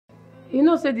You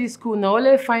know, say this school now,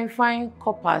 only fine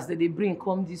coppers that they bring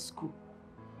come this school.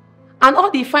 And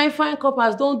all the fine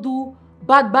coppers don't do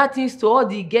bad things to all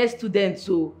the guest students.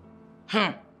 So,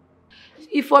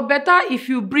 if for better if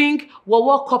you bring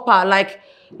wawa copper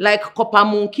like copper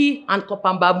monkey and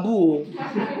copper bamboo.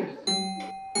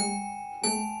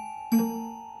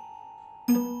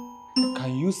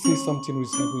 Can you say something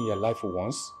reasonable in your life for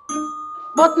once?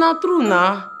 But not true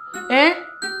now, eh?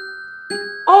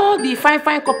 All the fine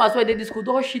coppers where they this school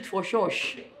don't shit for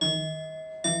church.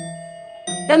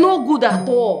 They're no good at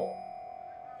all.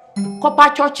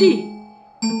 Copper Chochi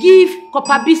give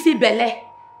Copper BC belle.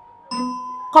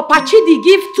 Copper Chidi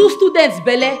give 2 students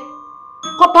belle.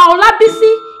 Copper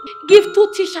Olabisi give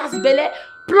 2 teachers belle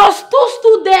plus 2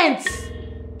 students.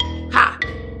 Ha!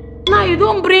 Now you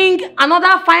don't bring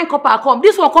another fine copper come.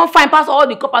 This one come fine past all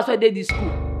the coppers where they this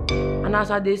school. And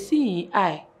as I see in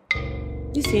eye,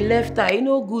 this in left eye, you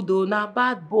know good though, now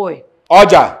bad boy.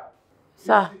 Oja!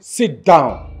 Sir. Sit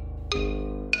down.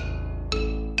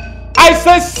 I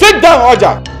say sit down,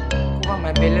 Oja! Cover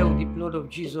my belly with the blood of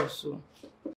Jesus. So.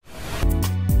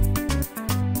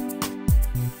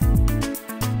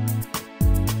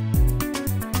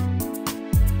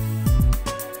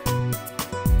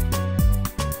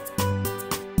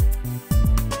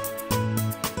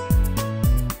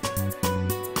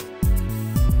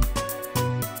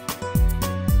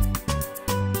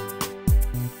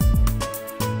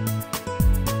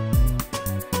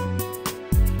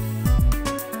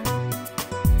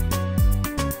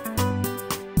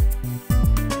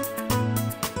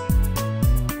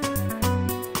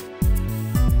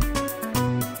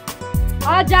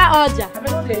 Oja.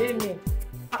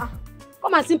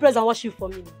 Come and sing praise and worship for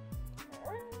me.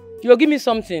 You'll give me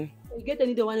something. You get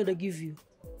any the one to give you.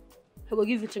 I will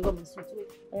give you chewing gum and sweet.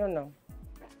 I don't know.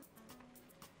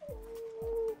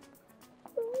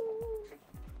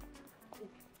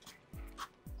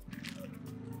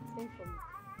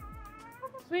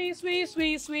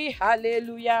 Sweet,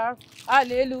 hallelujah,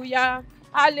 hallelujah,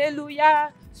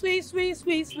 hallelujah.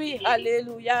 Sweet,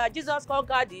 hallelujah. Jesus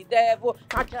conquered the devil.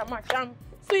 Macham.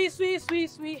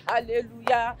 Sweet,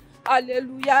 hallelujah,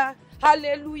 hallelujah,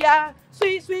 hallelujah.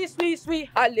 Sweet,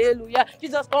 hallelujah.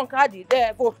 Jesus conquered the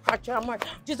devil. Macham.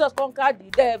 Jesus conquered the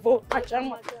devil.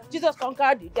 Macham. Jesus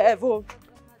conquered the devil.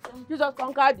 Jesus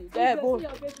conquered the devil.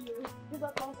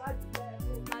 Jesus conquered the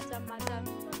devil.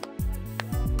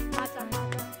 Macham.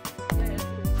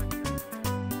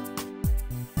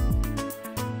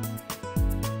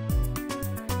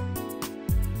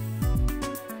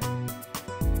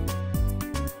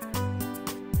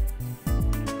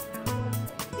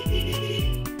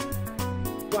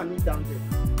 Go and kneel down there.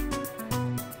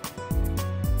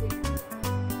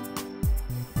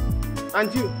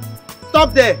 And you,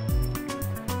 stop there.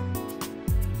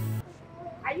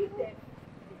 Are you there?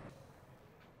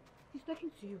 He's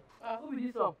talking to you. Who is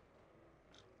this one?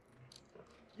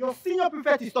 Your senior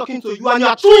prefect is talking to you and you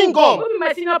are chewing gum. Who is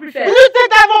my senior prefect? Will you take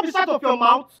that rubbish out of your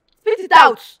mouth? Spit it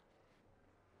out.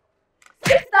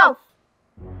 Spit it out.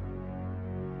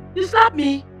 You slap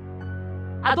me.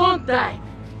 I don't die.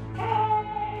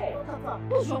 Hey!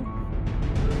 What's wrong?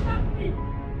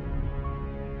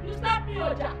 You slap me,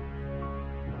 Oja.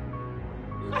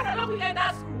 Because I don't enter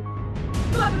that school.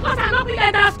 No, because I don't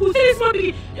enter school. See this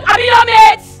movie. I be your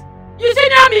mates. You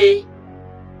senior me.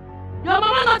 Your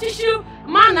mama not teach you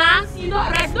manners. You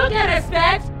don't get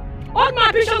respect. Old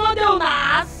man picture not dey on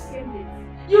ass.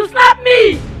 You slap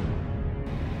me.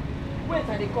 Wait,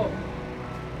 I dey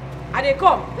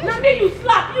come. Now me you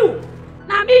slap you.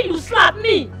 Now me you slap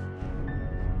me.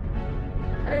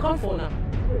 I dey come for now.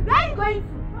 Where are you going to?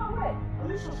 No, wait.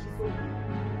 Are you sure she's so good?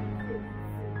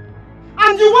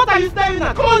 And you, what are you staring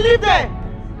at? Come on, leave there.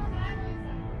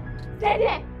 Stay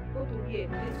there. Go to here.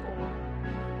 Please come on.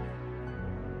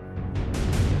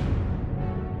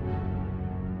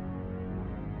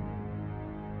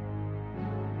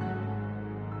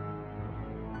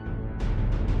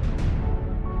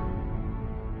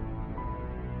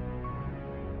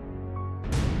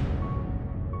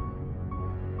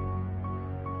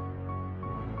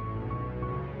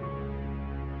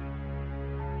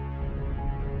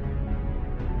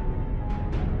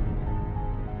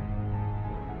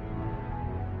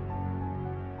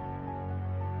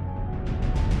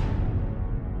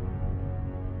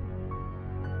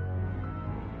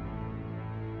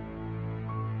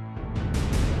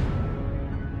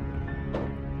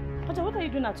 What are you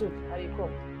doing at home? I dey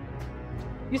come.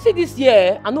 You see this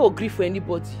year, I no agree for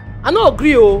anybody. I no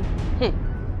agree, oh.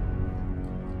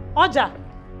 Oja,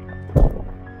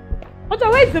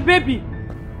 where is the baby?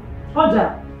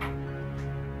 Oja,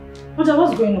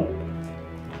 what's going on?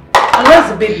 And where's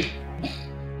the baby?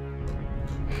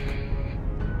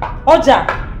 Oja!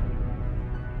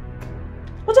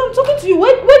 Oja, I'm talking to you.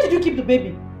 Where did you keep the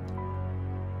baby?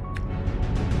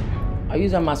 I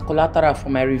use them as collateral for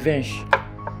my revenge.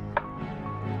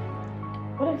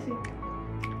 What did I say?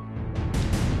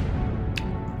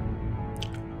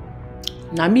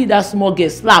 Now me that small girl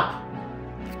slap.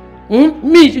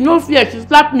 Me, she no fear, she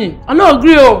slap me. I no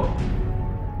agree oh.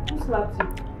 Who slapped you?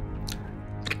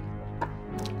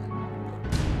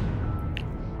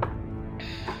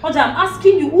 Oja, I'm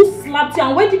asking you who slapped you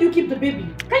and where did you keep the baby?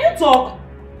 Can you talk?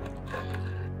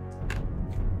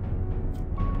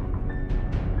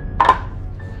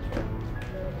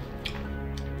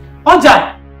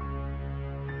 Oja!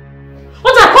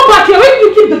 Oja, come back here. Where did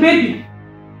you keep the baby?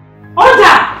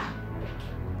 Oja!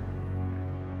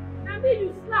 Now me you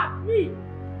slap me.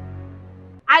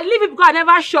 I leave it because I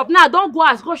never shop. Now don't go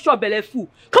ask, go shop belle full.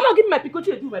 Come on, give me my pikin. What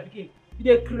you dey do with my pikin? You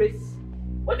dey crazy.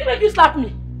 What did make you slap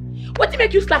me? What did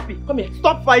make you slap me? Come here.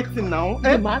 Stop fighting now. You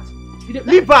dey mad? You dey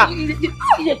Leave her. You dey crazy.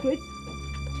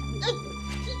 You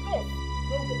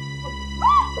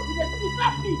dey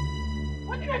slap me.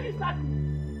 What did make you slap me?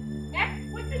 Eh?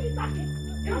 What did you slap me?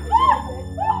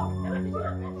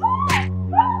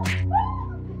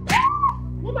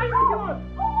 What are you doing?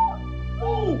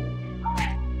 Oh!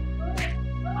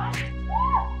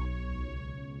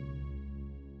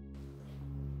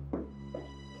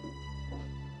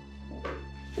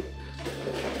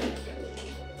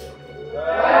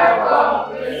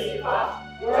 Welcome, principal.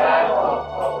 Welcome,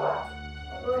 Papa.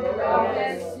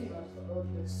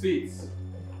 Seats.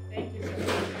 Thank you.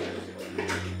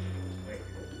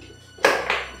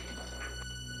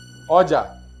 Oja,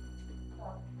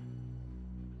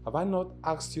 have I not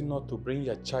asked you not to bring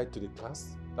your child to the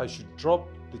class? That you should drop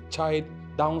the child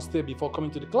downstairs before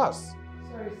coming to the class?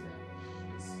 Sorry, sir.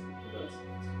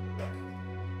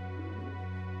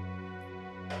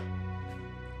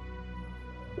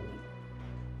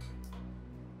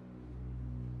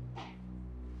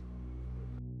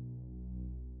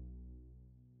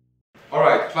 All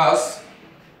right, class.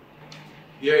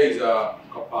 Here is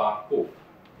Papa Hope.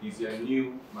 He's your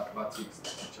new mathematics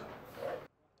teacher.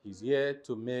 He's here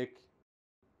to make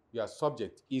your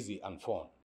subject easy and fun.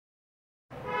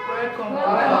 Welcome.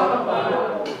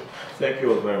 Thank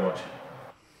you all very much.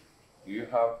 Do you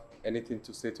have anything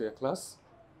to say to your class?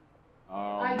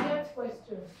 I get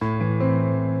questions.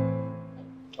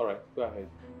 All right, go ahead.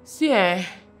 See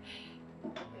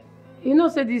you know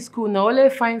say this school now only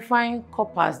fine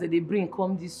coppers that they bring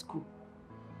come this school.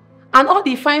 And all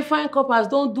the fine coppers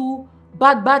don't do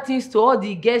bad things to all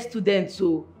the guest students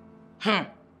so.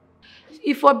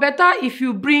 If for better if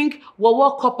you bring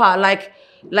wawa copper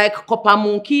like copper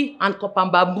monkey and copper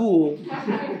bamboo.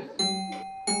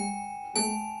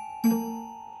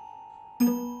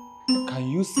 Can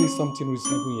you say something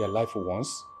reasonable in your life for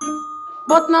once?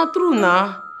 But not true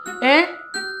now.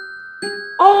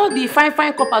 All the fine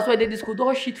coppers where they this school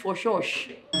don't shit for church.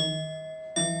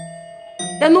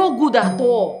 They're no good at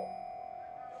all.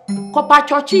 Copper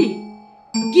Churchy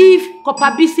give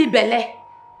Copper BC belle.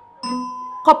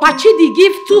 Copper Chidi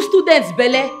give 2 students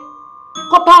belle.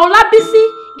 Copper Olabisi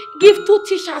give 2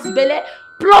 teachers belle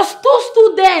plus 2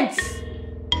 students.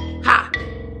 Ha!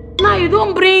 Now you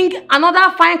don't bring another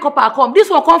fine copper come. This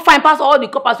one come fine past all the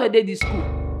coppers where they this school.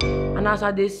 And as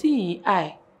I dey see in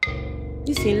eye,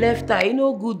 this in left eye, you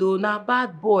no good though, na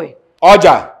bad boy.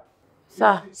 Oja!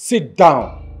 Sir. Sit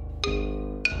down.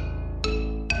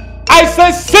 I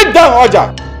say sit down,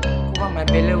 Oja! Cover my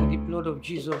belly with the blood of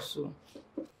Jesus. So.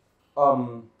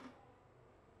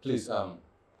 Please,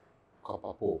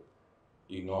 Copper Pope,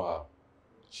 you know her.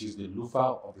 She's the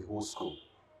loofah of the whole school.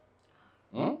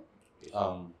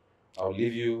 I'll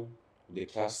leave you with the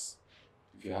class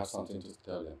if you have something to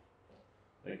tell them.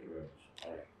 Thank you very much.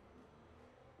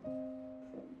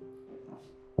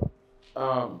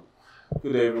 All right.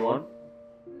 Good day, everyone.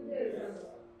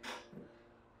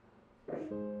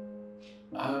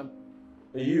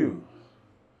 You,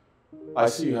 I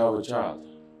see you have a child.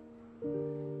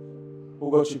 Who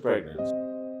got you pregnant?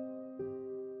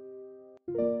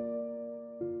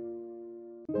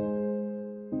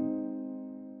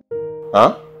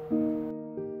 Huh?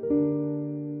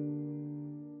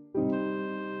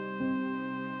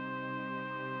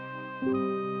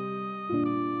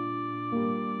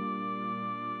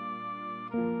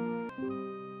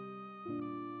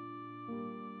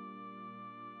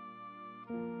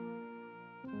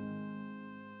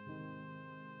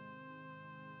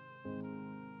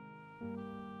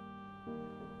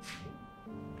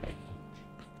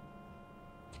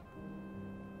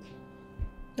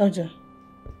 Oja,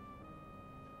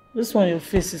 this one your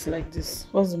face is like this.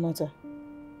 What's the matter?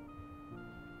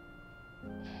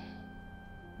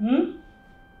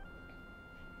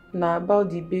 Na about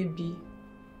the baby.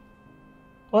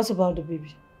 What about the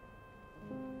baby?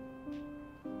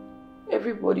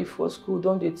 Everybody for school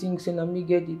don't they think say na me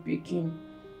get the pikin.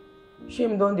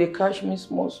 Shame don't they catch me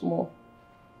small.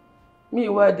 Me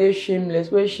why they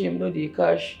shameless, where shame don't they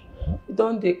catch?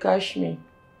 Don't they catch me?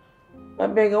 I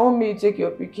beg, I want me to take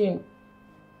your pikin.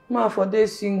 Ma for they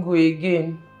single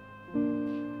again.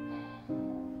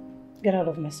 Get out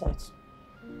of my sight.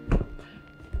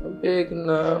 I beg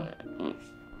now.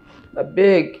 I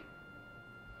beg.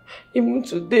 Even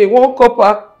today, one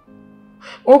copper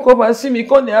see me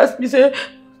come and ask me say,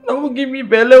 "Now who give me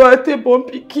belle I take born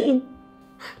pikin?"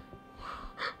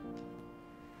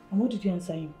 And what did you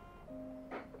answer him?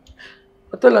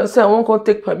 I tell am say I wan come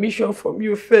take permission from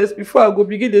you first before I go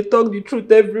begin to talk the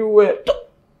truth everywhere.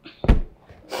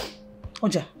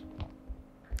 Oja,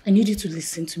 I need you to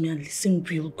listen to me and listen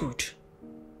real good.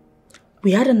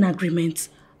 We had an agreement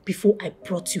before I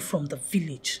brought you from the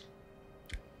village.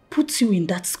 Put you in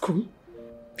that school,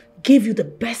 gave you the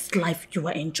best life you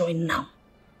are enjoying now.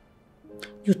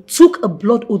 You took a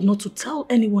blood oath not to tell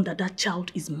anyone that that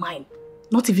child is mine,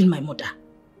 not even my mother.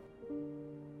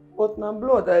 But na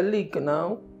blood I leak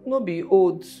now, no be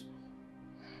oaths.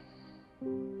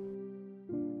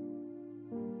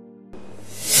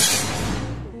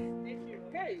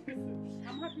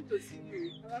 I'm happy to see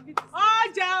you.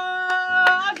 Oja,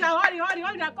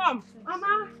 hurry, come.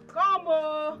 Mama, Come,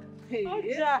 oh. hey,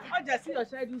 Oja, see your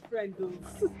childhood friend, though.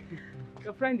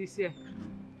 Your friend is here.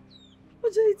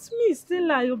 Oja, it's me,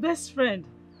 Stella, your best friend.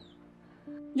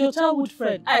 Your childhood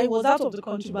friend. I was out of the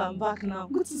country, but I'm back now.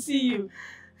 Good to see you.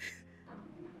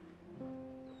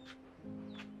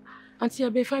 Auntie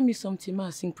Abe, find me something, ma,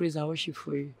 sing praise and worship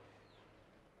for you.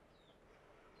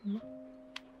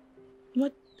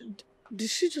 What? Did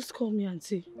she just call me and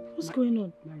say, what's going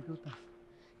on? My daughter.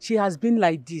 She has been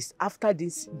like this after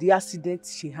the accident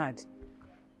she had.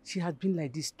 She has been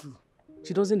like this too.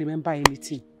 She doesn't remember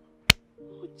anything.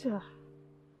 Oja.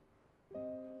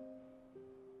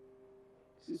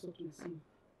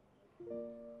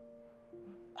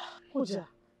 Oja,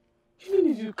 even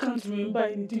if you can't remember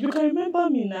anything, you can remember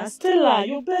me now. Stella,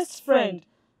 your best friend.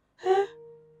 Eh?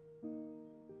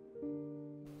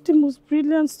 The most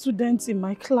brilliant student in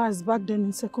my class back then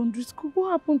in secondary school.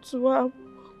 What happened to her?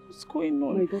 What's going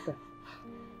on? My daughter,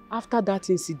 after that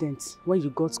incident, when you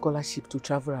got scholarship to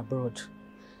travel abroad,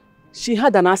 she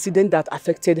had an accident that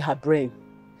affected her brain.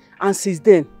 And since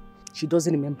then, she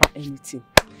doesn't remember anything.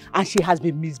 And she has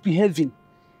been misbehaving,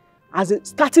 as in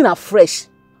starting afresh.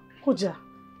 Oja,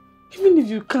 even if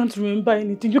you can't remember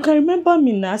anything, you can remember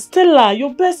me now. Stella,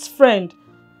 your best friend.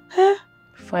 Eh?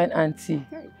 Fine, auntie.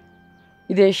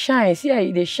 They shine, see how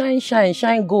they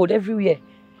shine gold everywhere.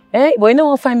 Eh? But you know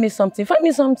what? Find me something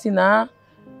now.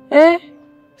 Eh?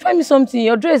 Find me something.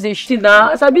 Your dress is shit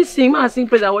now. As I be sing, man, sing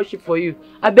praise and worship for you.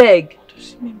 I beg. What does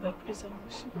she mean by praise and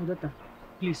worship? My daughter,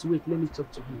 please wait, let me talk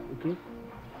to you, okay?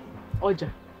 Oja,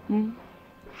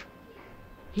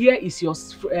 here is your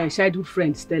childhood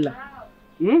friend, Stella.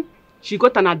 She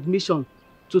got an admission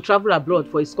to travel abroad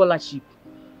for a scholarship.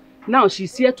 Now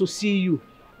she's here to see you.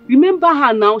 Remember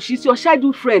her now, she's your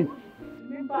childhood friend.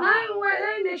 Remember her.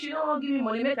 Why she don't want to give me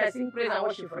money, make I sing praise and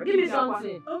worship for her. Give me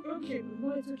something. Okay,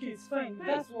 no, it's okay, it's fine.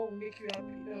 That's what will make you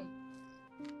happy.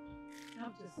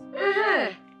 Have this.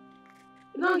 Eh?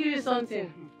 Don't give you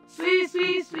something. Sweet,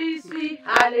 sweet, sweet, sweet.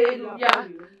 Hallelujah.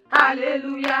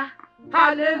 Hallelujah.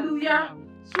 Hallelujah.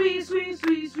 Sweet, sweet,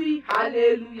 sweet, sweet.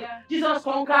 Hallelujah. Jesus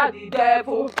conquered the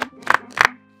devil.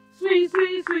 Sweet,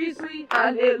 sweet, sweet, sweet.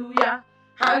 Hallelujah.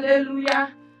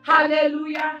 Hallelujah.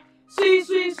 Hallelujah. Sweet,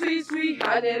 sweet, sweet, sweet.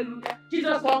 Hallelujah.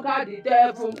 Jesus conquered the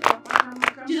devil.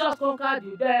 Jesus conquered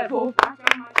the devil.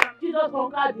 Jesus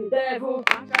conquered the devil.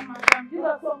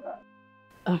 Jesus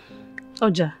conquered.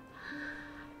 Oja,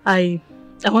 I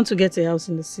want to get a house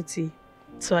in the city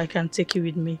so I can take you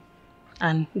with me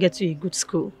and get you a good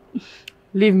school.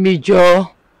 Leave me,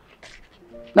 Joe.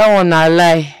 That one a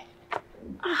lie.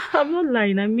 I'm not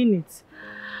lying, I mean it.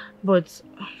 But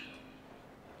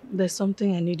there's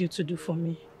something I need you to do for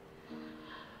me.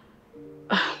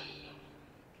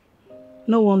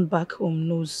 No one back home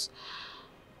knows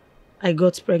I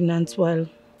got pregnant while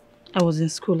I was in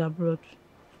school abroad.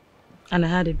 And I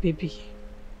had a baby.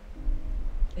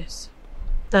 Yes.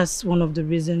 That's one of the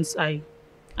reasons I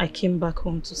came back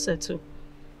home to settle.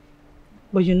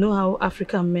 But you know how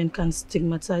African men can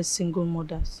stigmatize single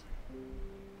mothers.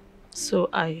 So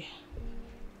I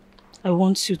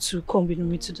want you to come with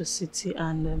me to the city,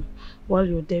 and while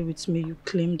you're there with me, you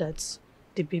claim that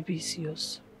the baby is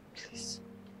yours. Please.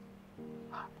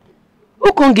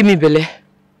 Who can't give me belly?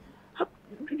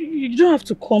 You don't don't have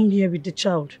to come here with the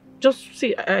child. Just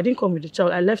see, I didn't come with the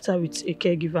child. I left her with a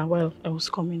caregiver while I was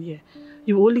coming here.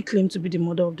 You only claim to be the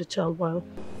mother of the child while...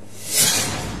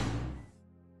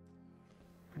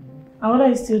 And what are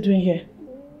you still doing here?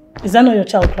 Is that not your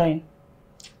child crying?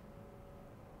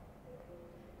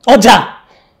 Oja!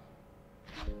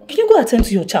 Can you go attend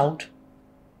to your child?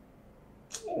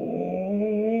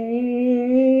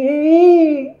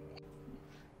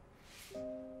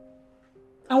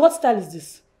 And what style is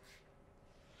this?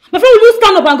 My friend, will you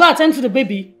stand up and go attend to the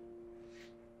baby?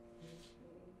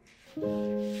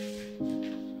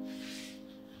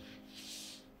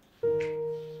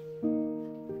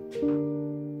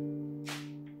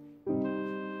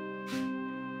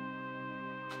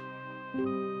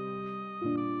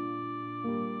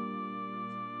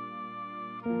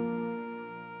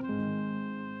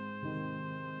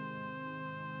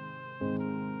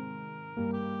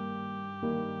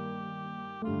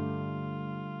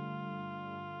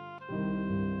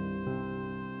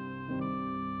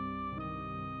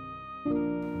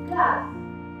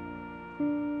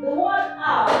 The word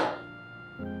owl,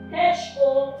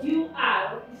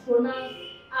 H-O-U-R, is pronounced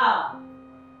owl.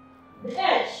 The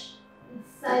H is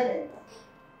silent.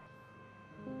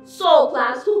 So,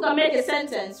 class, who can make a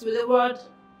sentence with the word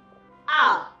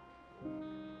owl?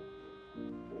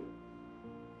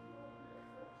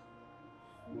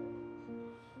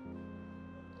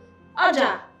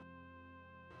 Oja,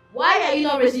 why are you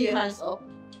not raising your hands up?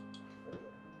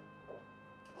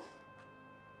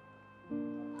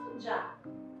 Oja.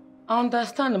 I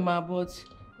understand, ma, but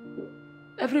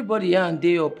everybody hand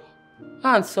day up.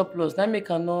 Hand surplus, that make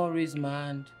I not raise my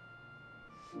hand.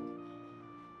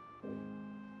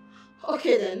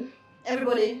 Okay then,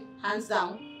 everybody, hands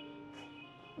down.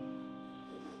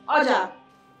 Oja,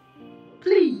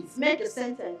 please make a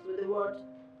sentence with the word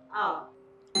owl.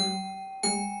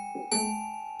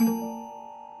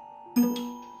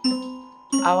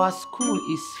 Our school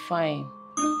is fine.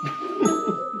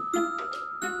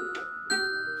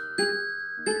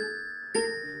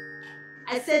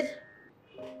 I said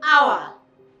hour,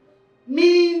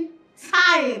 meaning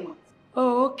time.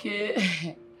 Oh,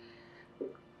 okay.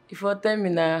 If you tell me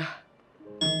now.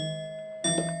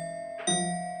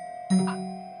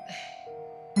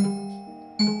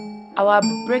 Our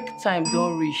break time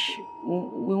don't reach.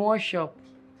 We want shop.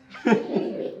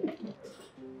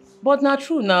 But not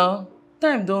true now.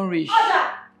 Time don't reach.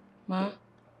 Oja! Ma?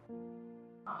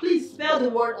 Please spell the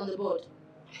word on the board.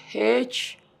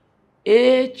 H-H-H-O-U-R.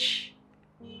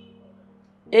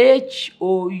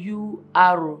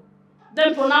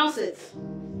 Then pronounce it.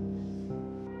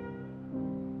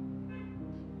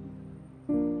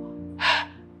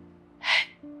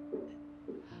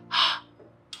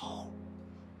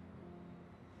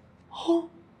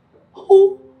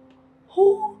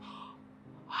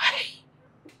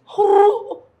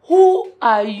 Who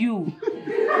are you?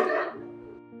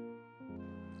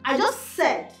 I just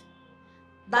said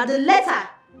that the letter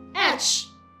H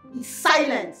is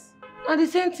silent. Now the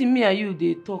same thing me and you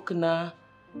they talk now.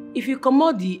 If you come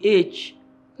out the H,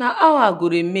 now how I go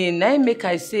remain? Now make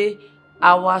I say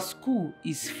our school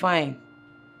is fine.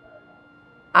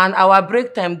 And our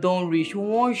break time don't reach. We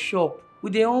want shop. We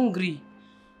dey hungry.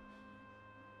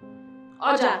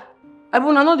 Oja.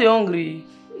 Abuna not dey hungry.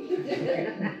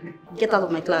 Get out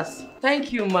of my class.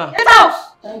 Thank you, ma. Get out!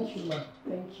 Thank you, ma.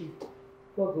 Thank you.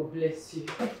 God will bless you.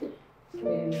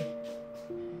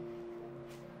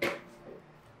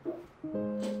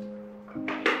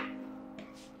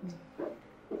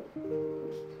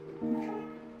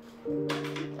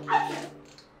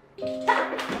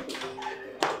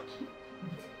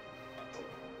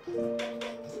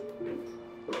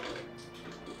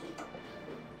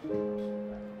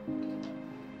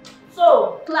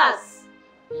 So, class,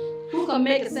 who can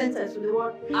make a sentence with the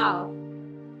word owl?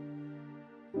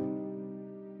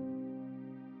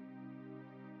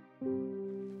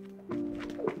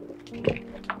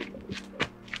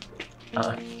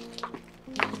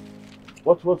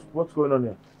 What's going on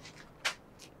here?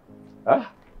 Huh?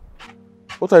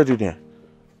 What are you doing here?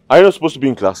 Are you not supposed to be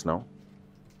in class now?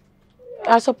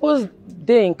 I suppose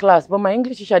they in class, but my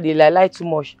English teacher they lie too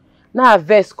much. Now I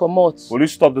verse come out. Will you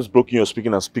stop this broken you're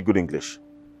speaking and speak good English?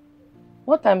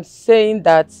 What I'm saying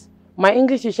that my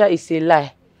English teacher is a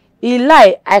lie. He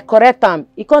lie, I correct him.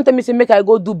 He can't tell me say make I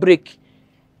go do break.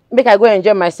 Make I go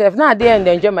enjoy myself. Now I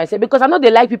dey enjoy myself because I know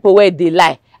they like people where they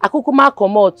lie. I kukuma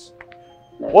come out.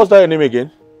 What's that your name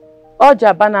again?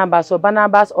 Oja Barnabas or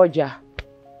Barnabas Oja.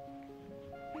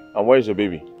 And where is your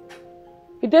baby?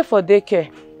 He there for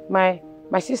daycare. My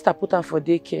sister put her for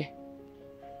daycare.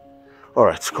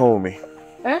 Alright, come with me.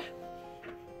 Eh?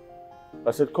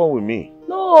 I said come with me.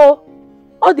 No,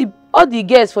 all the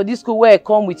girls for this school where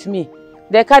come with me,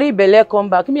 they carry belle come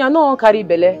back. Me, I no wan carry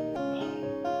belle.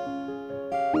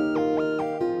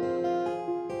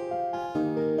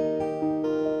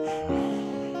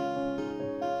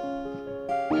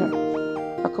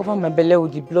 I cover my belly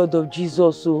with the blood of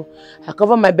Jesus. So I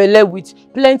cover my belly with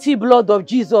plenty blood of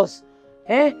Jesus.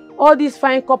 Eh? All these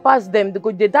fine coppers, them,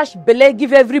 they dash belly,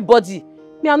 give everybody.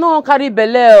 Me, I no wan carry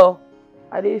belly. Oh.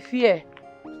 I dey fear.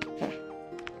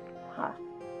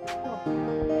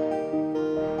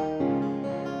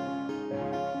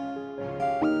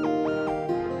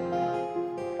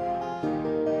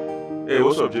 Hey,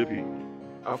 what's up, JP?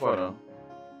 How far now?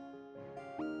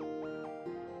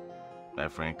 My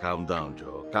friend, calm down,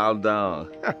 Joe. Calm down.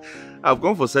 I've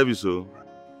gone for service, so.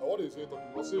 What is it?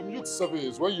 You say mute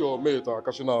service when your mate are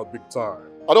cashing out big time.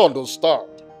 I don't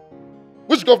understand.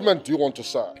 Which government do you want to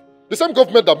serve? The same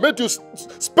government that made you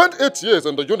spend 8 years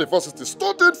in the university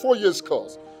studying 4 years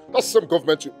course. That's the same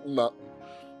government you... Nah.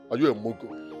 Are you a mugo?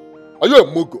 Are you a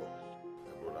mugo?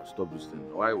 Hey, brother, stop this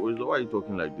thing. Why are you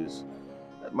talking like this?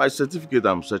 My certificate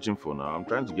I'm searching for now. I'm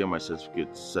trying to get my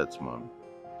certificate set, man.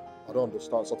 I don't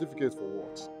understand. Certificate for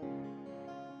what?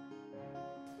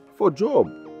 For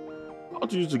job. How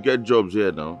to use to get jobs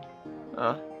here now?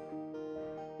 Huh?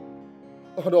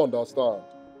 I don't understand.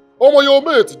 Oh my, your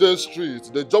mate, they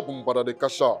street, they job them, but they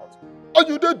cash out. And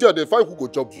you there, they find who go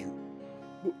job you.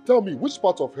 But tell me, which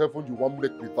part of heaven you want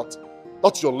make with that?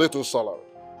 That's your little salary.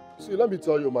 See, let me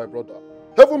tell you, my brother.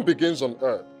 Heaven begins on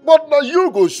earth. But now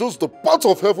you go choose the part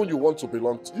of heaven you want to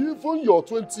belong to. Even your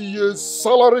 20 years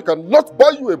salary cannot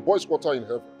buy you a boy's quarter in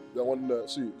heaven. Then when,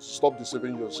 see, stop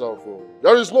deceiving yourself. Oh.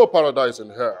 There is no paradise in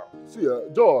hell. See,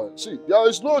 joy. See, there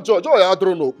is no joy. Joy, I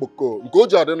don't know.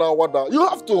 You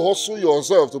have to hustle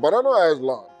yourself to Banana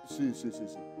Island. See.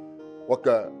 What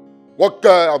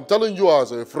guy? I'm telling you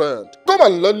as a friend. Come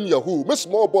and learn Yahoo. Miss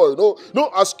small boy,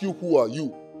 no ask you who are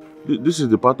you. This is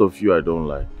the part of you I don't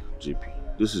like, JP.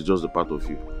 This is just the part of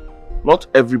you. Not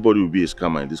everybody will be a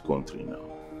scammer in this country now.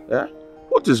 Yeah?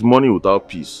 What is money without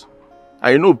peace?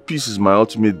 I know peace is my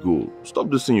ultimate goal. Stop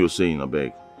this thing you're saying, I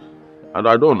beg. And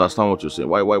I don't understand what you're saying.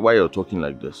 Why you're talking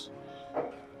like this?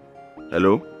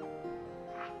 Hello?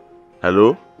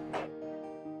 Hello?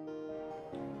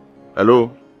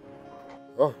 Hello?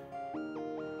 Oh.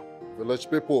 Village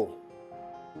people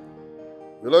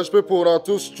are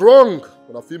too strong.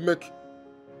 When I feel make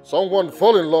someone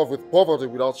fall in love with poverty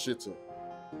without cheating.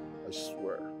 I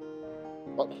swear.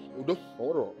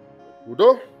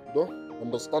 Udo,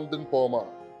 understanding poor man.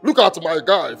 Look at my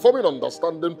guy, forming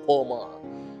understanding poor man.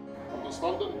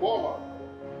 Understanding poor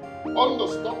man.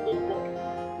 Understanding poor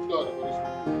man. You got it,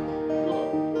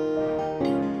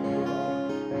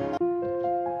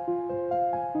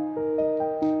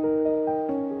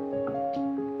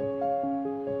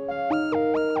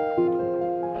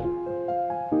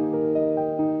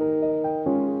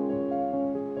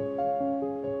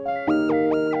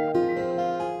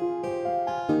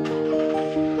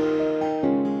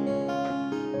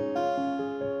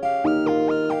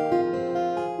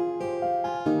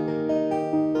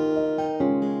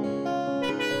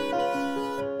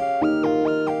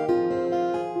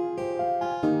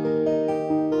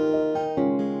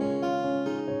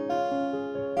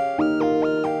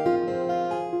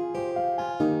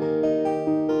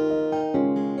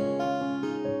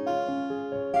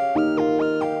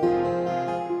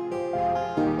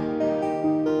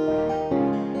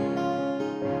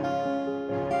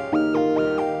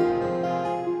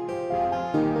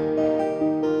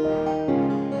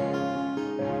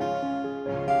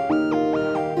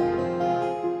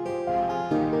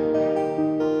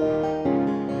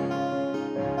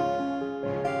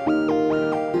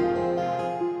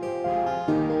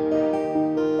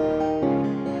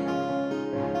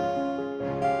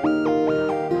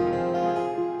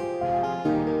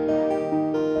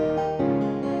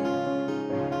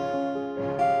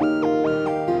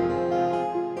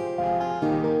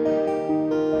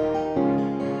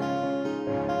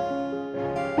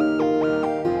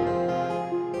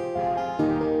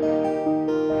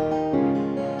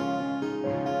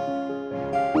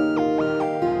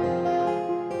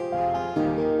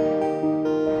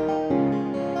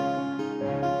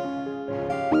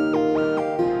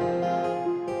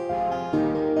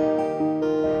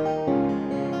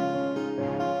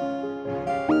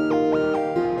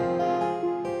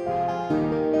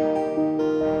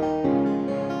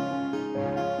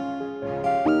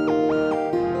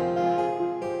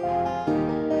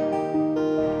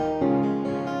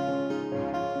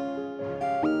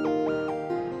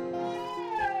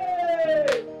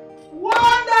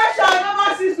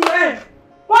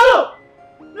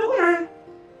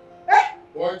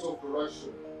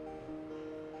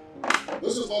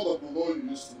 This is not the Polo you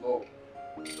used to know.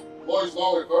 Polo is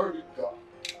now a very big guy.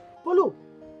 Polo.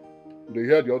 They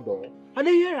heard your door. I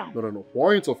didn't hear him. No.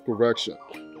 Point of correction.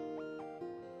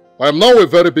 I am now a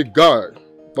very big guy,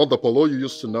 not the Polo you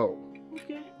used to know.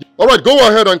 Okay. Alright, go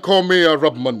ahead and call me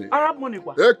Arab Money. Arab Money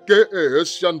what? AKA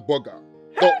Asian Burger.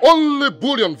 The only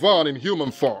bullion van in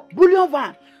human form. Bullion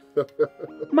van?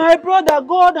 My brother,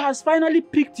 God has finally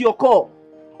picked your call.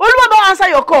 Oluwa don't answer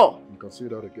your call. You can say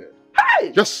that again.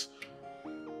 Hey! Yes.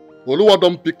 Oluwa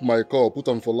don't pick my call, put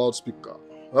on for loudspeaker.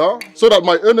 Huh? So that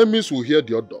my enemies will hear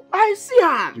the other. I see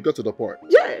her. You get to the point?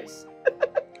 Yes.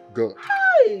 Good.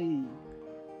 Hey.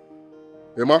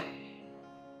 Emma,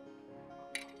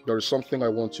 there is something I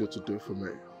want you to do for me.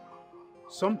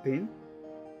 Something?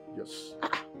 Yes.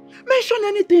 Mention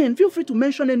anything. Feel free to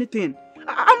mention anything.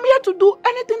 I'm here to do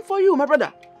anything for you, my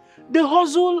brother. The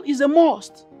hustle is a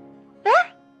must.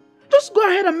 Eh? Just go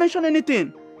ahead and mention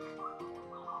anything.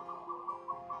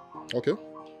 Okay.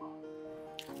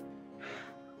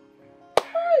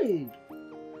 Hey!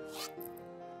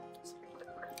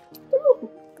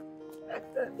 Look!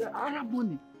 The Arab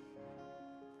Money.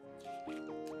 Hey!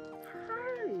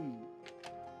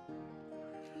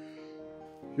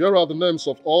 Here are the names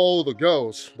of all the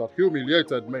girls that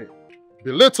humiliated me,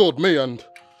 belittled me, and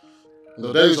in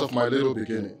the days of my little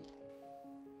beginning.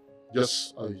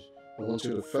 Yes, I want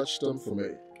you to fetch them for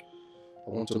me. I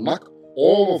want to knock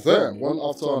all of them one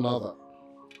after another.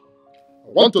 I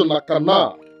want to knock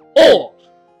all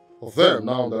of them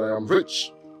now that I am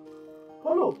rich.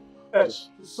 Hello. Yes.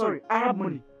 Sorry, Arab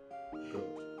Money. Good.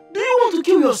 Do you want to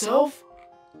kill yourself?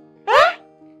 Eh?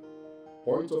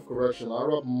 Point of correction,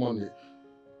 Arab Money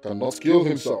cannot kill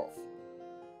himself.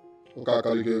 Huh?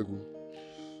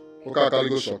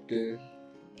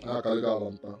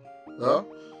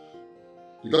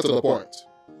 You get to the point.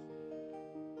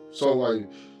 So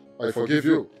I forgive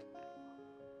you.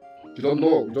 You don't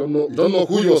know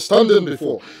who you're standing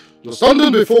before. You're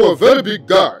standing before a very big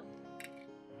guy.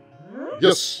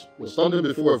 Yes, you're standing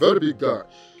before a very big guy.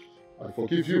 I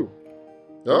forgive you.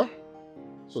 Yeah?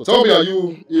 So tell me, are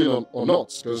you in or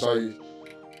not? Because I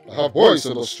have boys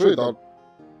in the street that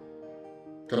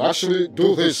can actually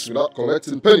do this without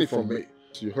collecting penny from me.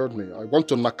 So you heard me. I want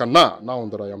to nakana now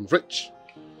that I am rich.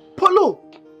 Polo!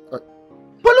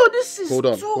 Polo, this is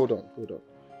Hold on.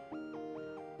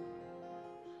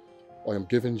 I am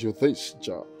giving you this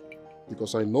job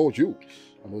because I know you.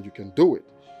 I know you can do it.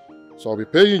 So I'll be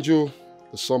paying you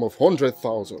the sum of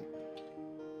 100,000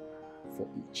 for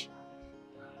each.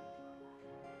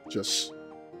 Just.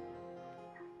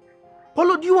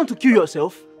 Polo, do you want to kill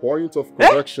yourself? Point of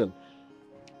correction.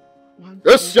 1,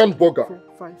 Asian Burger. 4,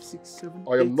 5, 6, 7,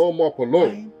 I am no more Polo.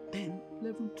 9, 10,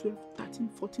 11, 12, 13,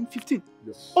 14, 15.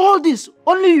 Yes. All this,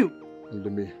 only you. Only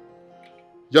me.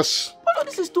 Yes. Polo,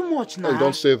 this is too much now. Hey,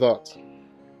 don't say that.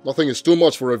 Nothing is too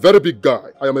much for a very big guy.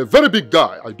 I am a very big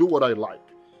guy. I do what I like.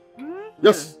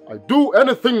 Yes, I do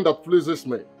anything that pleases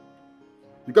me.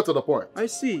 You get to the point? I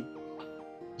see.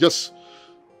 Yes,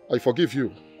 I forgive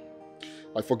you.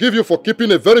 I forgive you for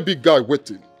keeping a very big guy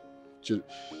waiting. You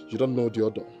don't know the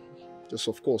other. Yes,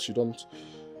 of course, you don't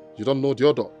know the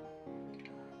other.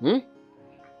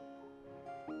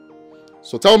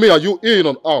 So tell me, are you in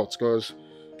or out? Because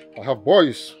I have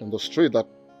boys in the street that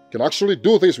can actually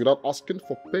do this without asking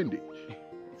for penny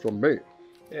from me.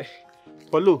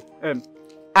 Polo,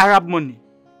 Arab Money.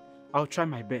 I'll try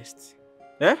my best.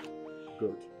 Eh?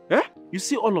 Good. Eh? You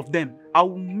see all of them. I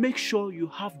will make sure you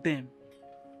have them.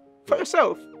 For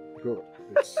yourself. Good.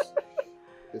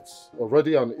 It's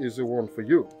already an easy one for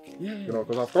you. Yeah. You know,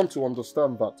 because I've come to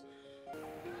understand that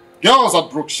girls that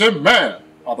broke shame men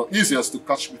are the easiest to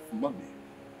catch with money.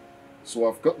 So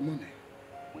I've got money.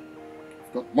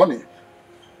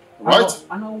 Right?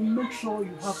 And I will make sure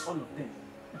you have all of them.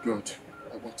 Good.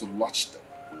 I want to latch them.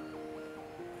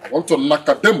 I want to knock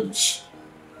at them.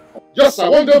 Yes, I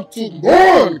want them to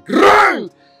moan,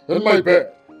 grind in my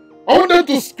bed. I want them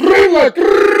to scream like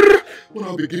when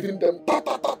I'll be giving them ta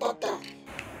ta ta ta ta.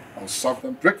 I'll serve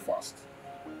them breakfast,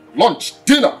 lunch,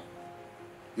 dinner,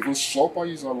 even supper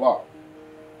is allowed.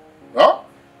 Huh?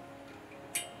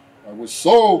 I will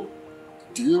so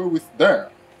deal with them.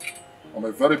 I'm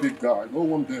a very big guy. No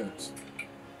one dares.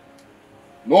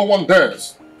 No one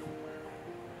dares.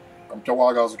 I'm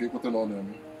Chawagas putting on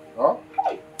them. Huh?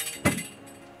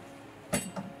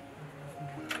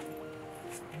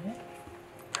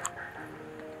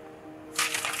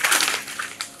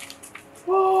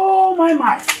 Oh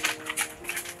my.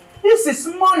 This is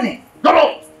money. Get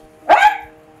out! Eh?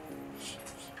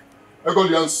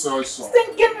 Stinking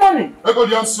Stinking money.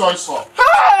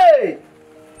 Hey!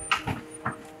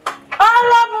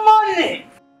 Arab money.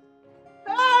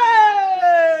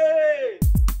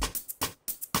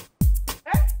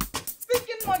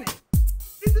 stinking money.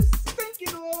 This is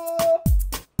stinking. Oh.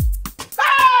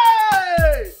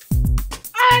 Hey!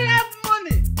 I have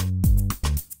money.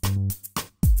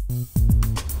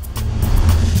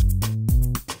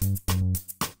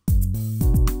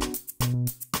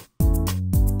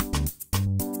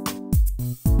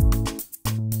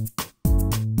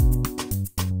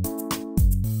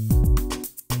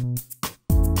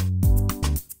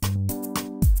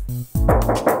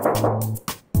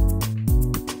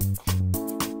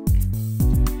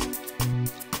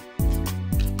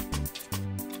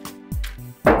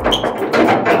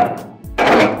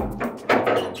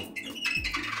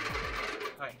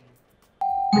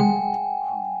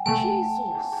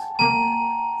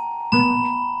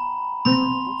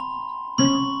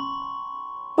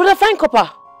 Fine copper.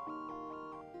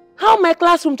 How my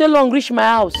classroom take long reach my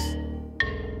house?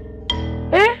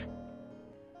 Eh?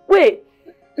 Wait,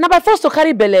 na by force to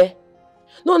carry belle?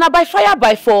 No, na by fire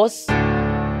by force?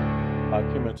 I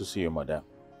came here to see you, madam.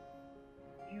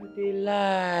 You dey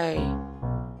lie.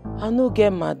 I no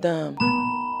get madam.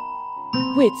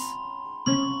 Wait,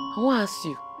 I wan ask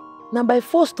you. Na by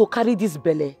force to carry this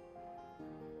belle?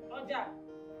 Oja.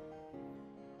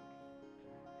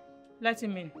 Let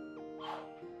him in.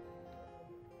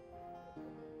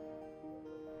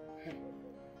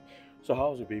 So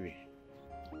how's the baby?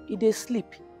 He dey sleep.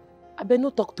 I better no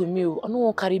talk to me. I no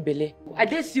wan carry belle. I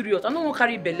dey serious. I no wan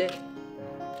carry belle.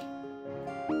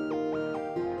 I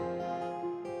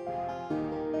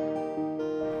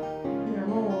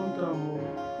no want am.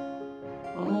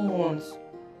 I no want.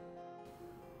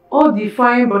 All the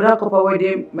fine brother couple wey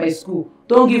dey my school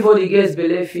don give all the girls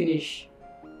belle finish.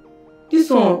 This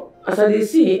one, as I dey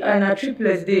see, I na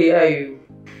triplets dey here.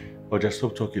 But just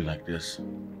stop talking like this.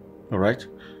 Alright?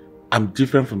 I'm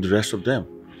different from the rest of them.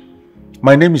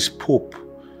 My name is Pope.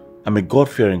 I'm a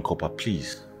God-fearing copper,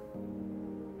 please.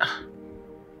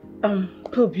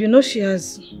 Pope, you know she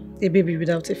has a baby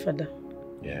without a father.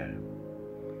 Yeah.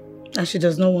 And she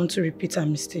does not want to repeat her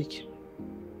mistake.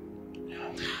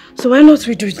 So why not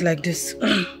we do it like this?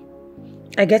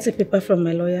 I get a paper from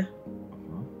my lawyer.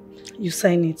 You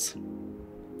sign it.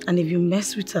 And if you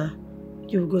mess with her,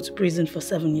 you will go to prison for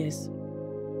 7 years.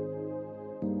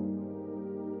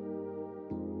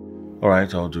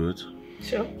 Alright, I'll do it.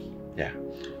 Sure? Yeah.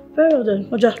 Very well then.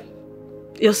 Oja,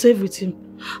 you're safe with him.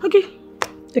 Okay,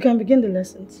 you can begin the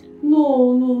lessons.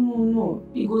 No.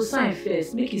 He go sign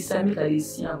first. Make his sign, make I dey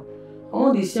see am. I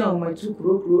want to see am with my 2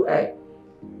 kuro eye.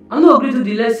 I no agree to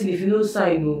the lesson if you no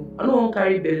sign, no. I no wan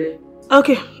carry belle.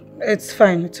 Okay, it's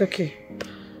fine. It's okay.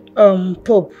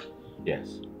 Pope.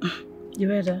 Yes. You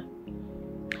heard that?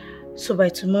 So by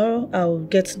tomorrow, I'll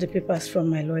get the papers from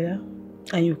my lawyer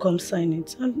and you come sign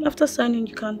it. And after signing,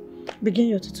 you can begin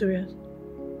your tutorial.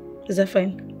 Is that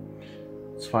fine?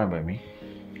 It's fine by me.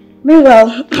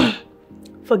 Meanwhile,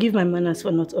 forgive my manners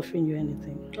for not offering you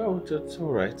anything. Oh, that's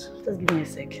alright. Just give me a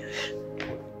sec.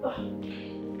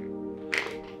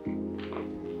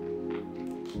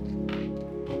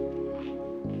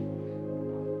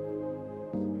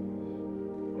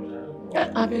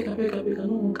 I beg, I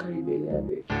no wan carry belle, I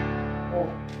beg. Oh,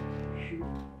 shoot.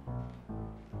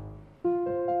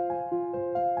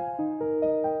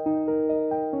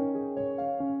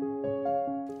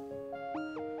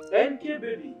 NK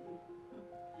baby.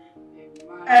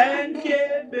 NK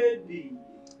baby.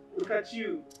 Look at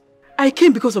you. I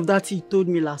came because of that he told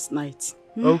me last night.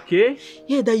 Okay.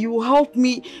 Yeah, that you will help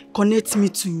me connect me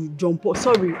to John Paul.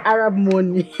 Sorry, Arab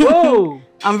money. Oh.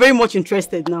 I'm very much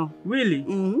interested now. Really?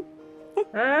 Mm-hmm.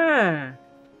 Ah.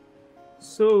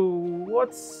 So,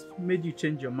 what made you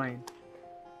change your mind?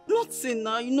 Nothing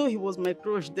now. You know he was my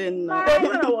crush then. When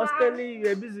I was telling you,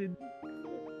 you're busy.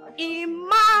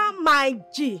 Ima, my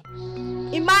G.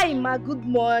 Ima, good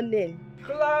morning.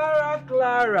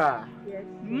 Clara. Yes.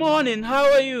 Morning,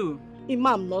 how are you?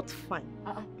 Ima, I'm not fine.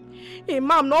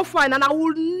 Ima, I'm not fine and I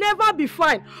will never be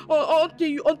fine until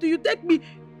you take me.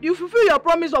 You fulfill your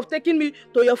promise of taking me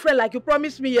to your friend like you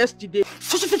promised me yesterday.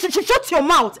 Shut your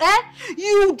mouth, eh?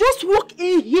 You just walk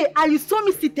in here and you saw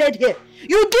me seated here.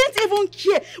 You didn't even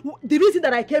care the reason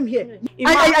that I came here.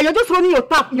 And you're just running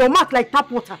your mouth like tap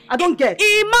water. I don't get.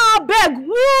 Ima, beg,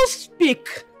 who speak?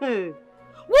 Who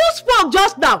spoke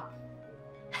just now?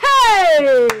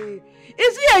 Hey!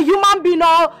 Is he a human being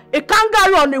or a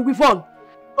kangaroo on a wyvern?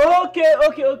 Okay.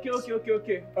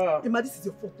 Ima, this is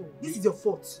your fault. This is your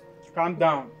fault. Calm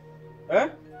down. Eh?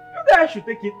 You guys should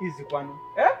take it easy, Kwano.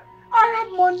 Eh?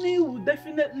 Arab money will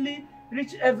definitely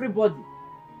reach everybody.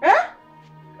 Eh?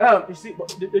 You see,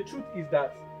 but the truth is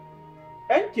that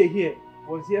NK here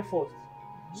was here first.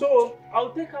 So I'll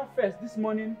take her first this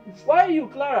morning. Why you,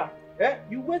 Clara? Eh?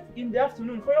 You wait in the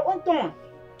afternoon for your own turn.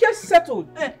 case settled.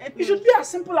 It should be as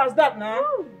simple as that now.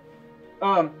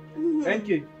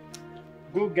 NK,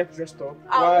 go get dressed up.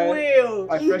 I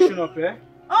will. I freshen up, eh?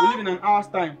 We leave in an hour's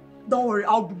time. Don't worry,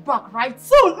 I'll be back right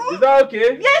soon. Is that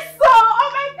okay? Yes, sir.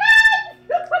 Oh my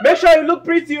God. Make sure you look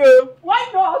pretty, oh. Why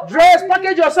not? Dress,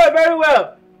 package yourself very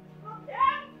well.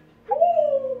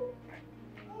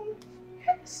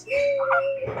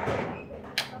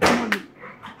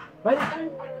 By the time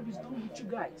Arab is done with you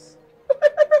guys,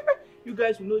 you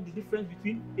guys will know the difference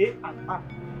between A and R.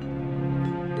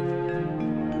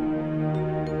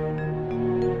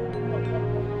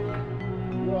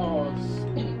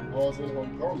 I was in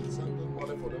Hong Kong sending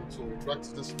money for them to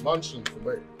erect this mansion for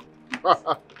me.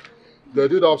 They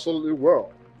did absolutely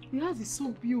well. The house is so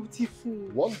beautiful.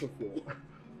 Wonderful.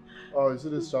 Oh, you see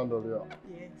this chandelier?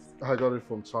 Yes. I got it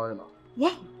from China.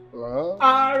 Wow.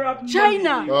 Arab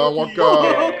China.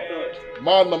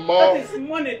 Man, that is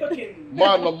money talking.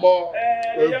 Man, a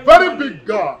very big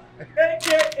guy.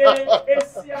 AKA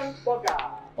Asian Burger.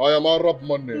 I am Arab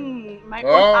money. My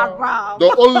God, Arab.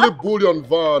 The only bullion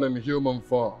van in human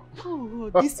farm. Oh,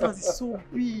 this house is so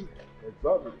big.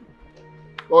 Exactly.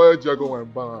 Oh, Jago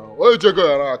and Bam. Oh,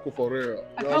 Jago and Aku for real.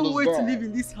 I can't wait to live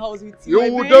in this house with you.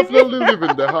 You will definitely live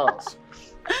in the house.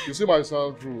 You see my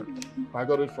soundproof? I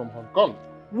got it from Hong Kong.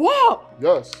 Wow!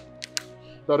 Yes.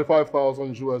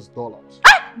 $35,000 US.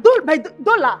 Ah! By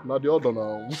dollar? Not the other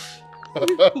now.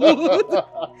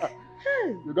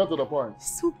 You got to the point.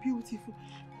 So beautiful.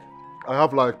 I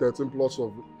have like 13 plots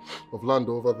of land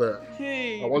over there.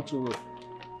 Hey. I want to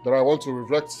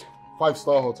erect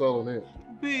 5-star hotel on it.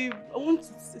 Babe, I want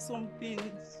to say something.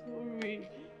 Sorry.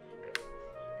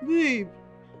 Babe,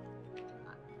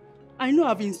 I know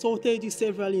I've insulted you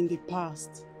several in the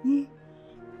past.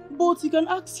 But you can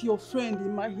ask your friend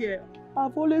in my hair.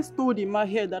 I've always told in my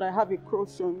hair that I have a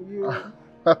crush on you.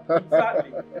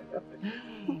 Exactly.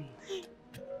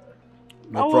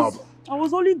 No problem. I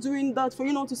was only doing that for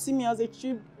you not to see me as a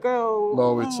cheap girl.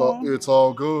 No, it's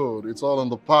all good. It's all in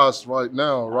the past right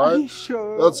now, right? Are you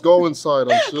sure? Let's go inside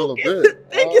and chill a bit.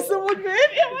 Thank you so much,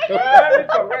 baby. Very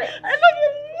correct. I love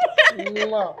you.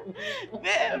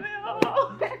 Baby.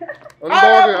 I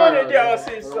have money there,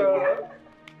 sister.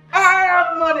 I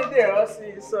have money there,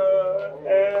 sister.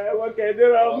 What can I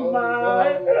do on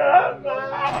my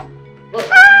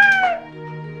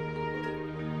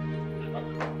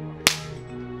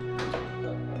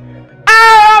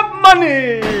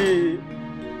money!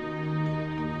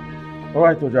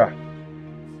 Alright, Oja.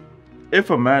 If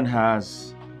a man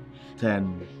has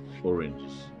 10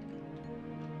 oranges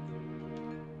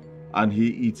and he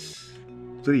eats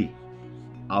 3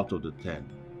 out of the 10,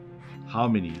 how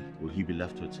many will he be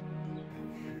left with?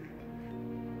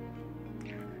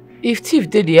 If thief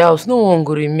did the house, no one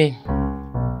go remain.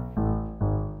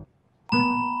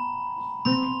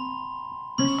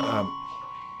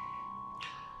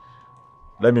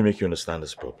 Let me make you understand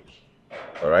this properly.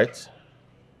 Alright?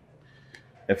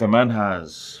 If a man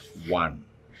has 1,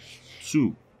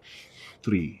 2,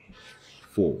 3,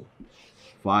 4,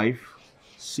 5,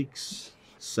 6,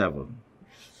 7,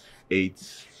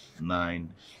 8,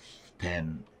 9,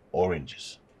 10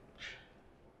 oranges,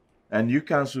 and you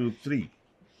cancel 3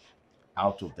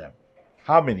 out of them,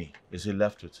 how many is he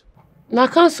left with? Now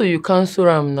cancel you cancel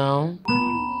am now.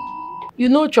 You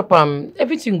know chop am,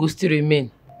 everything will still remain.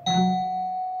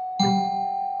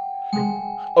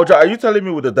 Oja, are you telling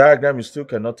me with the diagram you still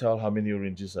cannot tell how many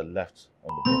oranges are left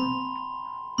on the board?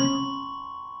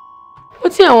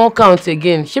 What I won't count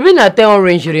again? She be na 10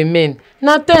 orange remain.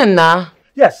 Na 10 na.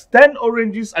 Yes, 10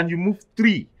 oranges and you move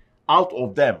 3 out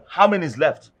of them. How many is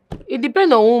left? It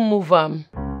depends on who move am.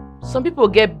 Some people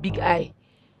get big eye.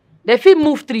 They fit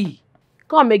move 3.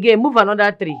 Come again, move another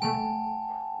 3.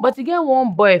 But you get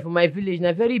one boy from my village,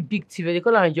 na very big thief. They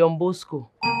call him John Bosco.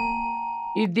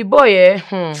 If the boy,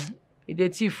 he dey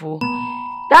thief o.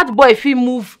 That boy fit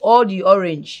move all the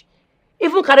orange.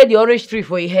 Even carry the orange tree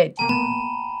for his head.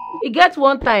 He get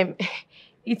one time,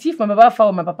 he thief my papa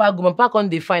fowl, my papa go, my papa come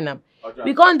dey find am.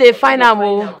 Because they find am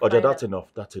o. Oja, that's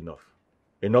enough. That's enough.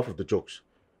 Enough of the jokes.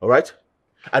 Alright?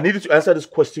 I need you to answer this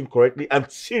question correctly and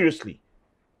seriously.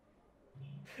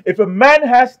 If a man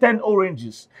has 10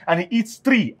 oranges and he eats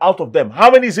 3 out of them, how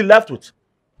many is he left with?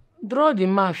 Draw the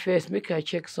man first, make I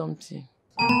check something.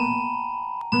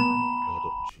 Lord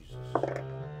of Jesus.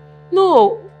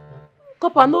 No,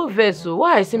 Copper, no vessel.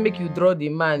 Why I say make you draw the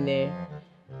man,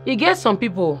 You get some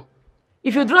people.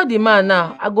 If you draw the man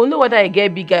now, I go know whether I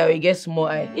get big eye or you get small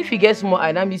eye. If you get small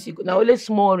eye, that means now only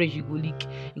small orange you go lick.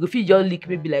 You go feel just lick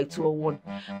maybe like 2 or 1.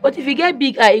 But if you get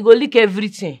big eye, you go lick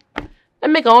everything. That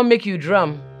make I want make you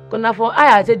drum. Because now for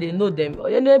eye, I say they know them.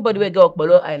 Anybody will get up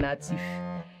below eye na thief.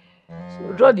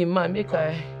 Draw the man, make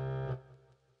I.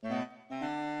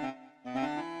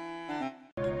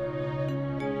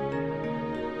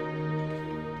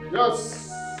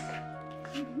 Yes.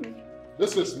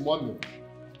 This is money.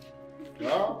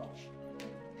 Yeah?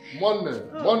 Money.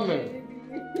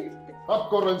 Hard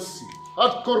currency.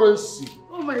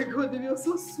 Oh my God, you're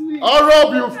so sweet.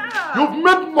 Arab, you've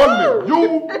made money.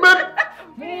 You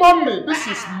made money. This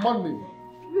is money.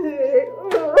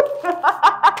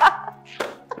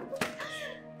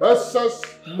 SS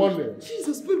money.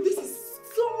 Jesus, babe, this is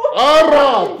so much.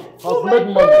 Arab have made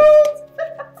money.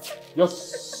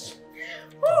 Yes.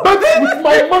 Bet with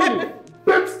my money.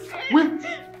 Bet with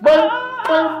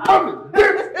my money.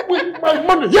 Bet with my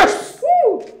money. Yes.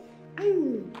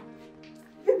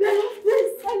 Baby, I love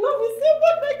this. I love you so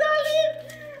much, my darling.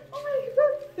 Oh my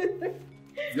God.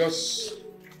 Yes.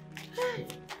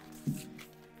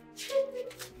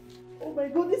 Oh my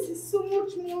God, this is so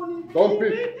much money. Dump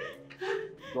it.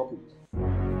 Drop it.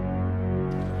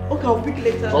 Okay, I'll pick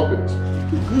later. Drop it.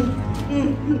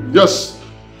 Yes.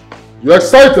 You're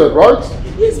excited, right?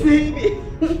 Yes, baby.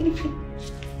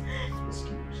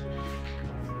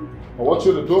 I want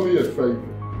you to do me a favor.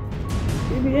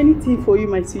 Baby, anything for you,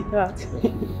 my sweetheart.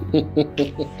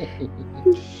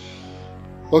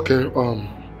 Okay,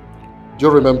 do you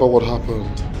remember what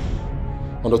happened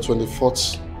on the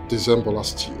 24th December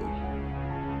last year?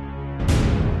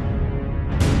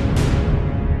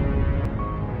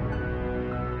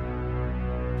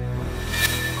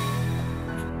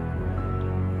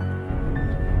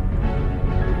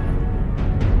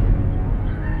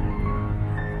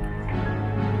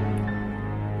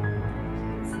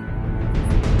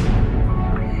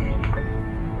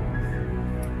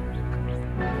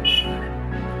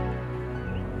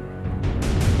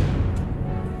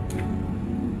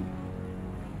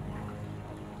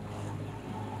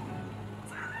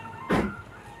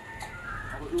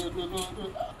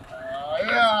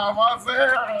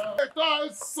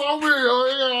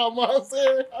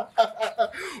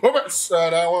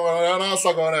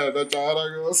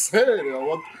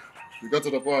 You got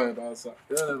to the point.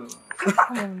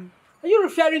 Are you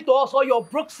referring to us or your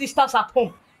broke sisters at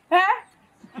home? Eh?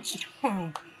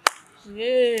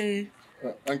 Yeah.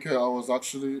 Anke, I was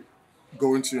actually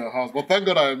going to your house, but thank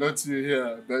God I met you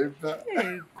here, babe.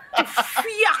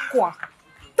 Fiakwa.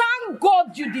 Thank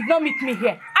God you did not meet me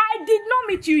here. I did not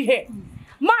meet you here.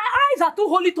 My eyes are too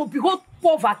holy to behold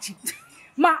poverty.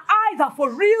 My eyes are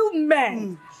for real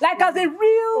men. Like as a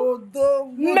real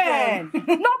man.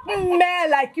 Not men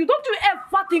like you. Don't you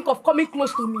ever think of coming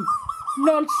close to me.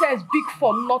 Nonsense, big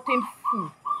for nothing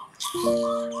fool.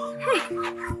 Hey,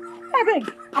 babe,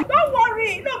 don't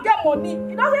worry. You don't get money.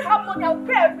 He doesn't have money. I'll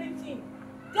pay everything.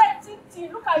 Get it.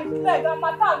 Look at his leg and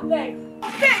my damn leg.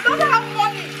 Okay, he doesn't have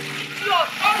money. Your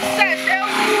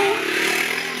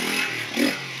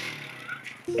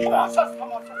nonsense.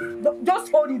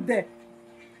 Just hold it there.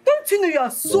 Don't you know you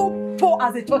are so poor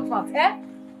as a church rat, eh?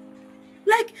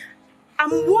 Like,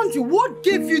 I'm wondering what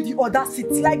gave you the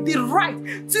audacity, like the right,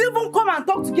 to even come and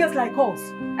talk to girls like us?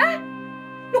 Eh?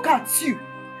 Look at you.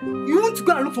 You want to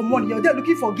go and look for money, you're there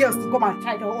looking for girls to come and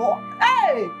try them. Oh,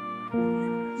 hey!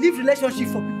 Leave relationship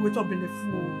for people with your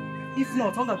fool. If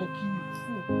not, hunger will kill you.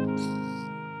 Fool.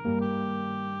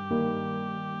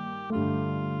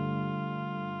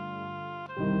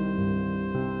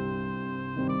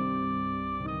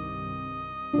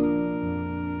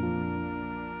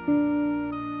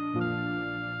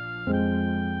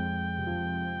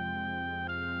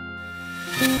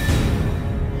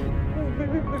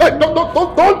 Hey,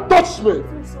 don't touch me!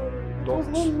 It was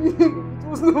not me. It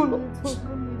was not me.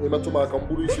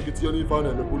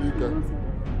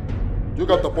 You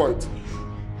got the point.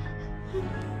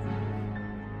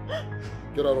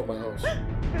 Get out of my house.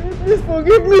 Please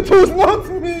forgive me. It was not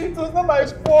me. It was not my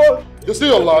fault. You see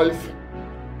your life?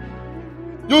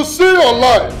 You see your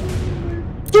life?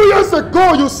 2 years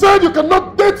ago, you said you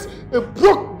cannot date a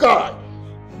broke guy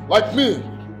like me.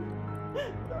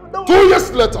 2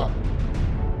 years later,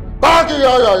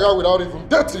 without even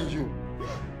dating you.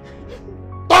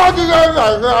 Without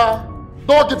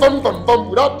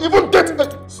even dating you.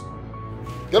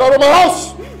 Get out of my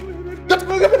house! Get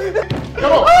out!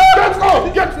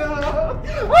 Get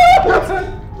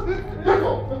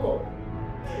out!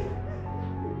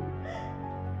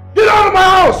 Get out of my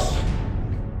house!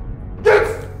 Get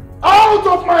out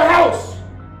of my house!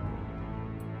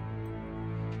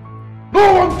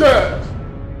 No one cares!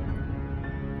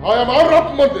 I am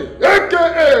Arab Monday,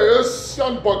 aka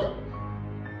Asian Burger.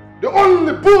 The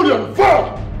only bullion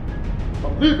firm.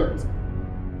 Now leave it.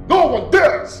 No one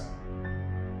dares.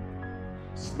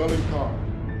 Smelling car.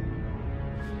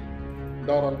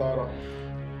 Dara.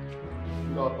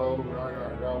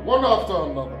 One after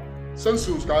another.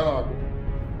 Census, Kaya.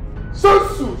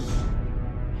 Census!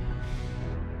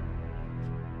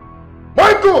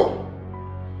 Michael!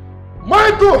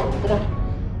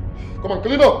 Come on,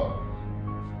 clean up!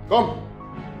 Come!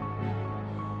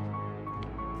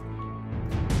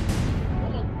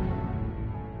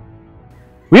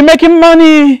 We making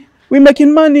money! We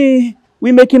making money!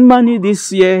 We making money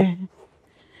this year!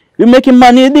 We making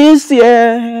money this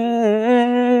year!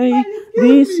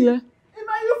 This year!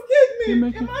 Emma, you've killed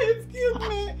me! Emma, you've killed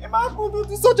me! Emma, how could you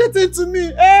do such a thing to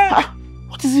me? Eh?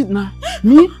 What is it now?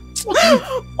 Me? What is it?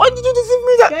 Why did you deceive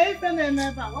me? What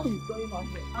is going on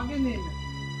here? I'm getting in.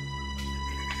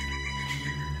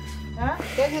 Huh?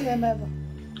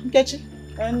 Nkechi,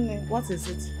 what is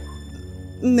it?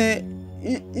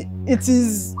 It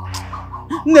is...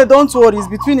 don't worry, it's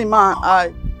between him and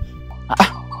I.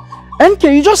 NK,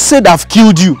 you just said I've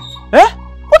killed you. Eh?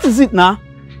 What is it now?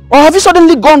 Or have you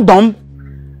suddenly gone dumb?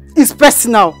 It's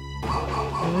personal.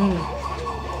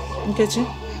 Nkechi?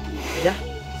 Yeah?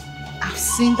 I've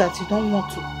seen that you don't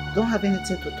have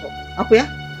anything to talk. Apoya?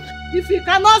 If you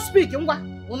cannot speak,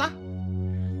 Una,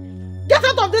 get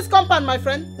out of this compound, my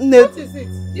friend. What is it?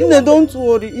 Don't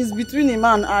worry, it's between him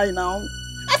and I now.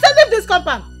 I said leave this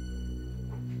compound.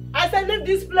 I said leave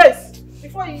this place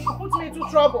before you put me into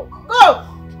trouble. Go!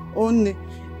 Only.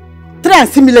 Try and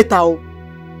see me later.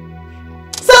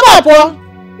 Step up,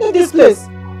 leave this place.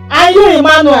 And you,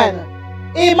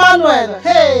 Emmanuel.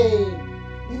 Hey!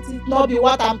 Let it not be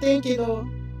what I'm thinking,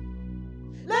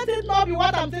 Let it not be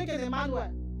what I'm thinking, Emmanuel.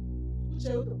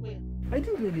 I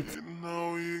do mean it.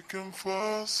 Now you can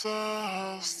force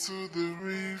us to the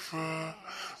river.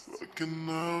 What can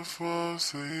I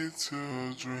force it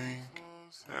to drink?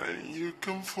 And you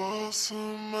can force a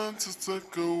man to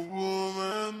take a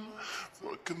woman.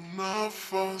 What can I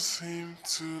force him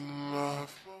to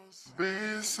love?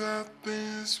 These are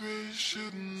things we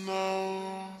should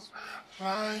know.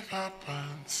 Life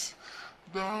happens,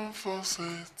 don't force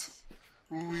it.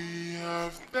 We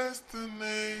have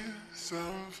destinies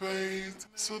and fate,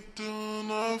 so do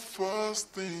not force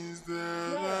things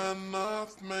that are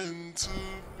not meant to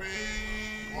be.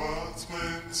 What's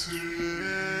meant to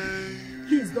be?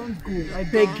 Please don't go, I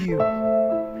beg you.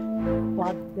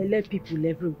 But there are people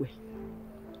everywhere.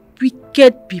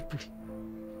 Wicked people.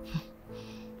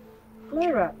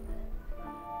 Laura,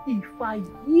 if I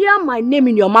hear my name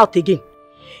in your mouth again,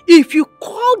 if you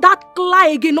call that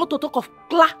Clara again, not to talk of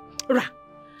Clara,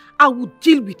 I will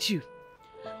deal with you.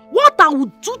 What I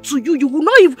will do to you, you will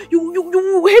not even, you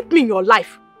will hate me in your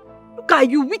life. Look at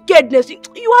you, wickedness.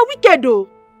 You are wicked though.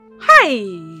 Hey!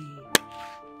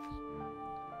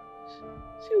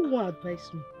 See who will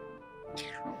advise me.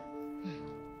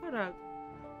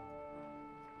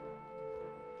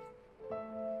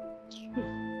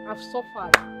 I've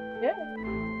suffered. Yeah.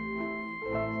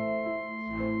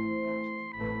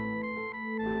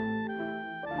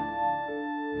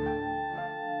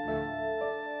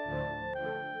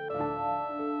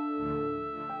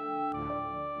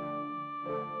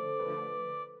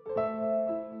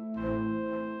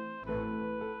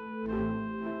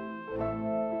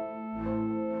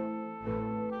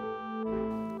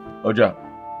 Oja,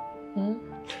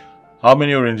 how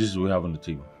many oranges do we have on the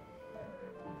table?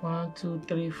 1, 2,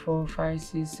 3, 4, 5,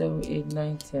 6, 7, 8,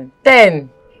 9, 10. 10!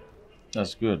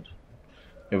 That's good.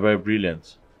 You're very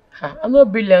brilliant. I'm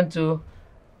not brilliant too.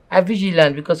 I'm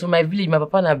vigilant because for my village, my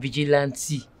papa na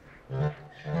vigilante.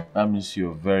 That means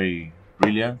you're very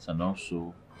brilliant and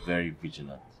also very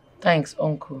vigilant. Thanks,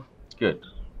 uncle. Good.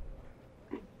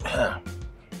 Yeah.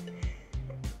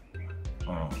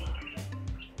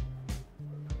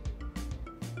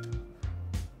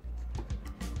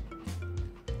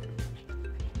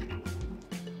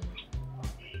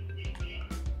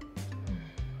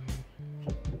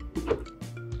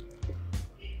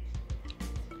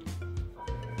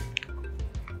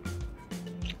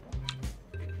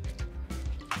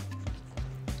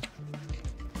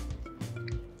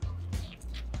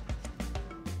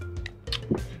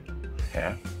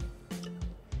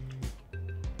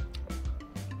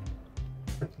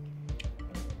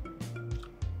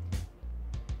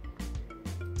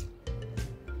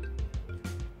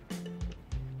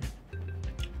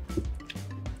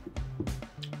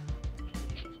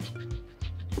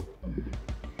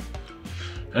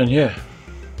 And yeah.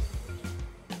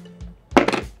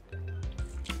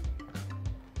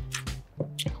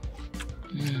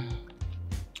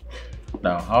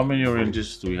 Now, how many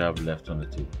oranges do we have left on the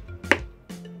table?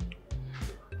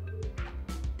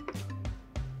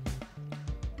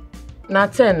 Now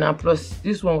 10 now plus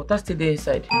this one, what stay there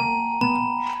inside?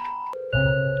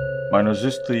 Minus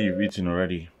these 3 you've eaten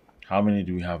already. How many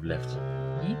do we have left?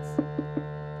 Eat?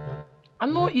 I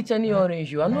no eat any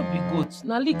orange, you. I no be goat.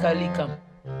 Na lick I lick am.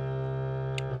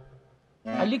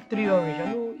 I lick 3 orange,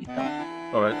 I no eat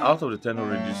am. Alright, out of the 10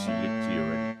 oranges you licked 3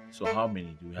 already. So how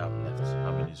many do we have left?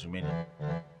 How many is remaining?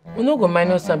 We no go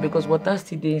minus am because water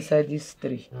still dey inside these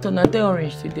 3. So na 10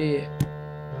 orange still dey here.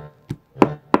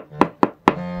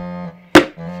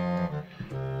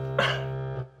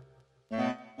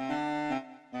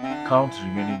 Count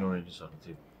remaining oranges on the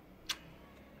table.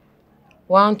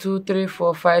 1, 2, 3,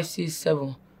 4, 5, 6,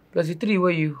 7. Plus the 3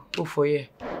 where you go for here.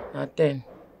 Na 10.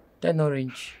 10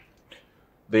 orange.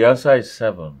 The answer is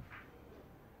 7.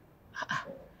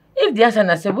 If the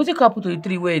answer is 7, what you couple to the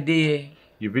 3 where they here?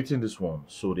 You've eaten this one,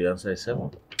 so the answer is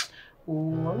 7.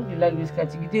 Oh, I don't like this kind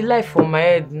of thing. They lie for my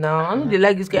head now. I don't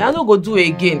like this kind. I don't go do it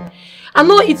again. I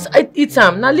know it's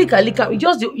now lick am. You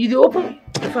just you open.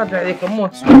 In fact, they come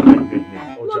out.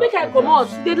 No, make I come out.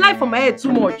 They lie for my head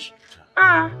too much.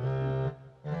 I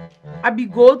be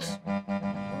goat.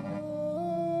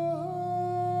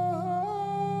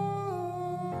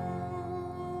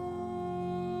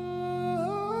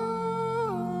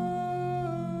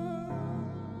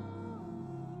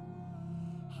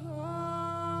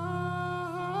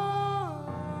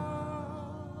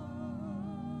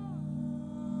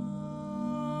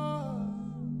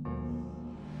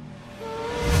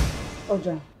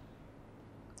 Oja,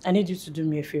 I need you to do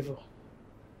me a favor.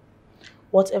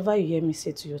 Whatever you hear me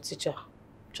say to your teacher,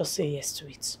 just say yes to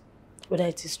it. Whether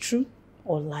it is true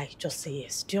or lie, just say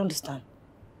yes. Do you understand?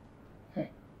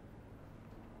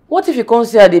 What if you can't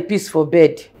say the piece for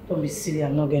bed? Don't be silly,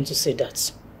 I'm not going to say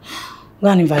that. Go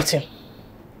and invite him.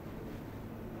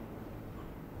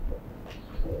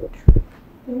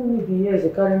 Even if the years they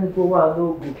carry me go where I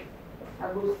no go.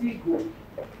 I go still go.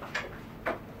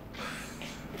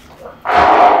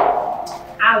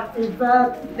 Happy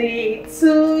birthday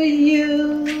to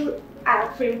you.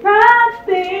 Happy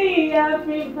birthday,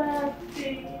 happy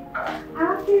birthday.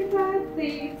 Happy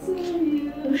birthday to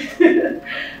you.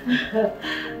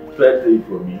 Birthday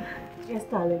for me? Yes,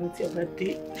 darling, it's your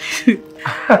birthday.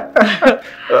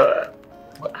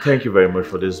 Thank you very much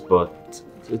for this, but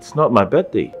it's not my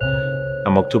birthday.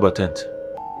 I'm October 10th.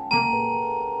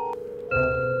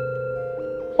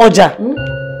 Oja,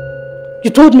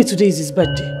 you told me today is his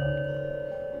birthday.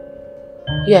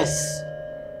 Yes.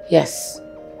 Yes.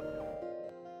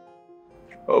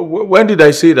 When did I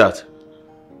say that?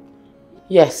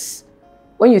 Yes.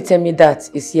 When you tell me that,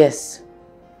 it's yes.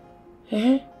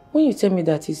 When you tell me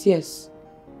that, it's yes.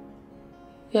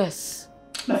 Yes.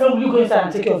 My friend, will you go inside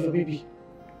and take care of your baby?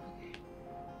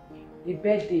 The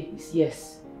birthday is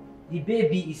yes. The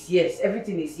baby is yes.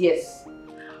 Everything is yes.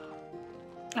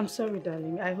 I'm sorry,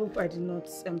 darling. I hope I did not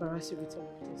embarrass you with all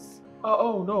of this.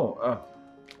 Oh no.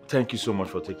 Thank you so much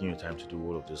for taking your time to do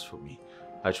all of this for me.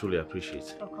 I truly appreciate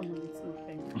it. Oh, come on, it's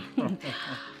nothing.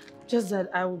 Just that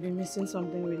I will be missing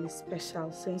something really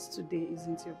special since today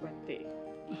isn't your birthday.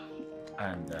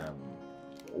 And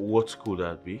what could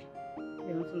that be?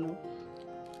 You want to know?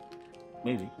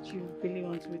 Maybe. You really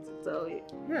want me to tell you?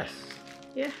 Yes.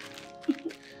 Yeah.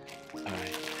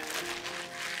 Alright.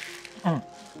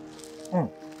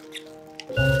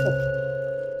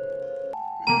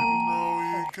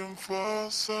 You can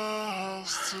force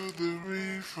us to the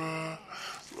river,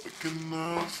 looking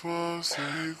up for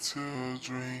say to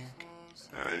drink.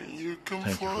 And you can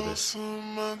force a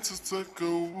man to take a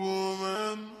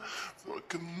woman,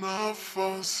 looking up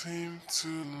force him to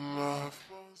love.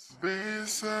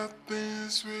 These are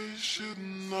things we should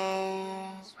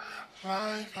know.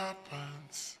 Life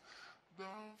happens.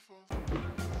 Don't force.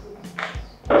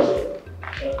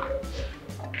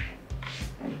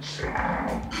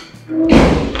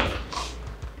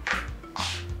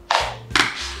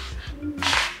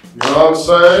 You know what I'm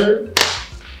saying?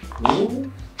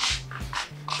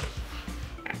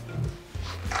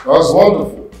 That's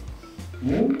wonderful.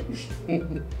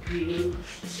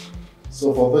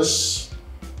 So for this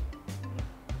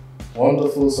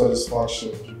wonderful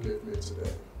satisfaction you gave me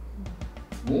today,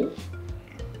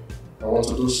 I want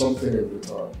to do something in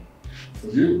return for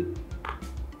you.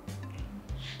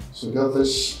 So get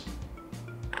this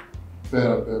pen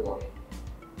and paper.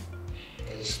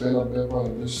 And this pen and paper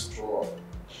in this drawer.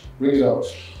 Bring it out.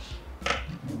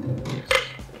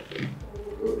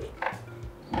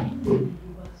 Good.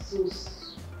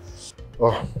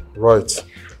 Oh, right.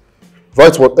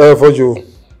 Write whatever you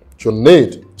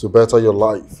need to better your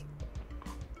life.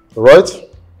 Alright?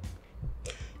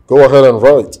 Go ahead and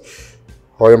write.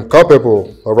 I am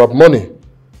capable. I have money.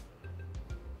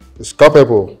 Is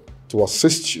capable to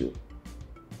assist you.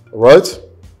 Alright?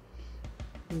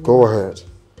 Go ahead.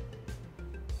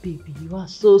 Baby, you are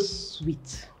so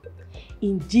sweet.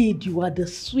 Indeed, you are the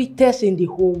sweetest in the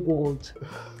whole world.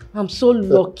 I'm so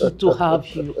lucky to have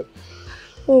you.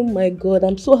 Oh my God,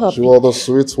 I'm so happy. You are the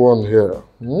sweet one here.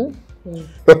 Hmm?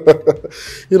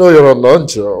 You know you're an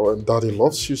angel and Daddy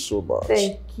loves you so much.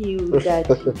 Thank you,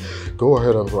 Daddy. Go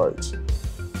ahead and write.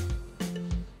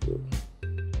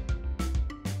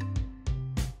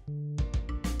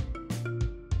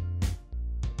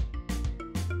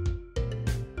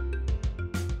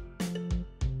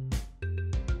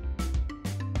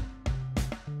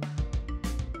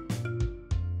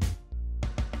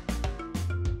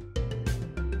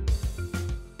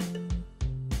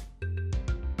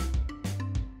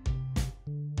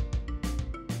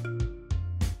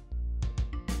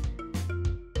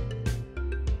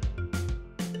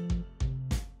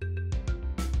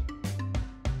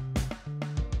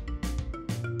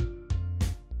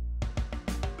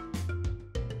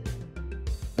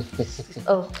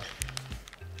 Oh.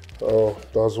 Oh,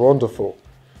 that's wonderful.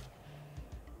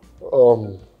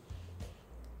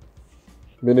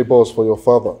 Mini balls for your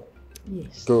father.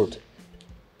 Yes. Good.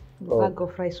 I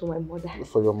got fries for my mother.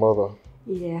 For your mother.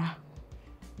 Yeah.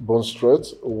 Bone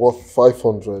straight, worth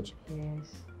 500.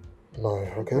 Yes. No,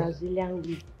 okay. Brazilian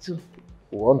wheat too.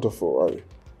 Wonderful.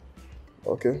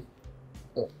 Okay.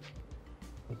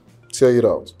 Tear it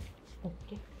out.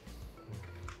 Okay.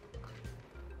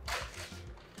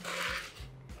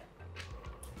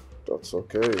 That's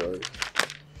okay.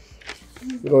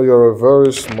 You know, you're a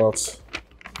very smart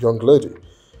young lady.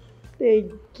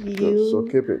 Thank you. Good, so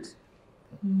keep it.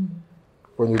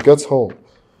 When you get home,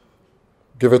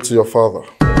 give it to your father.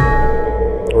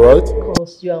 Alright?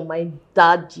 Because you are my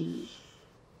daddy.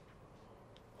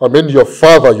 I mean your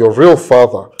father, your real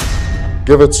father.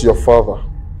 Give it to your father.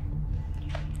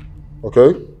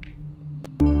 Okay?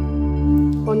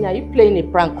 Honey, are you playing a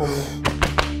prank on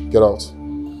me? Get out.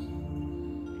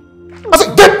 I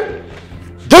said,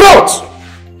 get out!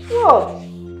 What?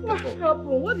 What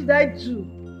happened? What did I do?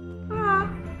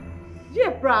 Is it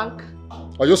a prank?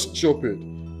 Are you stupid?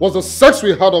 Was the sex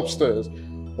we had upstairs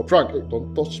a prank? Hey,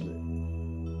 don't touch me.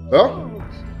 Huh?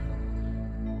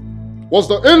 Was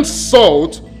the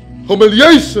insult,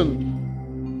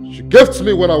 humiliation she gave to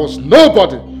me when I was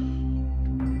nobody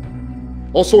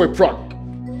also a prank?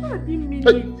 I didn't mean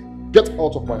Hey, it. get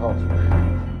out of my house.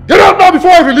 Get out now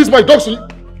before I release my dogs to you.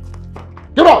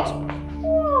 Get out!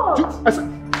 What? I said,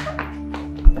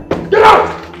 get out!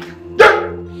 Get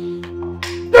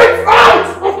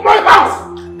out of my house!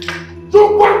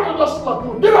 You work on the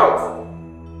slug. Get out!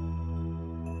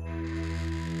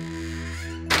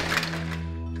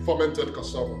 Fermented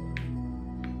cassava.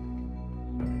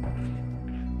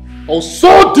 I'll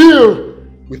so deal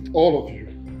with all of you.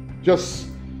 Yes,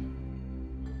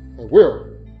 I will.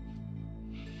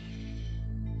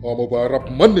 I'm about rap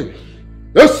money.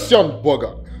 Yes, young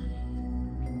bugger.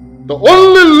 The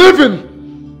only living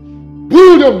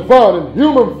bullion van in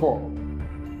human form.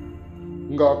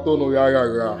 Ngatono ya ya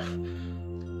ya.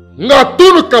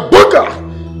 Ngatono kabuga.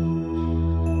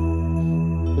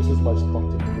 This is my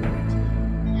starting point.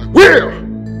 I will.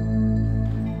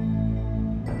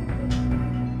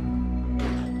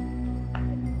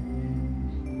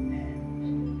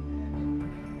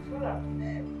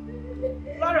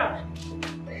 Lara!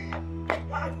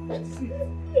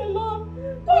 Hello,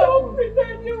 I won't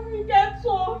pretend you will get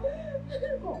so.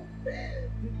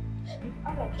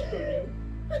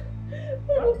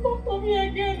 Don't talk to me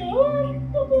again.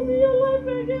 Talk to me your life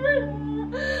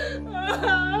again.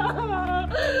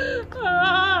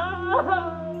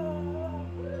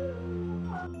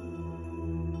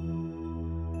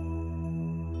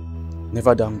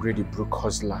 Never downgrade a broke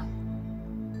hustler.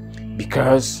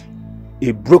 Because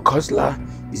a broke hustler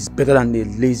is better than a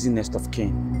lazy nest of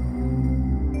kin.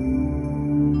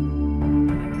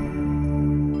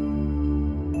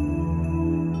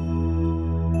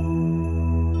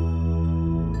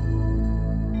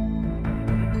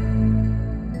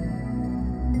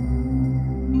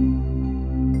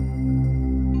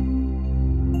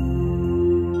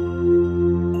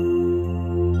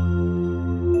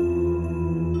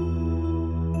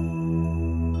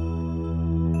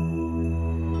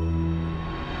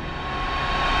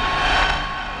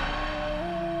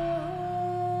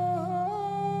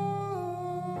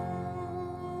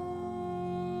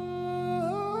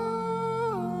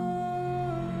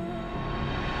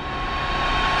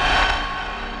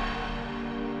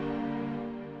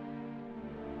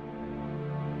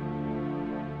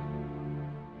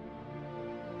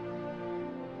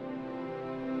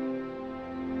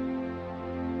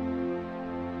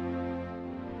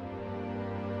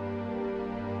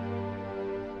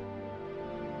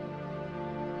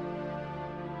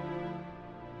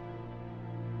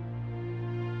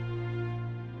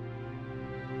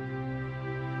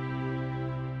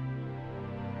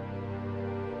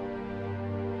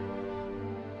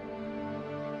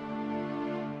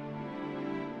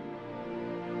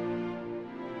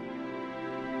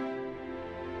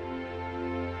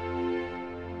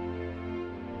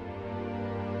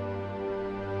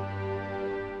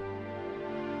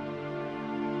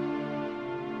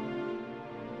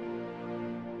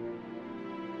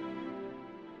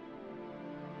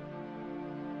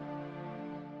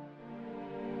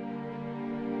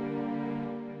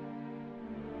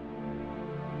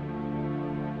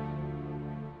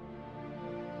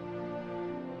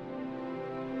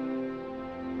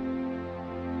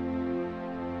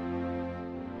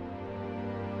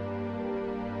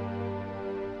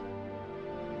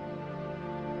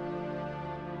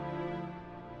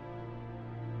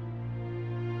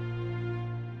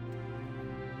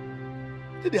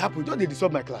 Did it happen? Don't they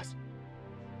disturb my class?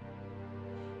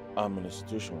 I'm in a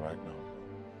situation right now.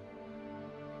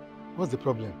 What's the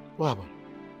problem? What happened?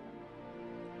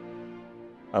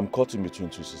 I'm caught in between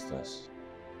two sisters.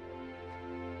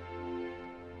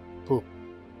 Pope?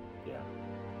 Yeah.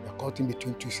 You're caught in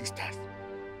between two sisters?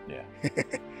 Yeah.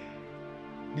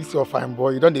 This is your fine boy.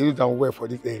 You don't use them well for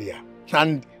this area.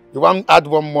 And you want to add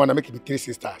one more and make it be 3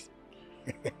 sisters.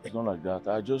 It's not like that.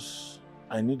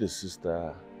 I need a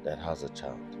sister that has a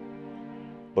child.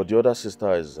 But the other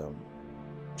sister is,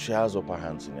 she has upper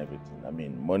hands in everything. I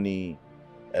mean, money,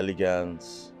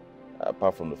 elegance,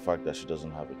 apart from the fact that she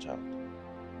doesn't have a child.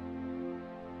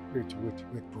 Wait,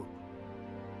 Pope.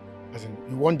 As in,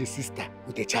 you want the sister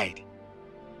with a child,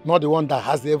 not the one that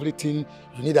has everything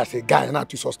you need as a guy now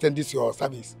to sustain this your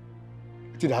service.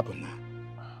 What did happen now?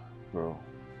 Bro,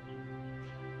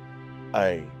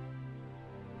 I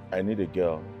need a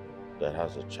girl that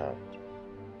has a child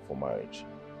for marriage.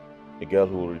 A girl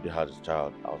who already has a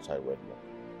child outside wedlock.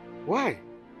 Why?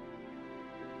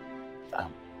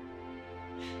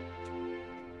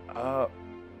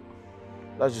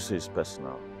 Let's just say it's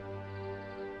personal.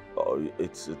 Oh,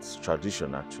 it's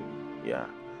tradition actually. Yeah.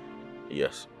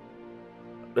 Yes.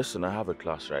 Listen, I have a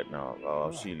class right now.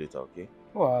 I'll see you later, okay?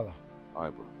 Voila.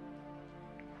 Alright, bro.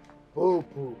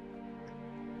 Pope.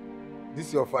 This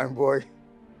is your fine boy.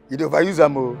 You don't overuse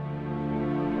him, oh.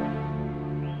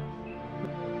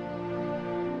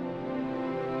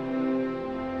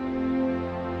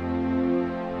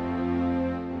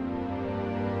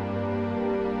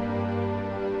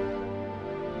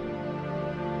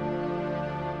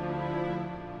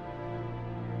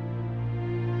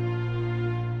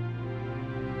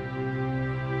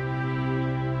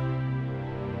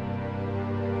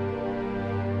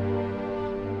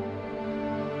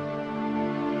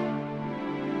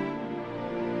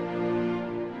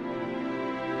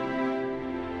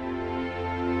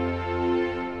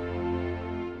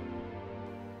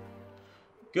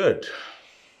 Good.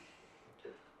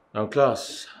 Now,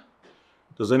 class,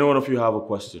 does anyone of you have a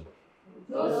question?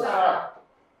 No, sir.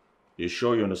 You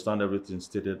sure you understand everything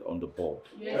stated on the board?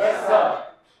 Yes, sir.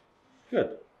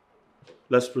 Good.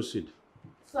 Let's proceed.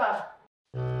 Sir.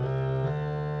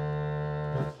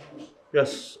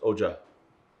 Yes, Oja.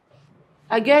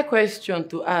 I get a question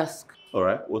to ask. All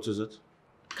right, what is it?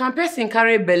 Can person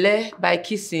carry belle by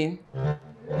kissing?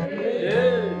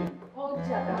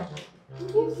 Oja,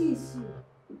 who kiss you?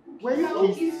 When you Who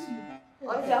kiss kiss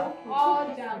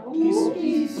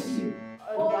you?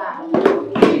 Oja,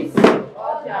 who kiss you?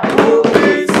 Oja,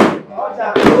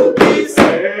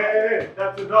 Hey,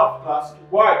 that's enough, class.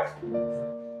 Quiet.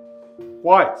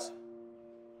 Quiet.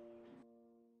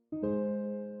 I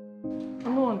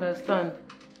don't understand.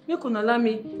 Make una allow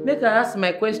me, make I ask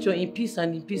my question in peace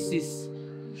and in pieces.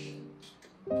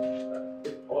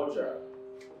 Oja.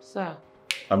 Sir.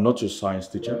 I'm not your science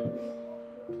teacher,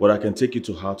 but I can take you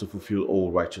to how to fulfill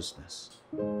all righteousness.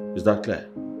 Is that clear?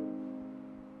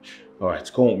 All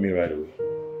right, come with me right away.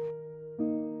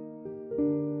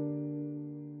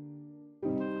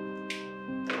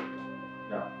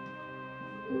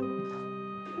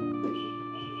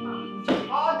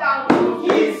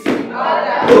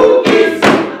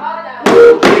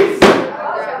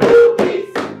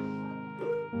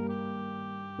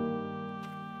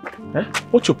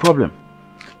 What's your problem?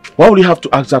 Why would you have to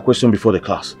ask that question before the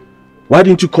class? Why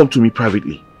didn't you come to me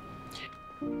privately?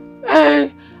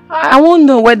 I won't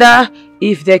know whether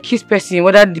if they kiss person,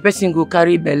 whether the person go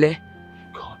carry belle.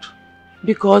 God.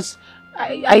 Because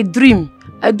I dream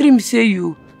say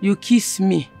you kiss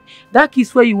me. That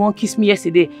kiss where you won't kiss me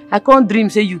yesterday, I can't dream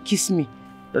say you kiss me.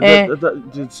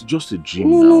 It's just a dream.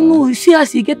 No. You see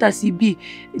as you get as it be.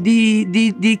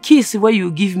 The kiss where you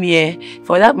give me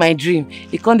for that my dream,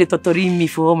 it can't torture me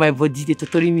for all my body, they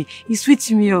torture me. It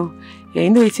sweet me, oh. Yeah, you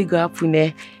know it's go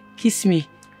happen, kiss me.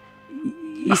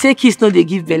 You say kiss no they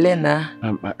give belle na.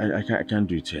 I can't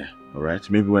do it here. Alright?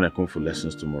 Maybe when I come for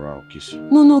lessons tomorrow I'll kiss you.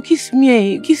 No, kiss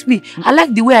me, kiss me. I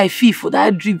like the way I feel for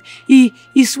that dream. He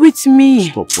sweet me.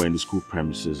 Stop wearing the school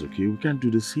premises, okay? We can't do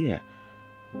this here.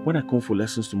 When I come for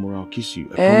lessons tomorrow, I'll kiss you.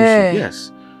 I promise you.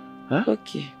 Yes. Huh?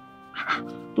 Okay.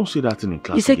 Don't say that in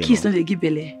class. You say again, kiss, no? no they give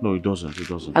belle. No, it doesn't. It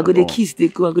doesn't. I go they kiss, they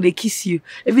go. I go they kiss you.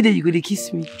 Every day you go they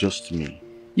kiss me. Just me.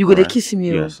 You go they kiss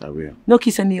me. Yes, I will. No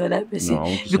kiss any other person. No, I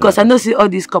won't kiss because I anybody. know see all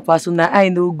these couples, so now I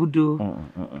know good though.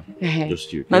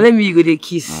 Just you. Okay? Now let me you go they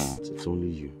kiss. It's only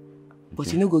you. Okay?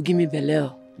 But you know go give me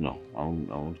belle. No, I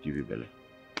won't give you belly.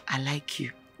 I like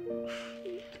you.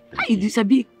 You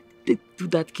sabi do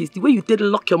that kiss. The way you take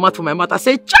lock your mouth for my mouth, I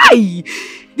say, chai!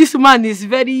 This man is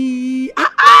very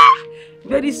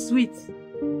sweet.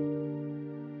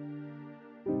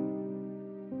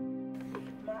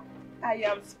 I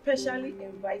am specially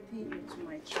inviting you to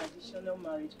my traditional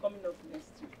marriage coming up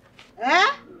next week. Eh?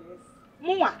 Yes.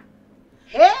 Mwa.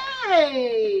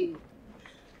 Hey!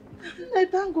 I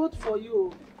thank God for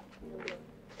you.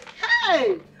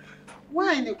 Hey!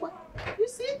 Why, Nekwa?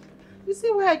 You see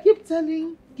why I keep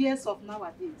telling girls of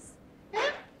nowadays?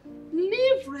 Eh?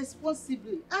 Live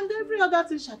responsibly and every other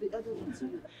thing shall be added to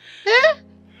you. Eh?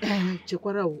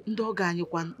 Chekwara,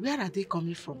 where are they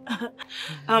coming from?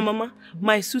 Mama,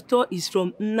 my suitor is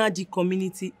from Nadi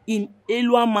community in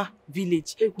Eluama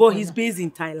village, but he's based in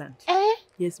Thailand. Eh?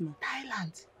 Yes, ma'am.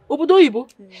 Thailand? Obodo Ibo?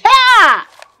 Yeah!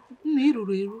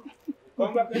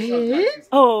 Congratulations.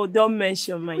 Oh, don't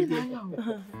mention my dear.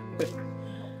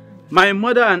 My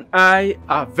mother and I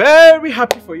are very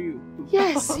happy for you.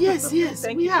 Yes.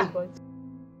 Thank you so much.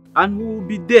 And we will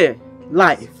be there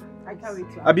live. I can't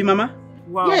wait to Abi Mama?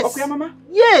 Wow. Yes. Okay, Mama?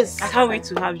 Yes. I can't wait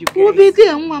to have you guys. We'll be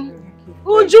there, Mom.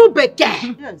 Uju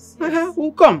Beke. Yes.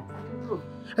 We'll come.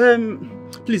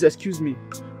 Please excuse me.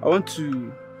 I want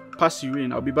to pass you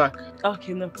in. I'll be back.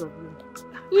 Okay, no problem.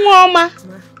 Mama.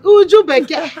 Uju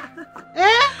Beke.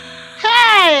 Eh?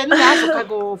 Hey! No,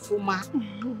 go Fuma.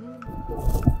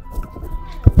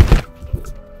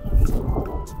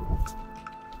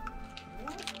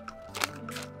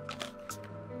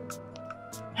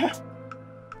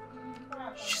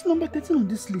 She's number 13 on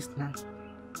this list now.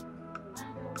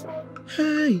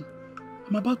 Hey,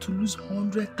 I'm about to lose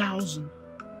 100,000.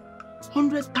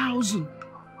 100,000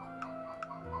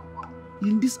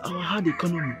 in this our hard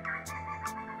economy.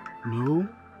 No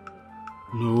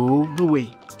way.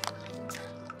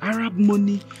 Arab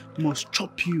money must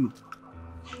chop you.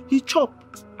 He chop,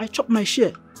 I chop my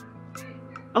share.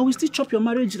 I will still chop your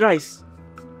marriage rice.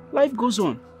 Life goes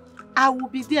on. I will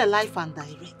be there live and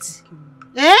direct.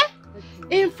 Eh?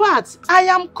 In fact, I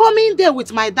am coming there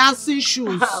with my dancing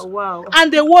shoes. Wow.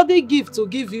 And a worthy gift to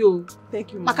give you.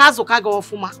 Thank you, Mama.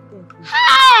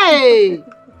 Hey!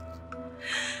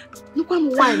 Look at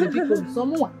wine, people.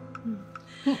 Someone.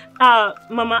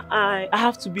 Mama, I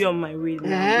have to be on my way now.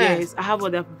 Yes, I have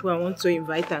other people I want to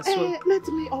invite as well. Let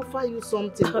me offer you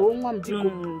something. No,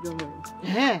 don't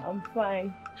worry. I'm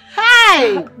fine.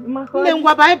 Hey!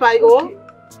 Bye-bye. Oh.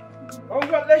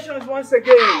 Congratulations once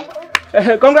again.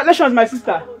 Congratulations, my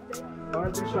sister.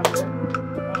 Congratulations.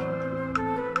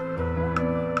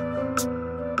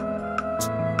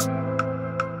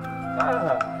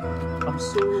 I'm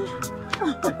so...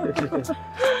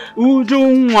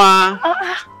 Uju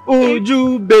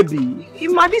Uju baby.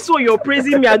 Ima, this one you're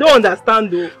praising me, I don't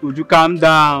understand though. Uju, calm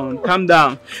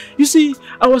down. You see,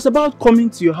 I was about coming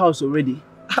to your house already.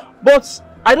 But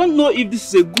I don't know if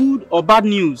this is a good or bad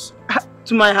news.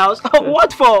 To my house?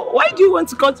 What for? Why do you want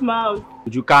to come to my house?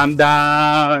 Would you calm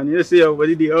down? You say your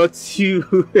body they hurt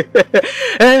you.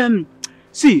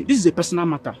 See, this is a personal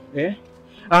matter, eh?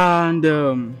 And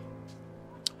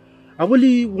I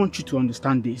really want you to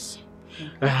understand this.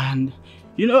 And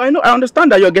you know, I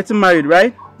understand that you're getting married,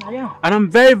 right? Yeah. And I'm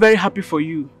very, very happy for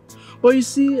you. But you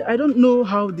see, I don't know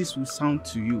how this will sound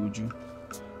to you, Uju.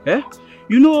 Eh?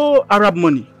 You know Arab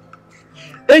money,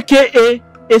 aka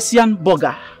Asian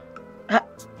burger.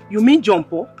 You mean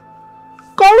Jumpo?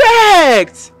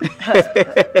 Correct!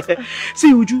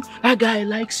 See, Uju, that guy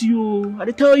likes you. I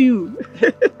tell you.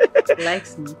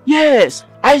 Likes me? Yes.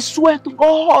 I swear to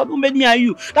God who made me and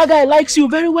you. That guy likes you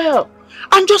very well.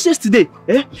 And just yesterday,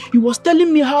 he was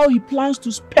telling me how he plans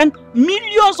to spend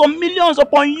millions on millions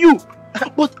upon you.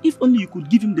 But if only you could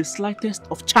give him the slightest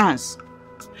of chance.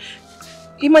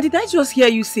 Ima, did I just hear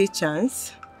you say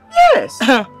chance? Yes.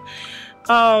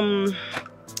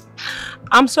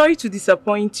 I'm sorry to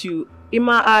disappoint you.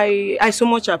 Ima, I so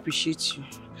much appreciate you.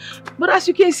 But as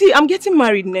you can see, I'm getting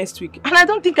married next week. And I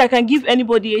don't think I can give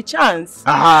anybody a chance.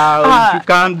 You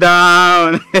calm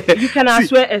down. You can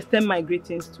as well extend my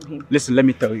greetings to him. Listen, let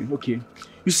me tell you, okay?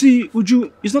 You see,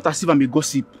 Uju, it's not as if I'm a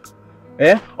gossip.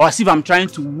 Or as if I'm trying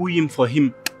to woo him for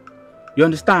him. You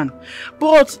understand?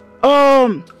 But,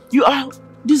 you are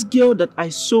this girl that I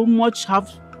so much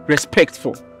have respect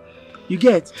for. You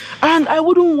get? And I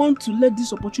wouldn't want to let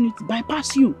this opportunity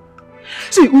bypass you.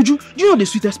 See, Uju, do you know the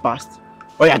sweetest part?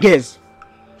 Oh yeah, guess.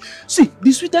 See,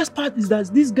 the sweetest part is that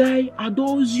this guy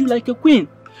adores you like a queen.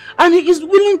 And he is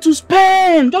willing to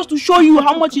spend just to show you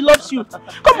how much he loves you.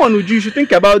 Come on, Uju, you should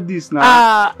think about this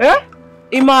now.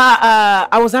 Ima,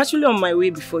 I was actually on my way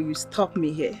before you stopped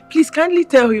me here. Please kindly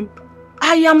tell him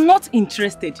I am not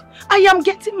interested. I am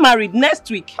getting married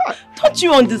next week. Don't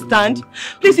you understand?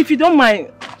 Please, if you don't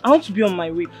mind, I want to be on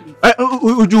my way, please.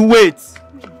 Uju, wait.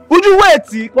 Uju,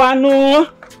 wait. Kwano.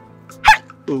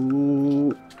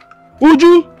 Oh.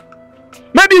 Uju,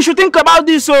 maybe you should think about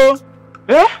this, oh.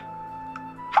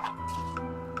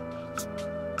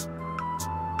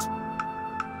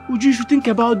 Uju, you should think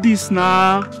about this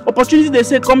now. Opportunity, they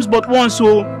say, comes but once,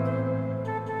 so...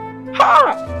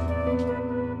 Ha!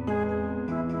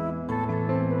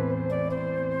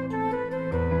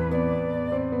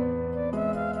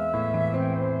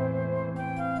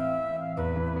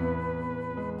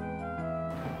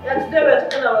 Yeah, today we're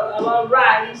talking about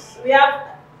rhymes. We have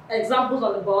examples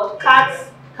on the board. Cats,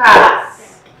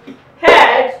 cats.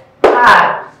 Head,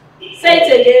 hat. Say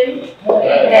it again.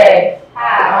 Head,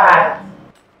 hat.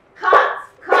 Cat,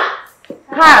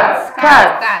 cat.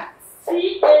 Cat, cat.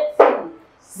 C-A-T.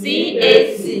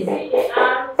 C-A-T.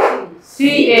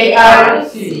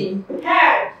 C-A-R-T.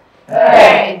 Head,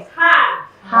 Head. hat.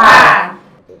 Hat.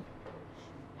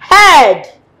 Head.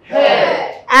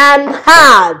 Head. And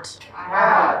hard.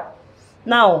 Hat.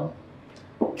 Now,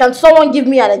 can someone give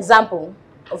me an example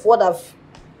of what I've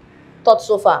taught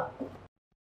so far?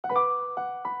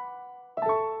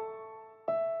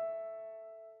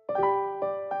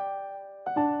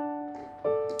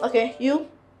 Okay, you,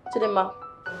 Chidinma.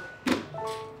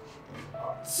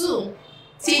 Two,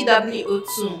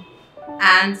 T-W-O-2,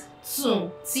 and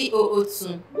two,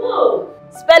 T-O-O-2. Good.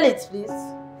 Spell it, please.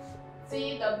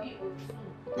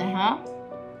 T-W-O-2.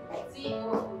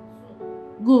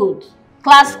 T-O-O-2. Good.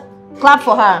 Class, clap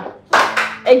for her.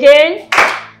 Again.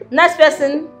 Next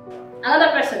person.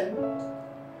 Another person.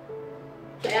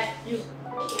 Yeah, you.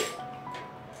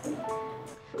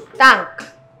 Tank.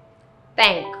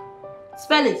 Tank.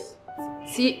 Spell it.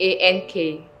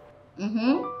 T-A-N-K.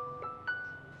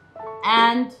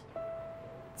 And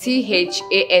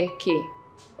T-H-A-N-K.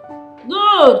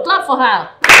 good. Clap for her.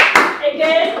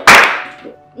 Again.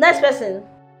 Next person.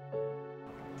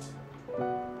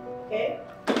 Okay.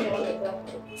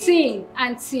 Tin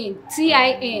and tin.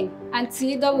 T-I-N and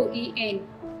T-E-E-N.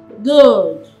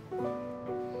 Good.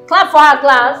 Clap for her,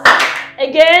 class.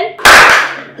 Again.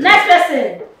 Next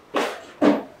person.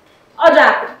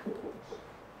 Oja.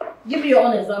 Give me your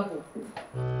own example.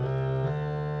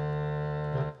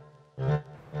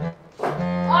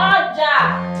 Oja.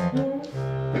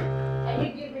 Can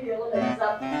you give me your own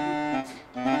example?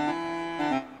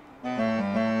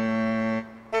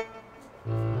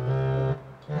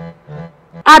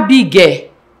 A big head.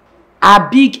 A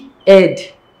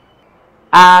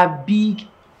big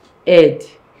head.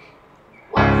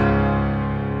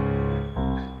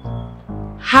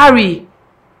 Harry,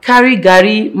 carry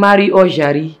Gary, marry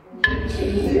Ojari.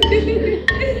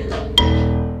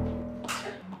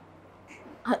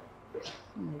 Oh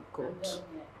my God.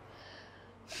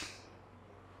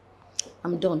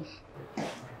 I'm done.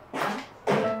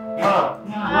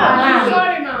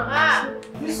 Sorry, ma.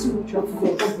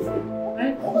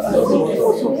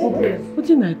 What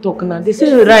did I talk now? They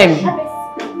say rhyme.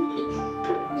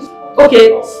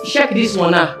 Okay, check this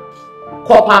one now.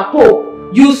 Copper pole.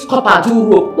 Use copper do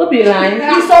rope. Don't be rhyme.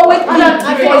 It's always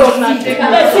before your feet. Sit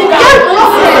down.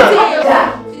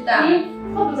 Sit down.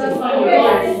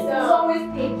 It's always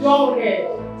wrong here.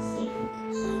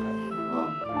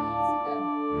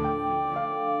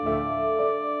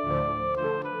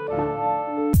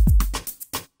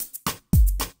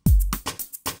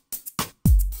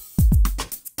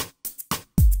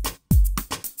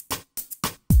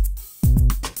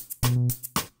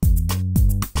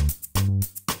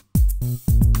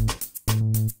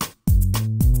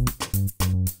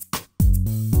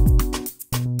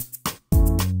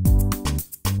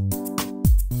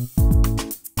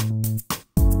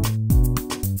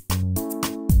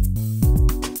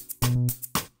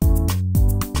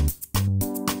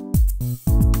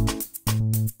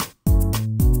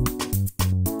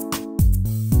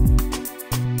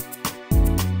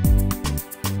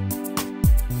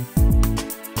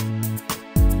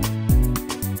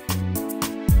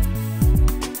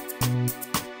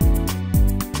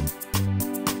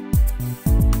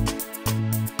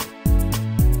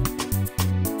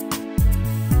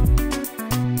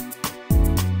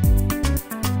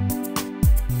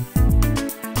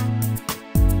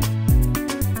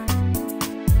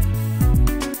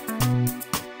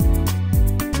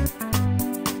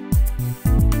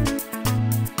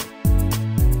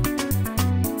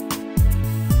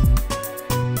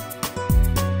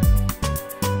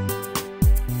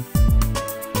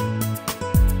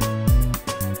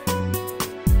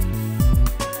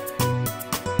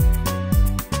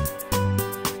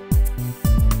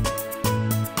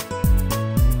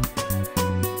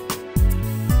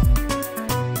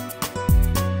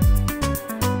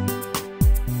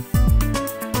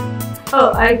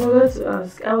 Oh, I forgot to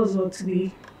ask. How was work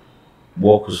today?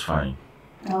 Work was fine.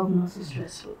 I hope not so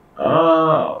stressful.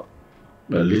 A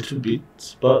little bit,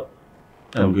 but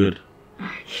I'm good.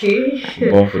 Okay. I'm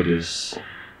born for this.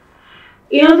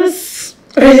 You know, this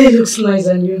Really looks nice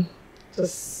on you.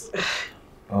 Just...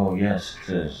 Oh yes,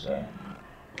 it is.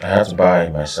 I had to buy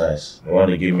my size. The one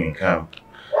they gave me in camp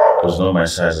was not my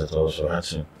size at all, so I had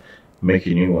to make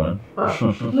a new one.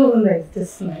 Wow. No wonder it's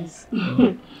this nice.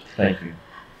 Thank you.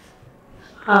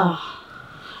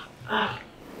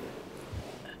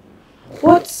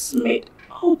 What's made...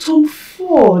 Oh, Tom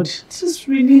Ford. This is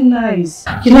really nice.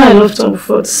 You know I love Tom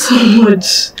Ford so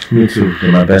much. Me too.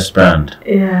 They're my best band.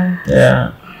 Yeah.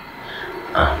 Yeah.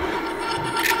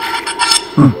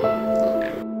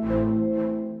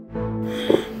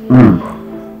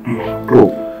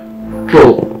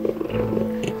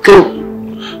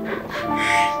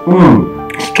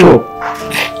 Stop.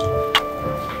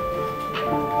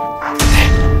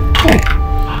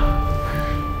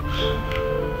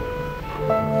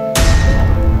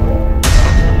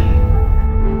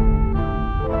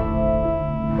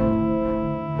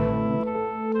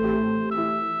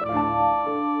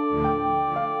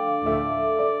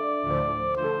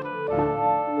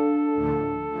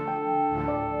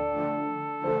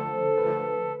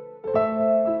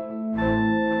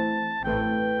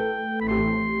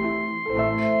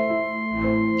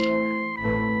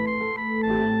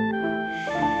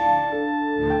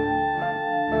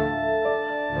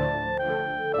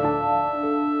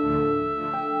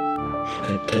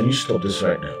 Can you stop this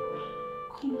right now?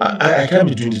 I can't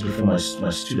be doing this before my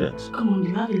students. Come on,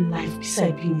 you have a life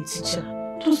beside being a teacher.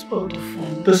 Don't spoil the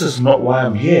fun. This is not why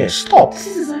I'm here. Stop! This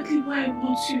is exactly why I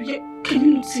want you. Yeah, can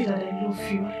you not say that I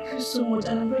love you? I love you so much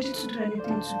and I'm ready to do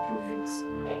anything to prove it.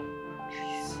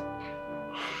 Please.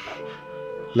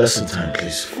 Lesson time,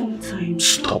 please. Fun time.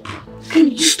 Stop.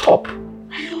 Can you stop?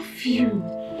 I love you.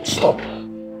 Stop.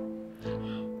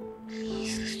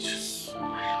 Please, let's just... I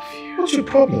love you. What's your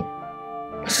problem?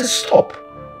 I said stop.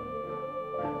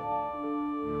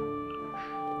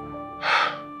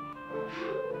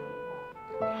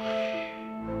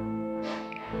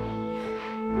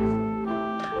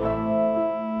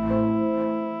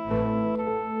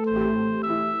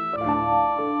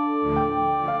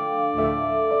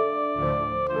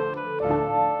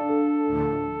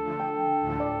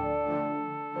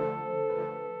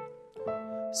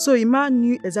 So Ima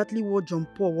knew exactly what John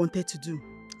Paul wanted to do,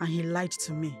 and he lied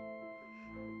to me.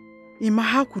 Ima,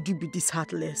 how could you be this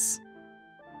heartless?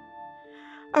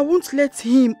 I won't let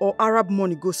him or Arab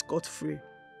money go scot-free.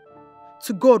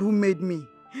 To God who made me,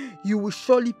 you will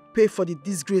surely pay for the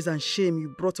disgrace and shame you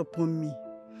brought upon me.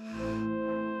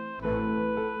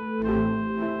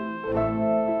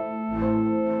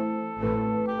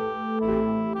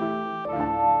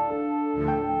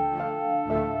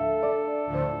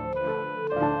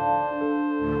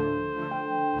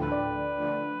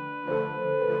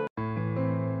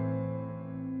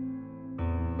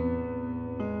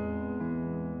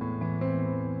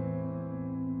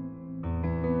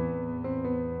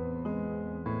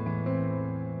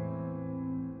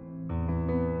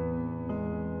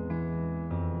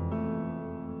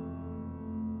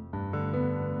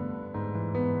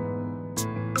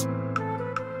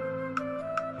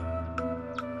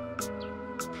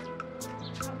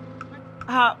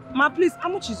 Ma, please, how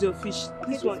much is your fish?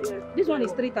 Okay, this one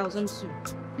is 3,000 too.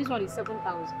 This one is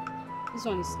 7,000. This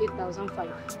one is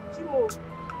 8,500. Chimo,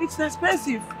 it's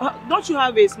expensive. Don't you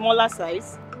have a smaller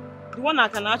size? The one I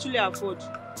can actually afford.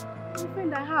 My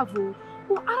friend, I have.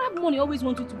 But Arab money always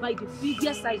want you to buy the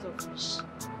biggest size of fish.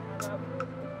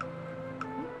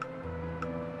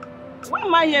 Why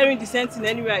am I hearing the same thing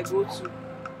anywhere I go to?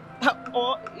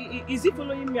 Or is he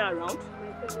following me around?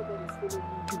 My friend, nobody is following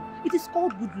you. It is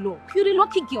called good luck. You're a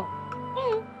lucky girl.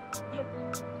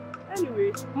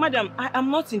 Anyway, madam, I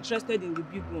am not interested in the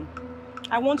big one.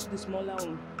 I want the smaller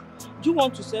one. Do you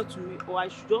want to sell to me, or I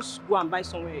should just go and buy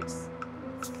somewhere else?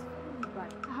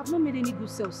 I have not made any good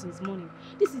sales since morning.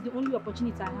 This is the only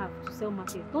opportunity I have to sell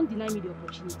market. Don't deny me the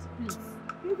opportunity, please.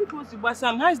 Maybe possible,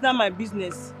 Sam. How is that my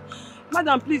business?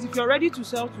 Madam, please, if you're ready to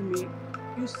sell to me,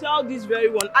 you sell this very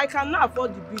one. I cannot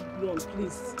afford the big one,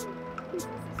 please. Please,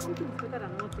 something is better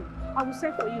than nothing. I will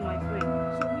sell for you, my friend.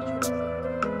 So which one?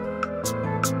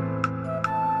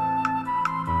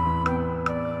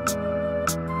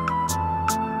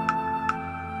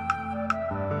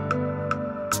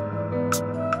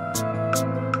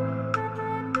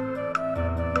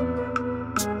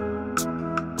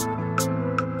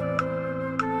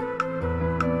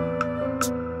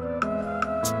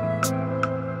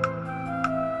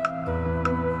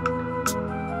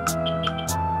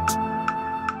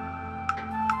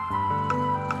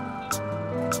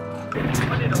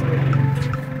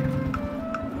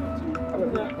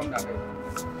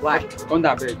 What? On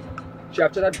that bed. She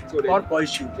have charged the God for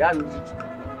issue. Yeah,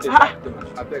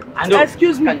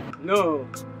 Excuse me. No.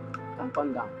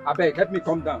 Calm down. I beg, help me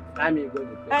calm down. Let me go.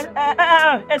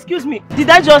 Excuse me. Did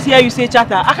I just hear you say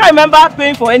charter? I can't remember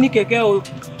paying for any keke.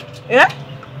 Eh?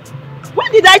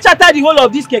 When did I charter the whole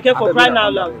of this keke for crying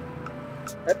out loud?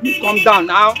 Help me calm down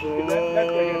now.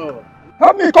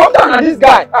 Help me calm down on this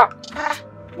guy.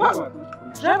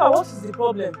 Driver, what is the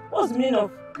problem? What's the meaning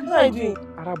of what are you doing?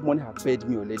 Arab money have paid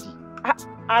me already.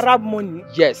 Arab money?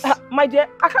 Yes. My dear,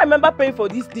 I can't remember paying for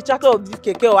the charter of this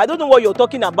keke. I don't know what you're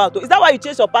talking about. Is that why you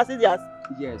changed your passengers?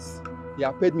 Yes. They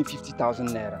have paid me 50,000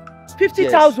 naira.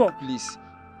 50,000? Yes, please.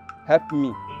 Help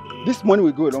me. This money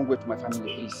will go a long way to my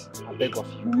family, please. I beg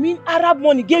of you. You mean Arab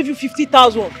money gave you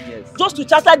 50,000? Yes. Just to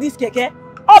charter this keke?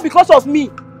 All because of me?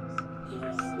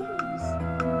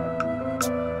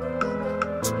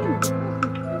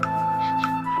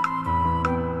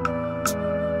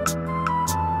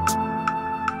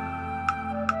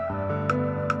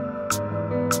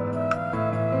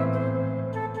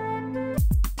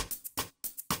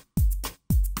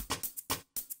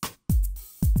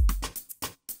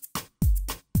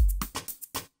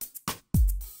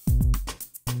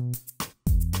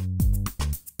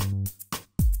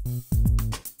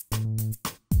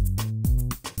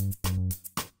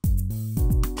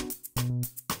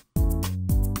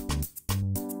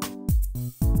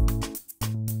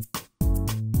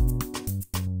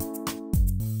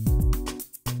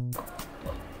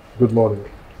 Good morning.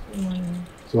 Good morning.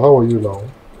 So how are you now?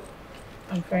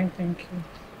 I'm fine, thank you.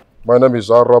 My name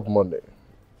is Arab Money,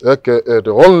 aka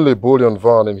the only bullion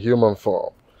van in human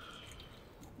form.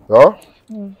 Yeah?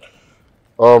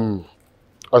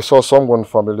 I saw someone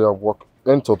familiar walk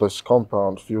into this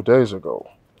compound a few days ago.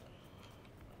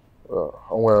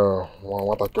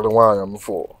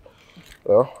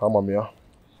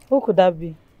 Who could that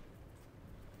be?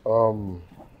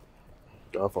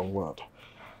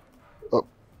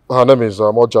 Her name is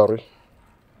Mojari.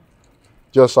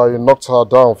 Yes, I knocked her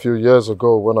down a few years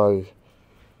ago when I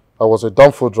was a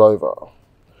downfall driver.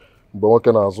 But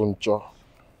working as uncha.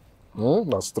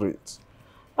 Na street.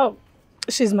 Oh,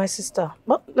 she's my sister.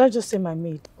 But let's just say my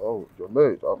maid. Oh, your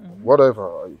maid.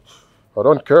 Whatever. I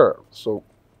don't care. So,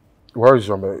 where is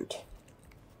your maid?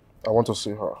 I want to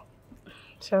see her.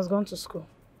 She has gone to school.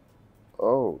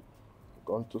 Oh,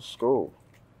 gone to school.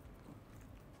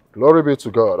 Glory be to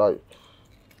God.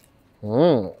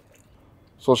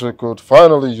 So she could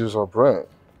finally use her brain.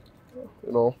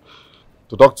 You know,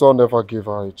 the doctor never gave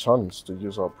her a chance to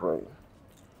use her brain.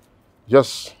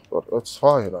 Yes, but it's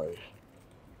fine.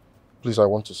 Please, I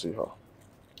want to see her.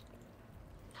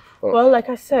 Well, like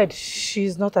I said,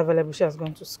 she's not available. She has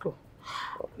gone to school.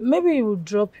 Maybe you will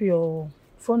drop your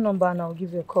phone number and I'll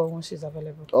give you a call when she's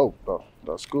available. Oh,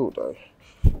 that's good. All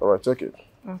right, take it.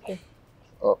 Okay.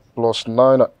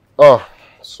 +9.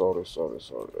 Sorry.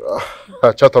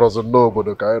 Chatter was a no, but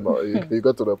okay, you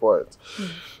got to the point.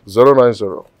 090.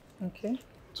 Okay.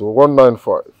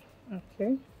 2195.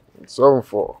 Okay.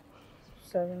 74.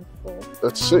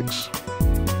 86.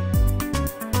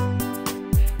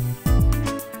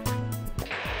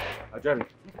 Ajari.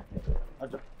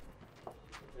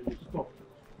 Stop.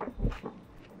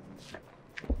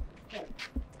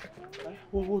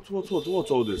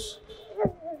 What's all this?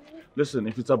 Listen,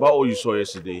 if it's about what you saw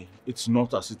yesterday, it's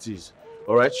not as it is.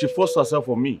 Alright? She forced herself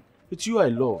on me. It's you I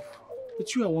love.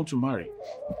 It's you I want to marry.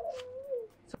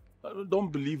 Don't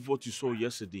believe what you saw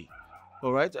yesterday.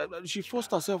 Alright? She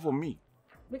forced herself on me.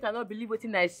 Make I not believe what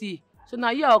I see. So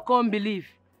now you all can't believe.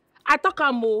 I talk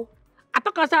more. I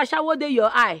talk say I shower dey your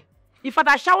eye. If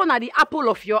I shower na the apple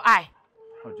of your eye.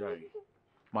 Ajari,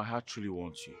 my heart truly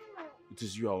wants you. It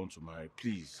is you I want to marry.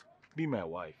 Please, be my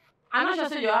wife. I'm not sure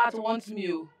say your heart wants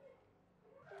me.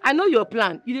 I know your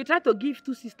plan. You dey try to give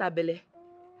two sister belle.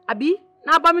 Abi,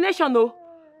 na abomination no.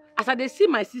 As I dey see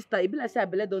my sister, it be like say her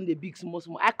belle don dey big small.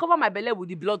 I cover my belle with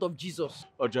the blood of Jesus.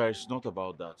 Ajari, it's not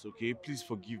about that, okay? Please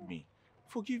forgive me.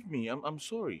 Forgive me. I'm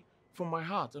sorry. From my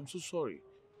heart, I'm so sorry.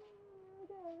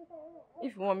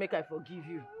 If you want make I forgive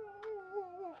you,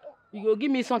 you go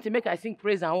give me something make I sing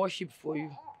praise and worship for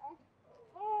you.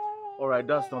 Alright,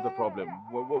 that's not the problem.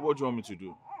 What do you want me to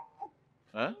do?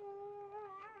 Huh?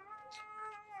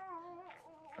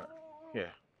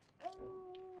 Here.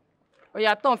 Oh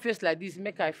yeah, turn face like this,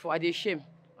 make I fall. I dey shame.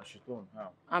 I should turn.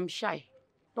 How? I'm shy.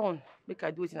 Turn, make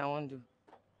I do what I want to do.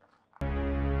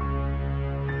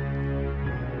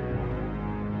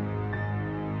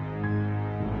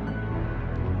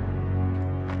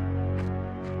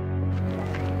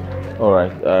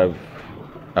 Alright,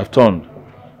 I've turned.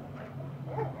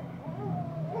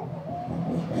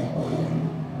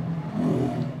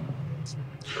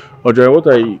 Audrey, what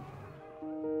are you?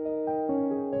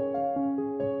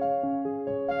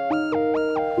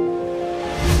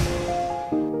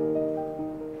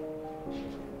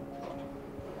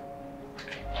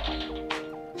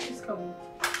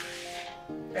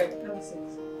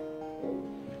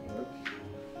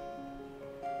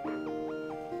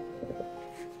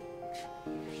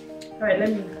 Alright, let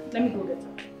me go get her.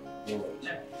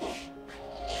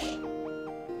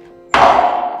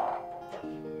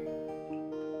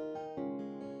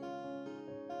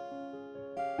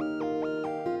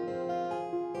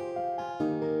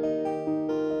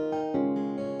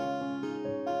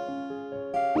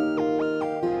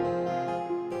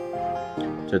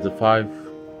 $35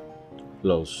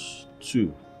 plus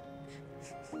 2.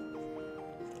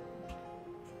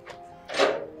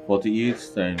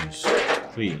 48 times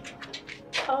 3.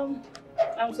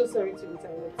 I'm so sorry to be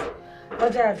tired.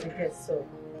 Roger has a guest, so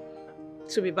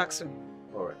she'll be back soon.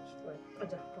 Alright.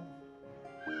 Roger, come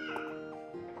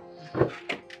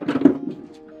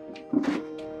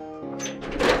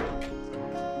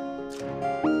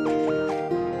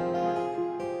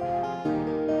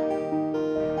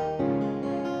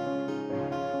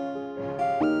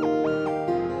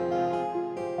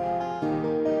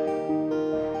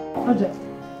Roger,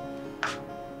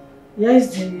 here is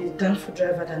the damn food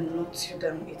driver that knocked you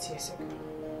down 8 years ago.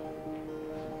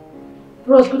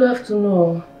 Bros, good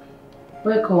afternoon.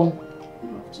 Welcome.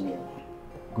 Good afternoon.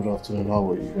 Good afternoon,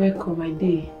 how are you? Welcome, my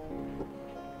day.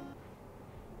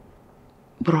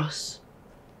 Bros,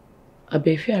 I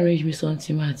bet if you arrange me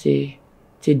something, I take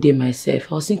day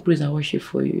myself. I'll sing praise and worship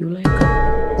for you. You like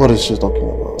it? What is she talking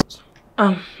about?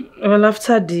 Well,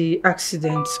 after the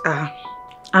accident,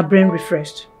 her brain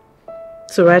refreshed.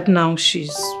 So right now,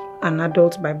 she's an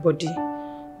adult by body,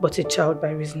 but a child by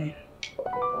reasoning.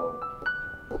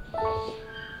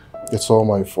 It's all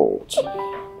my fault.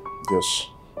 Yes.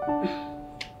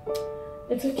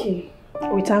 It's okay.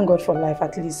 We thank God for life,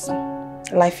 at least.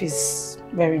 Life is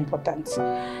very important.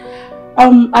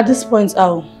 At this point,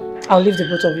 I'll leave the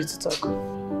both of you to talk.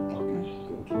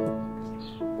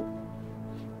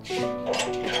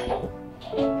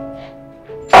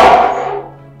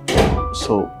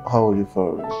 So, how are you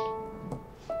faring?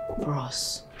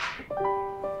 Bros,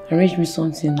 arrange me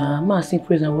something now. I'm gonna sing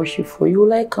praise and worship for you.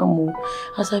 Like Kamo,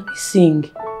 as I be sing,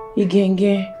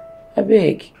 again, I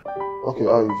beg. Okay,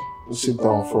 I sit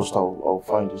down first. I'll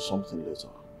find you something later.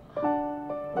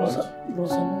 Bros,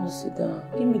 I don't sit down.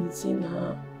 Give me the thing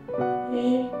now.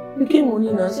 You get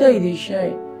money now. See how you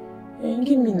shine.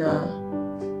 Give me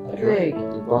now. I beg.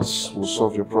 The bus will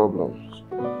solve your problems.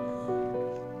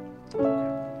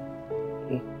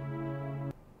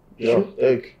 Yeah,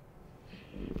 egg.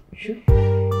 Sure.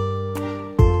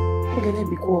 Okay, let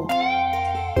me go.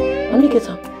 Let me get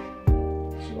up.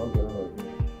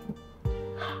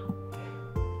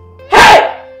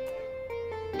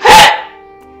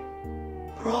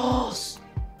 Bros,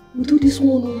 we do this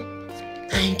one.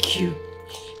 Thank you.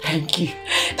 Thank you.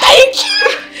 Thank you.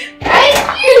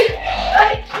 Thank you.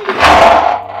 Thank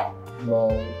you. No,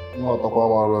 not the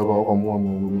power of our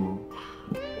common.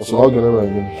 What's not going to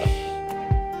happen?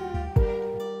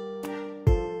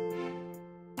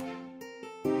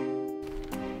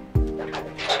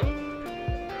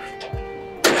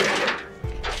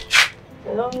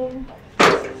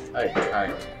 Hi.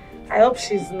 I hope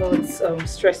she's not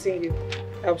stressing you.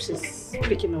 I hope she's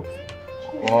picking up.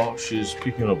 Well, she's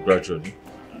picking up gradually.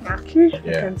 Okay,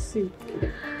 Yeah. I can see.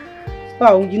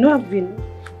 Wow, you know I've been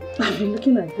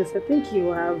looking at this. I think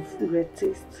you have great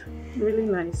taste. Really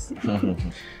nice.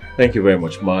 Thank you very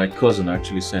much. My cousin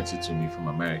actually sent it to me from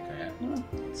America. Yeah? Oh,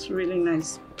 it's really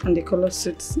nice. And the color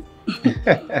suits.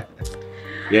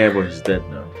 Yeah, but he's dead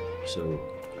now. So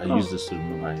I use this to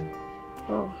remember him.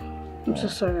 Oh, I'm so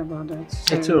sorry about that.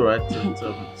 It's alright.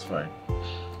 It's fine.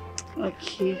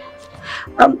 Okay.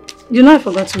 You know I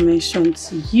forgot to mention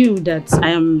to you that I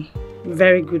am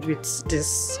very good with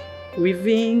this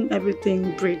weaving,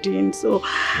 everything, braiding. So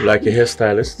Like a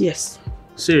hairstylist? Yes.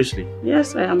 Seriously?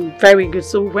 Yes, I am very good.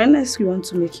 So when next you want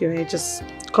to make your hair, just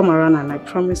come around and I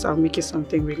promise I'll make you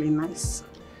something really nice.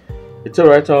 It's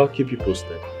alright, I'll keep you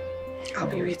posted. I'll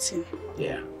be waiting.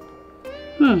 Yeah.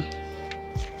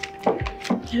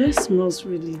 Your hair smells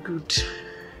really good.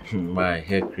 My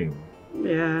hair cream.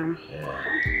 Yeah.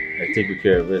 I take good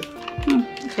care of it.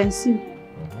 I can see.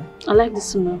 I like the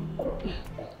smell.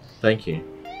 Thank you.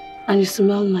 And you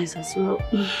smell nice as well.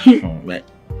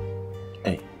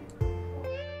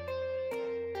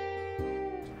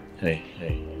 Hey.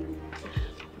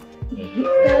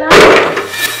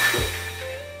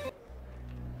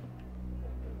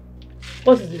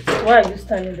 What is it? Why are you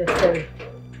standing there? Sorry.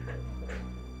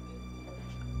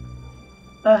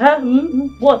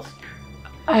 What?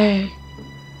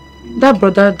 That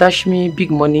brother dashed me big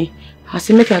money. I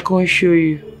said, make I come show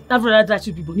you. That brother dashed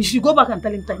you big money. You should go back and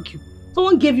tell him thank you.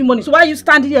 Someone gave you money, so why are you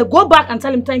standing here? Go back and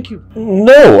tell him thank you.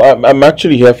 No, I'm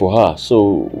actually here for her.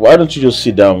 So why don't you just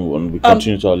sit down and we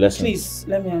continue to our lesson? Please,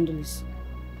 let me handle this.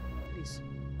 Please.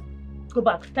 Go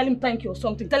back. Tell him thank you or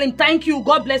something. Tell him thank you.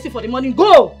 God bless you for the money.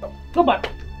 Go! Go back.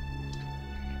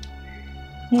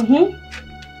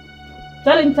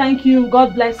 Tell him thank you.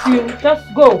 God bless you. Just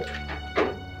go.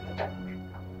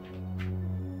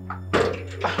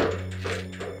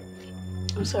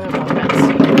 I'm sorry about that.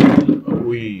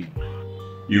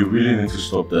 You really need to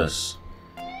stop this.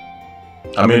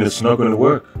 I mean, it's not going to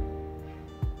work.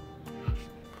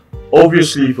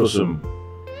 Obviously, for some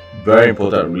very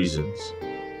important reasons,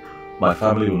 my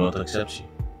family will not accept you.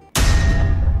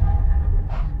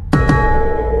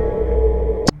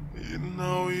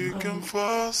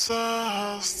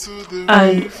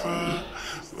 And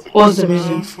what's the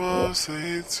reason?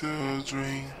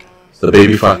 The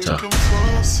baby factor.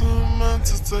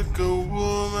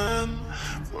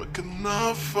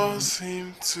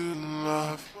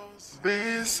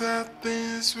 These are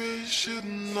things we should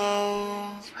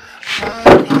know.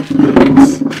 Life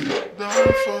happens,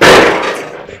 don't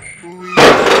forget. We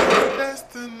have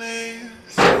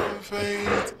destinies and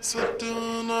fate, so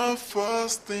do not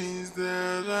force things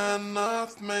that are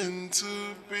not meant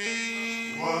to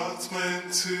be. What's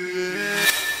meant to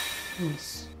be?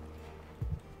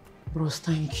 Bros,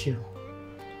 thank you.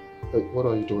 Hey, what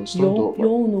are you doing? Stand up. Your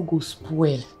own no go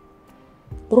spoil.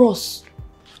 Bros,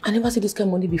 I never see this kind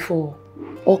of money before.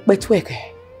 Oja!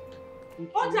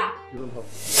 You don't have.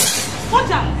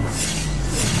 Oja!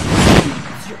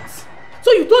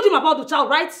 So you told him about the child,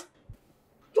 right?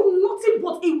 You're nothing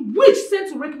but a witch sent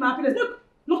to wreck my happiness.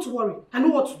 Not to worry. I know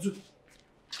what to do.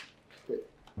 Hey,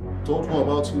 don't know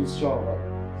about his child, right?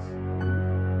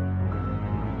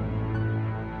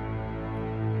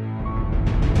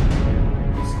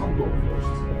 Stand up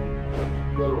first.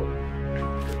 Get up.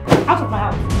 Out of my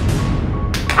house!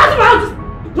 Out of my house!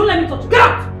 Don't let me touch you! Get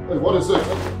out! Hey, what is it?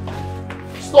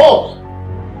 Stop!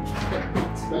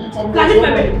 Can you tell me Can you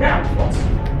what's leave me? Get out!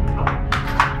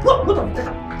 What? What are you doing?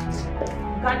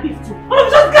 You can't leave too. Oh,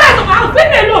 just get out of my house!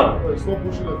 Leave me alone! Hey, stop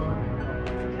pushing it down.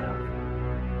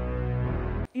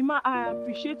 Ima, I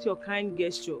appreciate your kind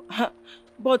gesture.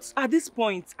 But at this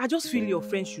point, I just feel your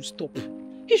friend should stop.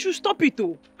 He should stop it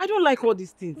though. I don't like all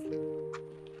these things.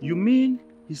 You mean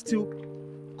he still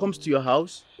comes to your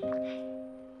house?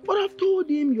 But I've told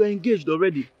him you're engaged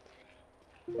already.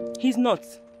 He's not.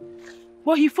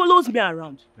 But he follows me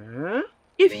around. Eh?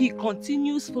 If he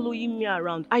continues following me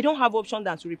around, I don't have option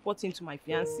than to report him to my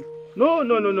fiancé. No,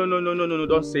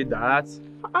 don't say that.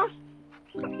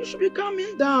 You should be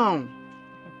calming down.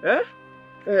 Eh?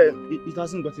 It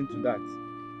hasn't gotten to that.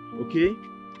 Okay?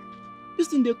 This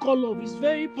thing they call love is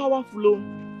very powerful. Oh.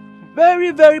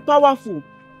 Very, very powerful.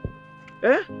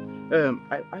 Eh?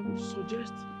 I would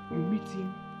suggest you meet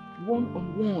him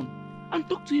one-on-one and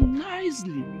talk to him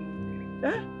nicely.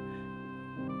 Eh?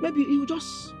 Maybe he will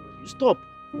just stop.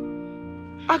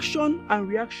 Action and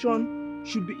reaction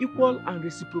should be equal and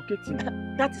reciprocating.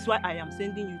 That is why I am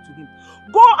sending you to him.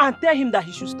 Go and tell him that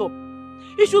he should stop.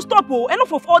 He should stop. Oh,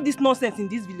 enough of all this nonsense in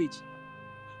this village.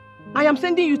 I am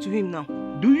sending you to him now.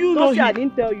 Do you know I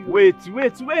didn't tell you. Wait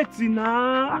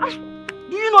now.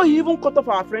 Do you know he even cut off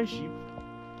our friendship?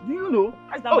 Do you know?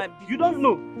 You don't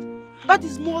know. That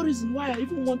is more reason why I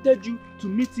even wanted you to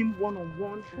meet him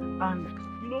one-on-one and,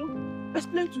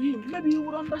 explain to him. Maybe he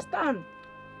would understand.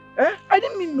 Eh? I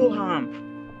didn't mean no harm.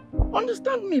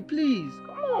 Understand me, please.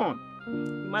 Come on.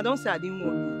 I don't say I didn't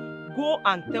want you. Go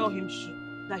and tell him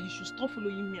that he should stop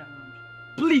following me around.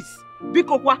 Please.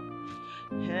 Bikokwa.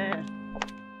 Eh.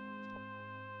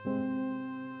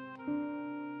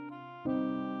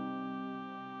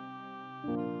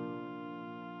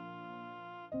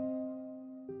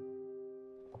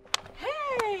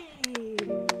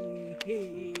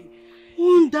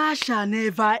 Wonder shall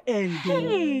never end.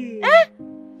 Hey. Eh?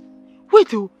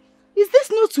 Wait, is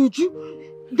this not Uju?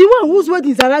 The one whose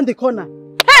wedding is around the corner?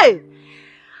 Hey!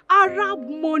 Arab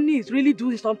money is really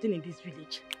doing something in this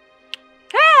village.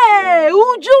 Hey!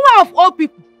 Uju of all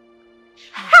people.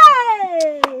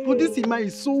 Hey! But this Ima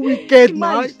is so wicked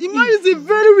now. Ima is a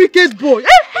very wicked boy.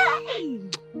 Hey!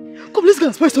 Come, let's go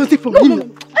and spoil something from him. No.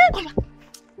 Come on.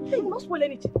 Hey, you must spoil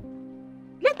anything.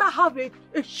 Let her have a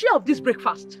share of this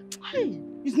breakfast. Hey,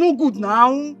 it's no good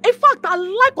now. In fact, I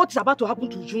like what is about to happen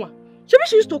to Ujuma. Maybe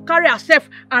she used to carry herself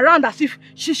around as if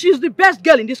she's the best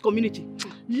girl in this community.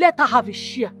 Let her have a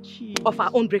share of her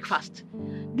own breakfast.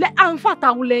 In fact,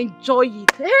 I will enjoy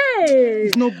it. Hey!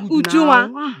 It's not good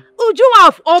Ujuma. now. Ujuma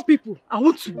of all people. I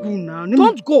want to go now.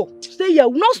 Don't go. Stay here.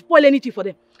 We'll not spoil anything for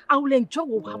them. I will enjoy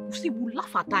what will happen. See, we'll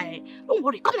laugh at her. Don't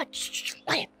worry. Come like,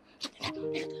 quiet.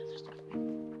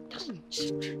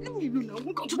 Leave me alone now.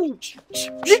 We're going to go.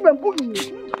 Leave me alone.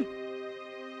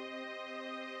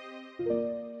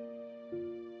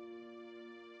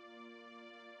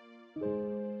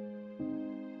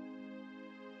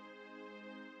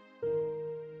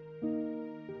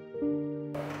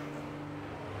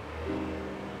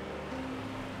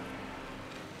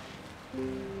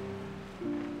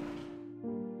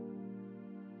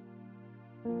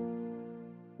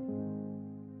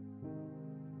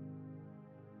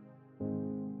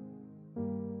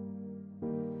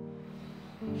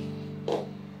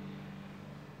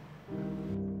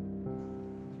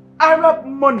 Arab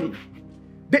money.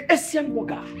 The Asian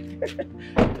burger.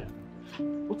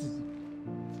 What is it?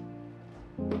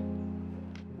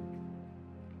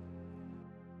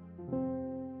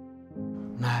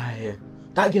 Nah,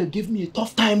 that girl gave me a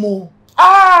tough time, oh.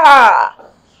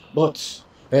 Ah! But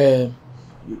you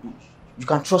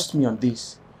can trust me on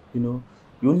this. You know,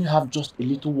 you only have just a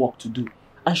little work to do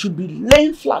and should be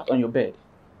laying flat on your bed.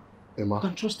 Emma. You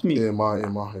can trust me.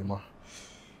 Emma.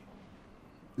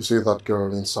 You see that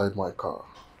girl inside my car?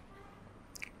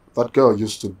 That girl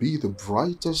used to be the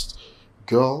brightest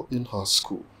girl in her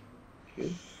school.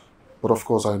 Okay. But of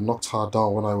course, I knocked her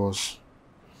down when I was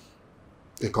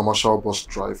a commercial bus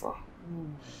driver.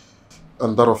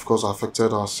 And that, of course,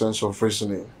 affected her sense of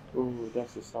reasoning. Oh,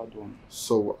 that's a sad one.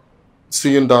 So,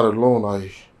 seeing that alone,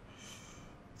 I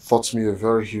taught me a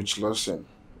very huge lesson,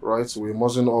 right? We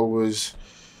mustn't always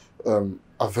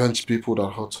avenge people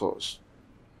that hurt us,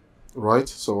 right?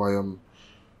 So I am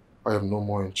no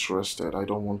more interested. I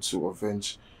don't want to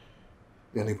avenge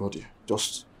anybody.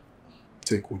 Just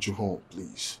take Uju home,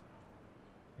 please.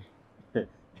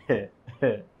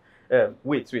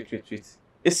 Wait.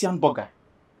 Asian burger.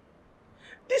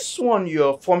 This one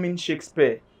you're forming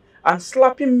Shakespeare and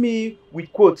slapping me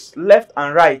with quotes left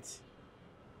and right.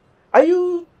 Are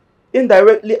you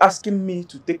indirectly asking me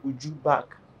to take Uju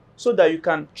back so that you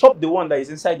can chop the one that is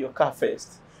inside your car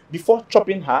first before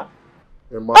chopping her?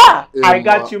 Emma, I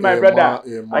got you, my brother.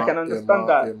 I can understand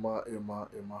that.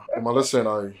 Emma, listen,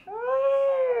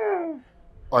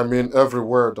 I mean every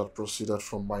word that proceeded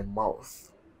from my mouth.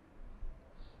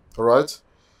 Alright?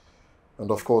 And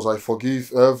of course, I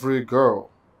forgive every girl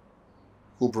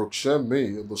who broke shame me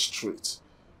in the street.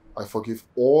 I forgive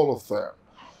all of them.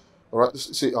 Alright?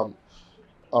 See, I'm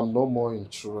no more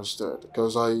interested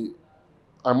because I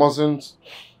mustn't,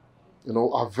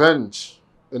 avenge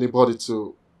anybody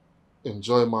to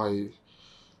enjoy my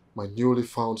newly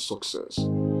found success. I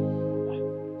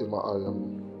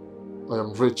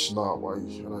am rich now.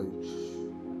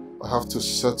 I have to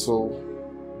settle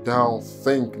down,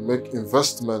 think, make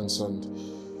investments, and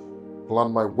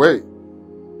plan my way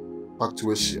back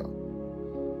to Asia.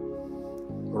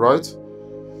 Alright?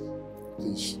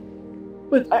 Please.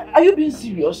 Wait, are you being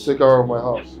serious? Take her out of my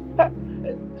house.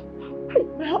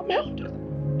 My house?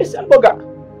 Asian burger.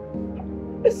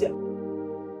 Asian.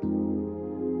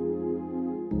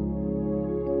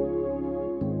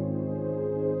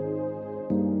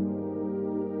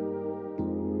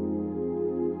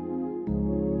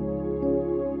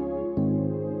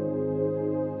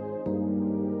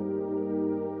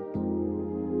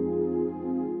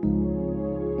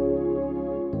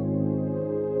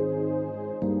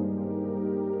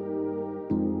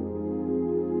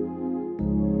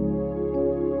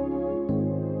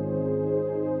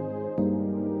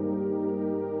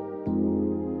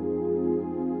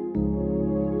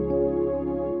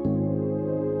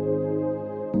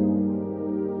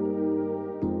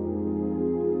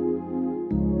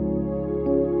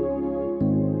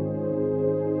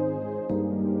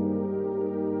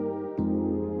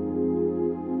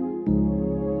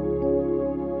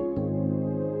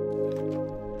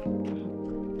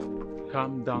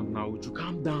 Calm down now, Uju,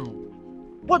 calm down.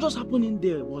 What just happened in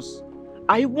there was,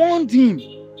 I warned him.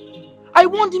 I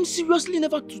warned him seriously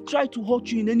never to try to hurt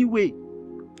you in any way.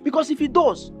 Because if he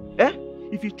does,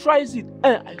 if he tries it,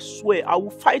 I swear, I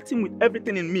will fight him with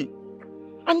everything in me.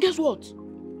 And guess what?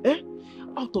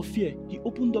 Out of fear, he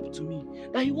opened up to me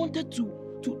that he wanted to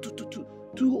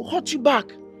hurt you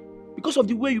back because of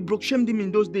the way you broke shamed him in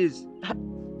those days.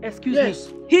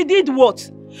 Excuse me. He did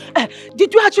what?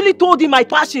 Did you actually told him I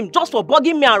trashed him just for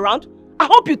bugging me around? I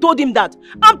hope you told him that.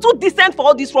 I'm too decent for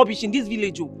all this rubbish in this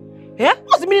village.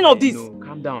 What's the meaning of this? No,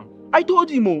 calm down. I told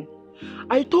him,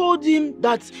 I told him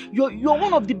that you're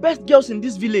one of the best girls in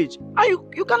this village. And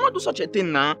you cannot do such a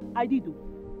thing now. I did.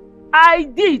 I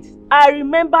did. I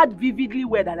remembered vividly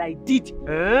where that I did.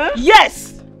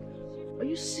 Yes. Are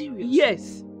you serious?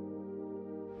 Yes.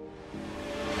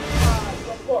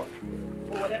 Or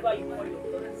whatever you call your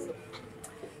yourself.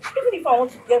 Even if I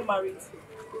want to get married,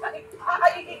 I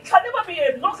can never be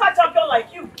a local champion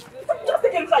like you. Just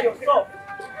take a look at yourself.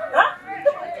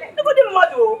 Nobody mad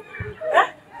though.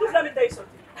 Please let me tell you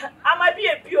something. I might be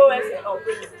a POS or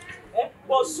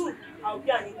but soon I'll be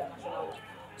an international one.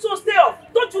 So stay off.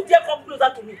 Don't you dare come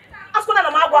closer to me. Ask for that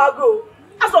go.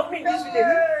 As of me in this village,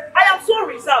 I am so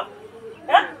reserved.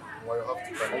 Eh? Why you have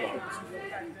to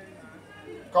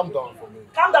calm down? Calm down for me.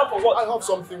 Calm down for what? I have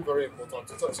something very important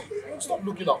to tell you. Stop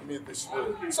looking at me this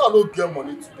way. So I don't get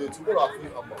money today. Tomorrow I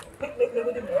feel hammer.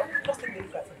 Just take the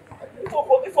look at it. If I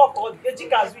call the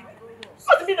chicas with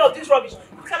what's the meaning of this rubbish?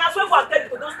 You can as well go and tell it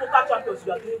to those local champions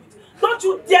you are dealing with. Don't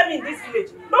you dare me in this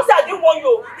village. Don't say I didn't warn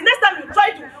you. The next time you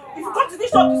try to, if you come to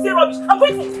this shop to say rubbish, I'm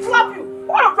going to slap you.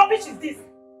 What kind of rubbish is this?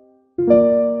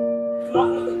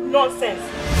 Nonsense.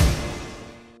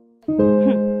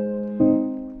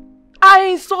 I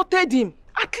insulted him.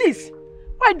 At least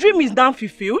my dream is now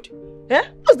fulfilled. Eh?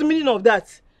 What's the meaning of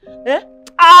that? Eh?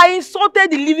 I insulted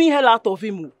the living hell out of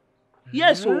him.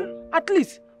 Yes, so at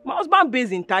least my husband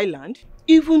based in Thailand,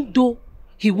 even though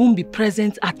he won't be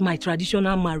present at my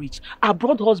traditional marriage,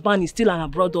 abroad husband is still an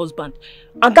abroad husband,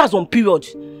 and that's on period.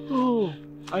 Oh,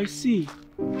 I see.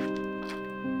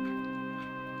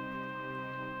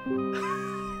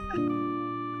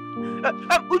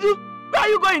 Uju, where are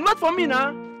you going? Not for me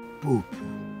now. Pope,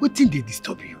 what thing they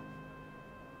disturb you?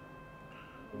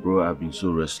 Bro, I've been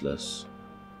so restless.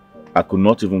 I could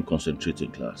not even concentrate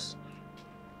in class.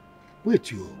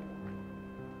 Wait, you.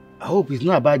 I hope it's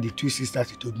not about the two sisters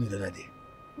you told me the other day.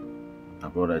 My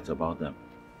brother, it's about them.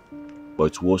 But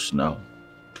it's worse now.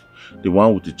 The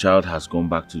one with the child has gone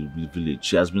back to the village.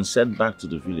 She has been sent back to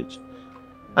the village.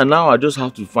 And now I just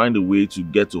have to find a way to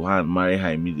get to her and marry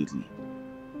her immediately.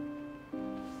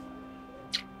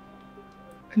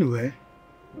 Anyway,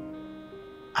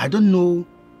 I don't know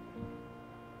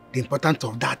the importance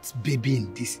of that baby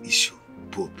in this issue,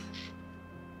 Pope.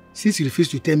 Since you refuse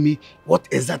to tell me what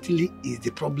exactly is the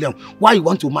problem, why you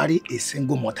want to marry a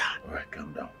single mother? Alright,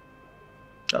 calm down.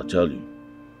 I'll tell you.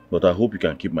 But I hope you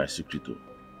can keep my secret too.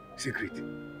 Secret?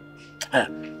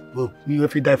 Pope, me will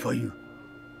die for you.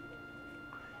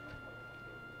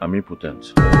 I'm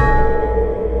impotent.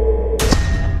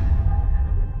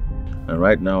 And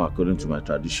right now, according to my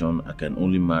tradition, I can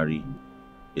only marry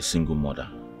a single mother,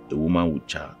 a woman with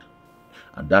child.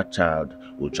 And that child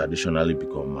will traditionally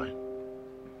become mine.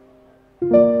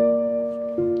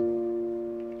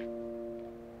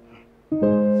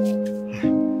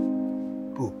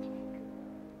 Pope,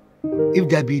 if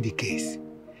that be the case,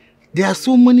 there are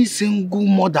so many single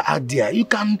mothers out there. You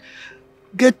can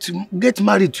get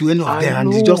married to any of them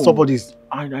and it's just somebody's.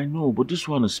 I know, but this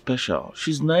one is special.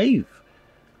 She's naive.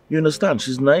 You understand?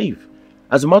 She's naive.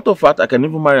 As a matter of fact, I can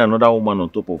even marry another woman on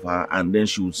top of her and then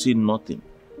she would say nothing.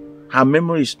 Her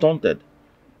memory is stunted.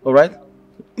 Alright?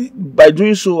 By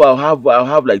doing so, I'll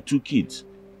have like 2 kids.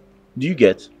 Do you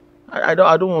get? I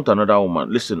don't want another woman.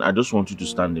 Listen, I just want you to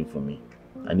stand in for me.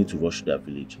 I need to rush to that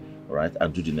village. Alright?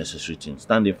 And do the necessary things.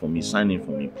 Stand in for me. Sign in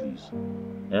for me, please.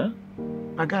 Yeah?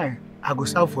 My guy, I go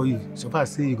serve for you. So far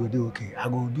say you go do okay. I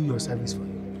go do your service for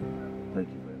you. Thank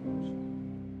you very much.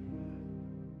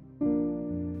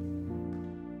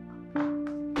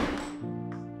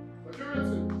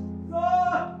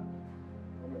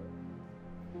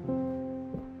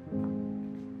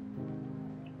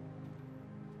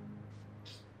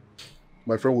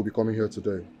 My friend will be coming here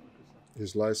today.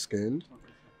 He's light-skinned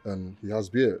and he has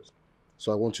beard.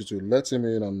 So I want you to let him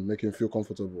in and make him feel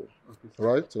comfortable. All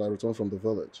right? Till I return from the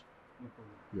village.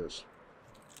 Yes.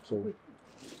 So.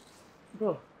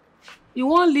 Bro, you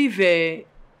won't leave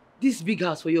this big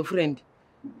house for your friend?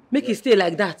 Make it stay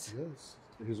like that? Yes.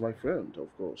 He's my friend, of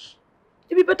course.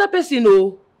 You be better person,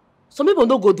 oh. Some people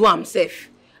don't go do himself.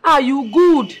 Ah, you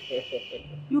good.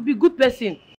 You be good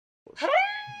person.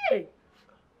 Hey!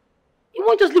 You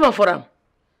won't just leave her for him.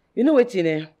 You know what,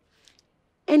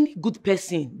 any good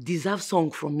person deserves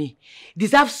song from me.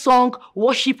 Deserves song,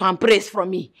 worship and praise from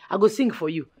me. I go sing for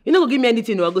you. You don't go give me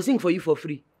anything, no. I go sing for you for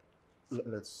free.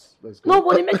 Let's go.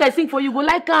 Nobody make I sing for you. Go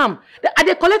like them.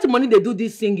 They collect money. They do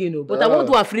this singing, you know. But I won't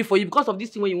do a free for you because of this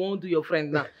thing when you won't do your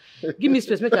friend now. Give me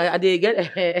space. Make I they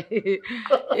get.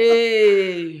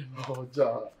 Hey. Oh,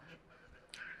 ja.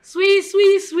 Sweet,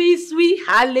 sweet, sweet, sweet.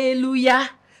 Hallelujah.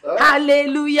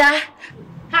 Hallelujah.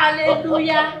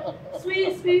 Hallelujah.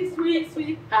 Sweet, sweet, sweet,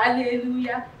 sweet.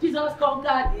 Hallelujah. Jesus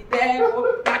conquered the devil.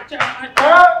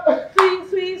 Sweet,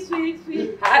 sweet, sweet, sweet.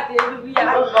 Hallelujah.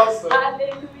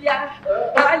 Hallelujah.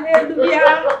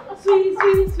 Hallelujah. Sweet,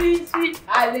 sweet, sweet, sweet.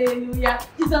 Hallelujah.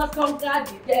 Jesus conquered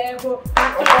the devil.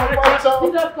 Jesus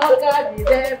conquered the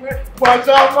devil.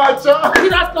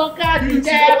 Jesus conquered the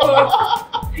devil.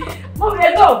 Move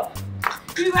it, go.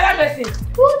 You better person.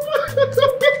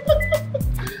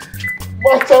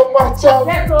 Macha.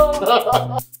 Let's go.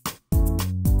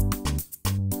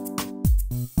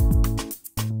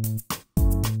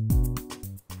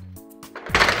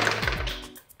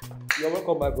 You're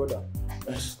welcome, my brother.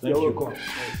 Yes, thank you. You're welcome.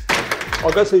 Yes.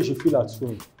 Oga say you should feel at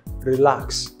home.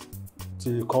 Relax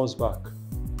till he comes back.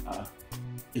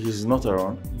 He's not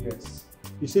around? Yes.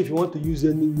 He said if you want to use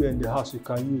anywhere in the house, you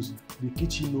can use the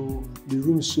kitchen, the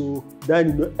room,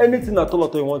 dining, anything at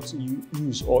all you want to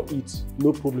use or eat.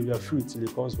 No problem, you're free till he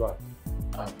comes back.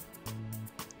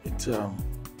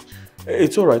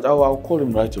 It's all right. I'll call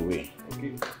him right away.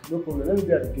 Okay, no problem. Let me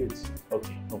be at the gate.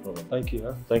 Okay, no problem. Thank you.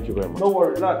 Huh? Thank you very much. No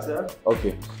worry, relax. Huh?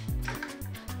 Okay.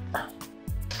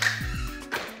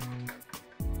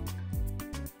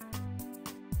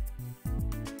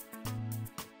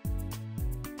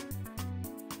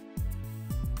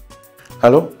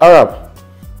 Hello, Arab.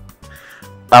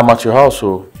 I'm at your house,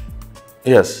 so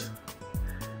yes.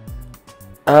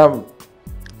 I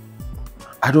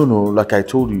don't know. Like I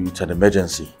told you, it's an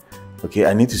emergency. Okay,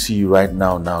 I need to see you right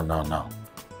now.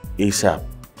 ASAP.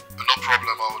 No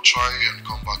problem, I will try and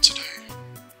come back today.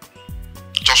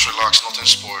 Just relax, nothing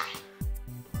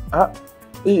spoiled.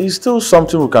 It's still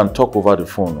something we can talk over the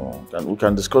phone, and we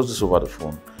can discuss this over the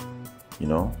phone. You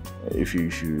know, if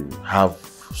you have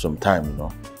some time, you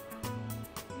know.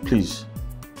 Please.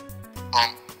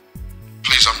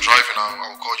 Please, I'm driving.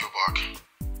 I'll call you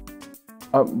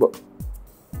back. But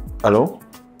hello,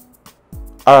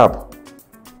 Arab.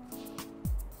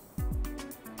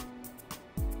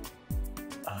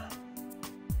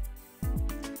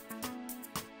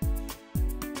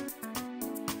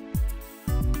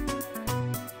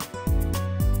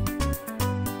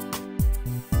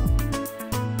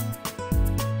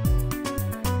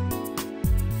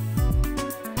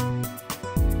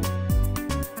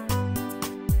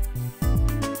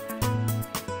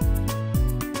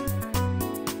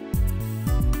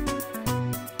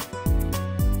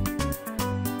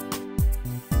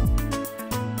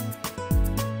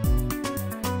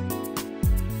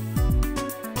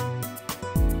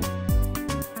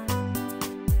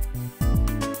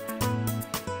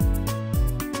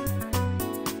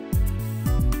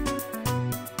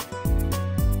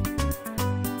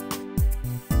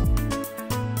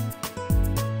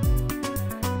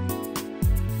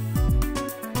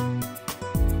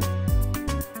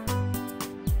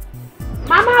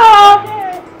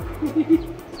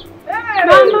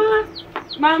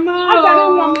 Mama!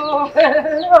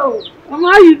 Oh, Mama,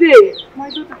 how you dey? My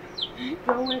daughter. You're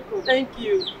welcome. Thank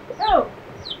you. Oh.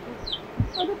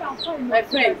 My daughter, I'm fine. My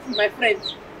friend,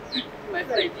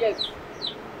 yes.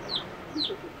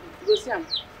 Go see him.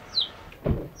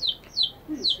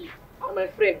 Who is he? Oh, my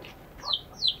friend.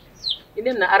 His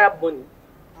name is Arab Bunny.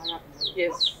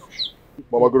 Yes.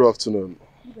 Mama, good afternoon.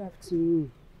 Good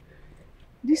afternoon.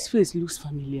 This face looks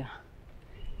familiar.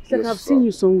 It's like Yes, I've seen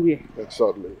you somewhere.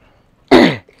 Exactly.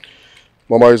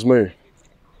 Mama, it's me.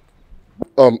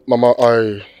 Mama,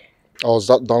 I was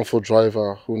that downfall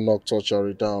driver who knocked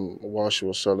Ochari down while she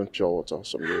was selling pure water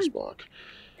some years back.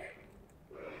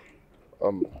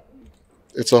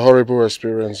 It's a horrible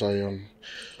experience. I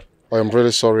am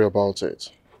really sorry about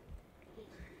it.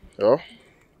 Yeah?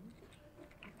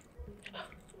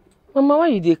 Mama, why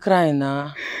you dey cry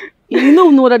now?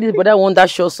 You know that this brother want that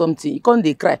show something. You can't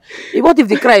dey cry. What if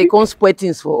they cry, you can't spoil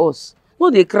things for us? No,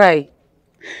 they cry.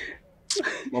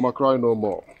 Mama, cry no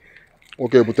more.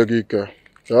 Okay, Butegike.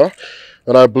 Yeah?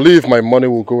 And I believe my money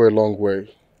will go a long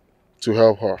way to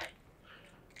help her.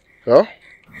 Yeah?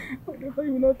 Whatever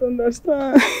you not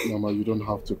understand. Mama, you don't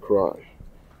have to cry.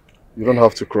 You don't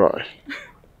have to cry.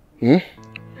 Hmm?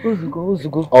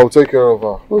 Ozugo. I'll take care of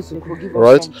her. Ozugo, give us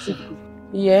right? something.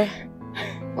 Yeah.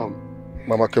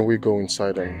 Mama, can we go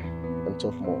inside and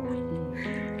talk more?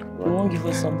 Right? You won't give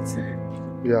us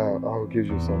something? Yeah, I'll give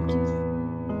you something.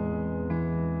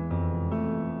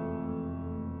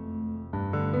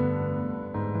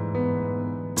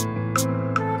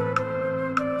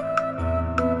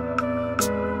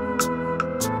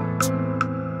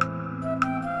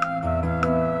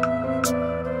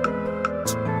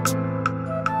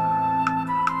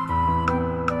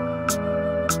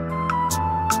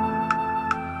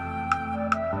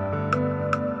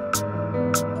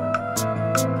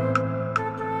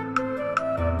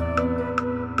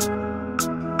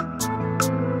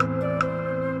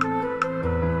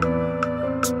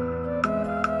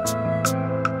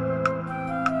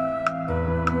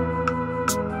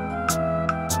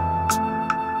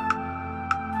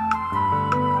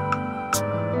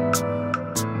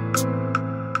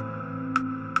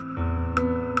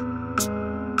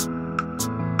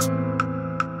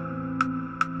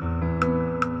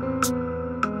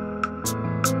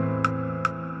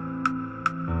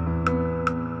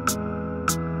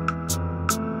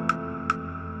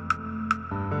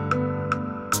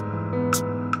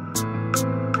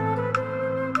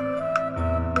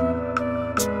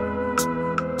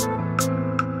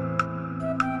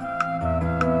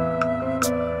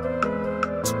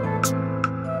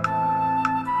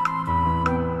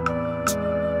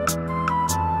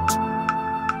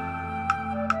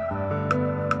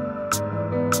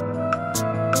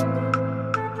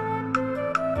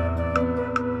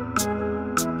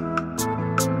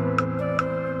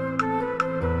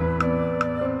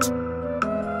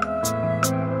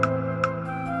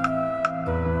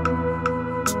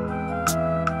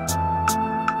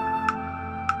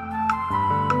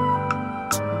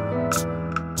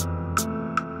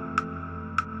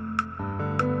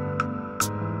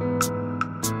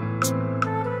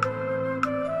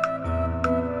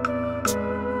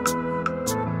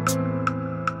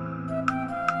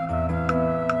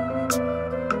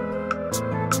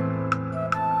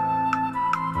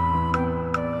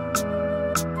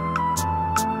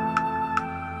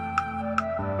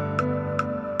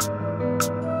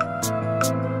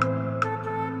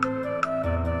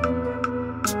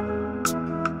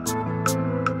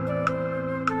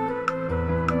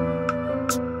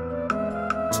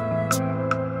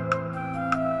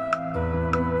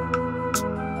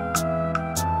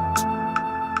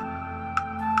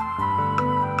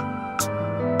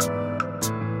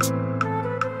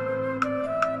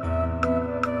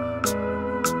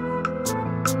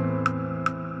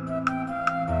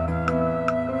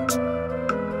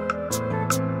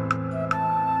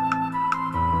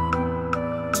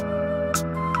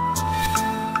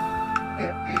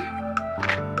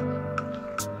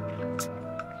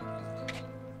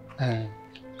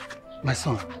 My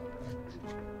son,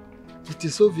 it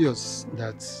is obvious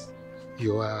that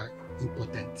you are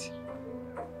important.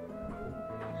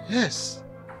 Yes.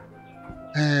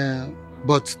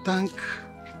 But thank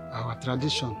our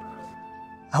tradition.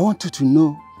 I want you to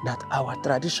know that our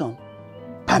tradition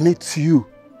permits you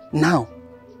now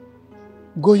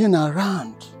going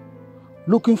around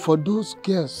looking for those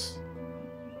girls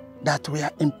that were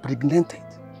impregnated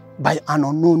by an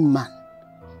unknown man.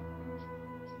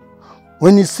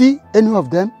 When you see any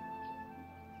of them,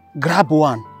 grab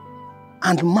one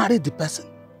and marry the person.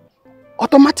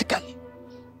 Automatically,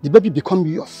 the baby becomes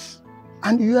yours.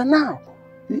 And you are now,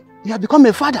 you have become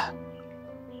a father.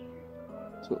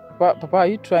 So, Papa, are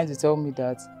you trying to tell me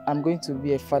that I'm going to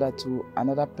be a father to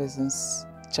another person's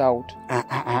child?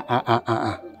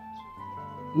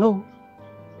 No,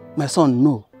 my son,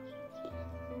 no.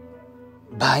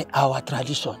 By our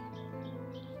tradition,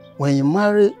 when you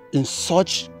marry in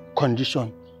such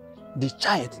condition, the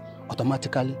child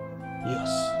automatically yours.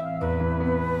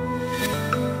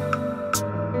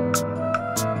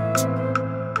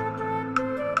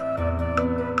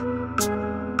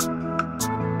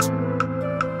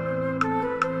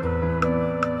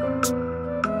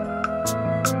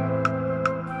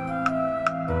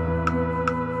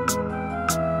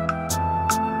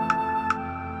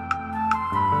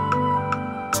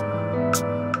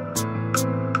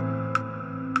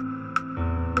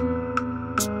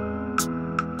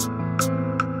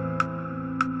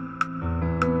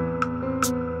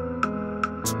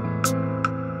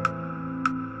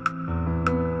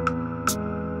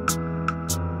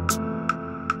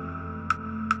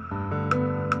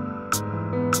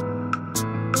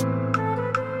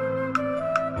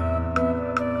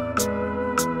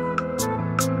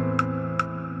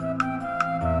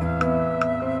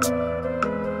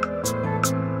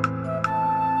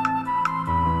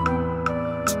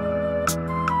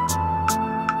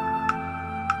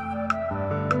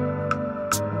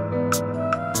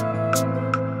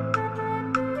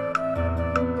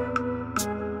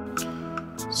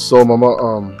 So, Mama,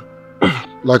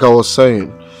 like I was saying,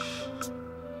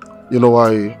 you know,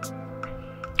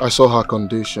 I saw her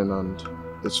condition and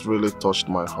it's really touched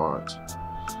my heart.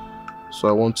 So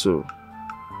I want to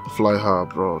fly her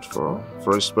abroad for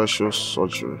a special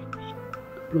surgery.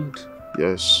 Abroad?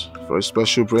 Yes, for a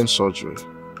special brain surgery.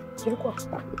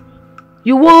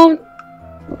 You won't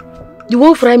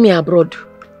fly me abroad?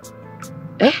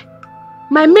 Eh?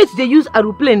 My mates, they use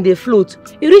aeroplane, they float.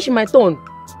 It reach my turn.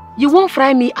 You won't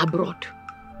fly me abroad?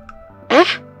 Eh?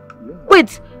 Yeah.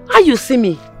 Wait, how you see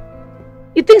me?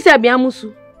 You think I be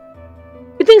Amusu?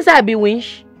 You think I be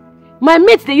winch? My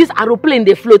mates, they use aeroplane,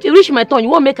 they float. It reach my turn, you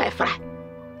won't make I fly?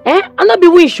 Eh? I'll not be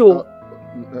winch, oh.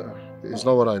 It's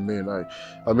not what I mean.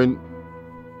 I mean,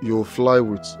 you fly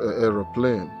with an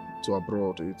aeroplane to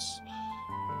abroad.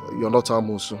 You're not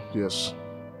Amusu, yes.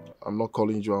 I'm not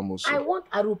calling you Amusu. I want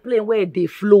aeroplane where they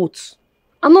float.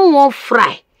 I don't want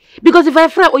fly. Because if I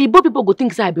fly, Oyibo people go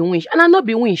think I be winch, and I not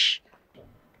be winch.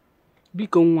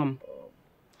 Biko Nwam,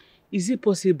 is it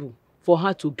possible for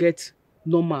her to get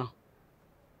normal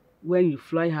when you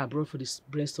fly her abroad for this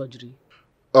brain surgery?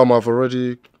 I've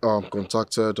already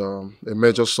contacted a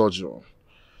major surgeon,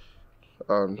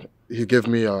 and he gave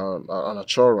me an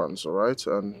assurance, all right?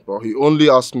 But he only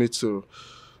asked me to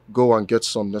go and get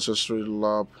some necessary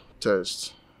lab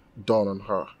tests done on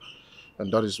her,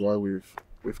 and that is why we've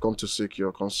come to seek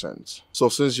your consent. So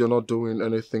since you're not doing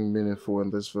anything meaningful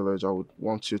in this village, I would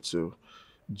want you to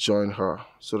join her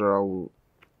so that I will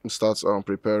start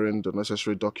preparing the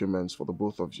necessary documents for the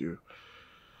both of you.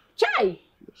 Chai!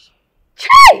 Yes.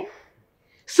 Chai!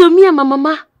 So me and my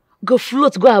mama go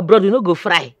float, go abroad, we no go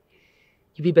fly.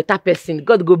 You be better person.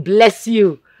 God go bless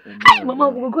you. Hi, mama,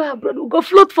 we go abroad, we go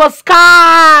float for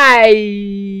sky.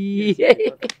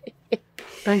 Yes,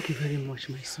 thank you very much,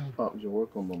 my son. You're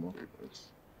welcome, Mama.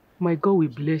 My God will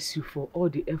bless you for all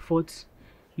the efforts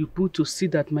you put to see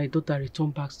that my daughter return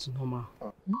back to normal.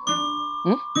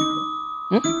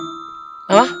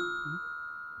 Mama?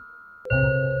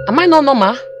 Am I not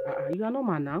normal? You are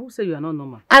normal now. Who said you are not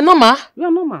normal? I'm normal? You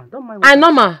are normal. Don't mind. I'm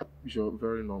normal. You're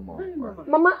very normal.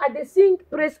 Mama, I dey sing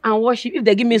praise and worship if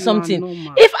they give me something.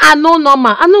 If I know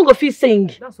normal, I no go fit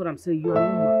sing. That's what I'm saying. You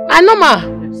are normal. I normal.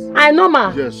 Yes. I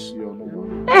normal. Yes, you're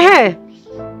normal.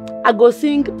 I go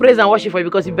sing praise and worship for you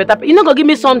because you better. You not go give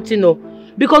me something, no.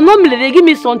 Because normally they give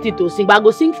me something to sing, but I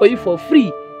go sing for you for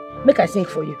free. Make I sing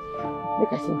for you.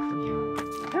 Make I sing for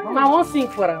you. Mama, I won't sing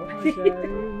for her.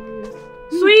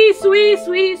 Sweet, sweet,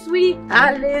 sweet, sweet.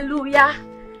 Hallelujah.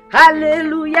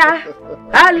 Hallelujah.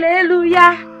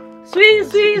 Hallelujah. Sweet,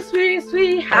 sweet, sweet,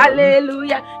 sweet,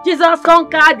 hallelujah. Jesus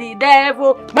conquered the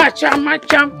devil. Macham,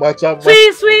 macham.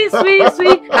 Sweet, sweet, sweet,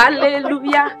 sweet,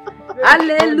 hallelujah.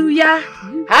 Hallelujah.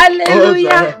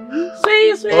 Hallelujah.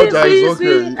 Sweet, sweet, sweet,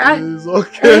 sweet. It's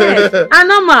okay.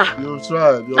 Anoma. You've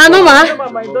tried.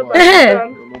 Anoma. My daughter.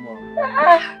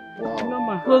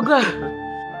 Wow. Oh God.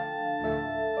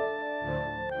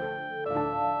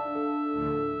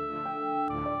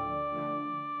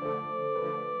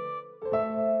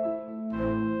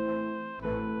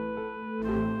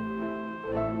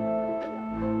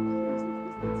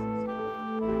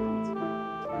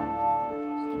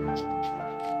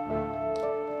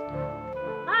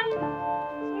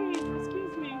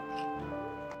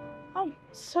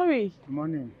 Sorry.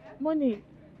 Morning. Morning.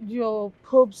 Your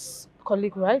Pope's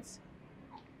colleague, right?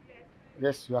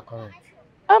 Yes, you are correct.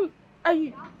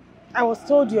 I was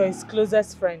told you're his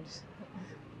closest friend.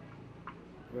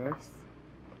 Yes.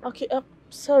 Okay,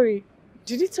 sorry.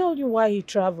 Did he tell you why he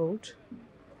traveled?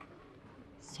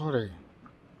 Sorry.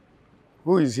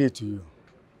 Who is he to you?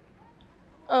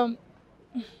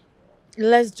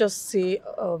 Let's just say,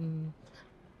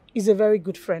 he's a very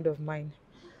good friend of mine.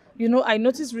 You know, I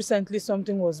noticed recently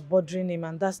something was bothering him,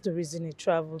 and that's the reason he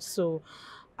traveled. So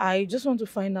I just want to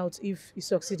find out if he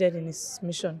succeeded in his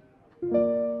mission.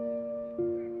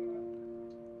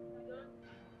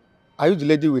 Are you the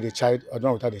lady with the child or the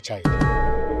one without the child?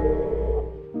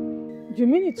 You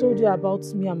mean he told you about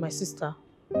me and my sister?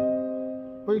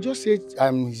 But you just said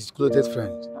I'm his closest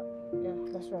friend. Yeah,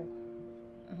 that's right.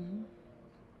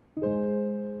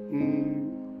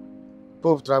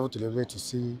 Pope traveled to the village to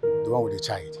see the one with the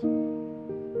child.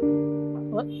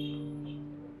 What?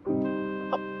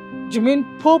 You mean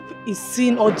Pope is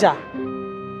seeing Oja?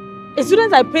 A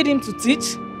student I paid him to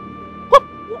teach?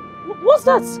 What's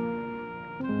that?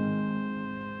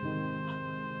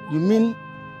 You mean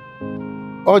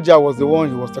Oja was the one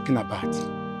he was talking about?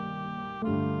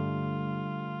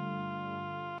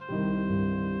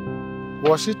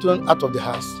 Was she thrown out of the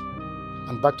house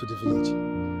and back to the village?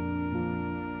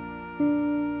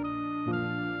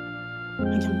 I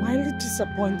am mildly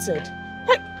disappointed.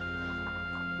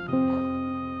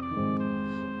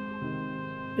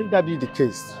 If that be the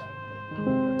case,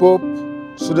 Pope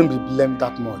shouldn't be blamed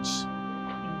that much.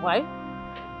 Why?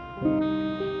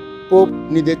 Pope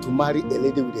needed to marry a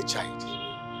lady with a child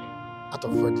out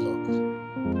of wedlock.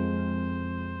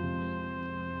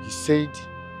 He said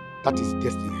that is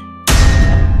destiny.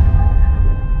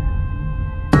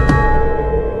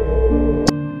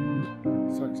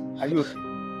 Sorry, are you okay?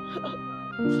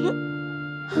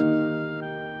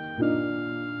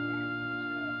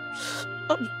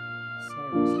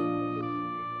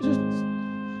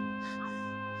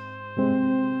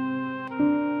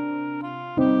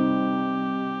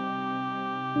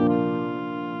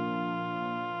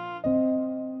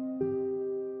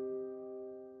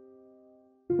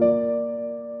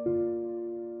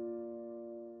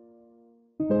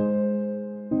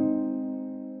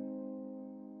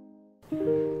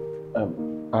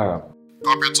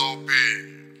 Capital B.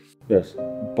 Yes,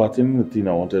 but in the thing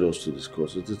I wanted us to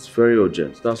discuss, it's very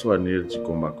urgent. That's why I needed to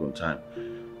come back on time.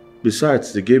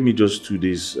 Besides, they gave me just 2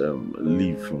 days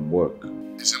leave from work.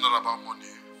 Is it not about money?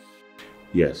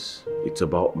 Yes, it's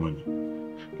about money.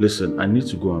 Listen, I need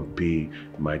to go and pay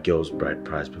my girl's bride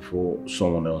price before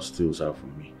someone else steals her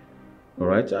from me.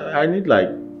 Alright? I need like,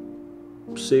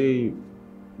 say,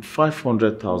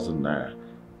 500,000 naira.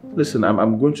 Listen,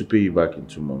 I'm going to pay you back in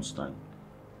 2 months' time.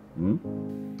 Don't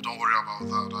worry about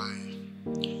that.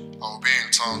 I'll be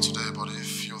in town today, but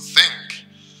if you think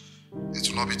it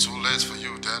will not be too late for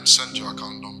you, then send your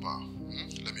account number.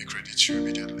 Let me credit you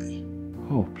immediately.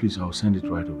 Oh, please, I'll send it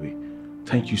right away.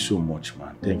 Thank you so much,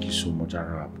 man. Thank you so much,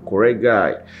 Arab. Correct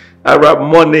guy. Arab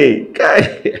money.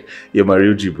 Guy. You're my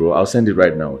real G, bro. I'll send it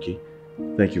right now, okay?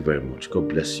 Thank you very much. God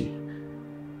bless you.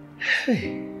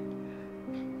 Hey.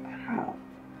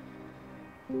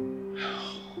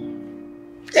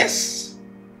 Yes.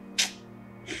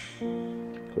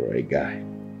 Correct guy.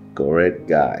 Correct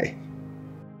guy.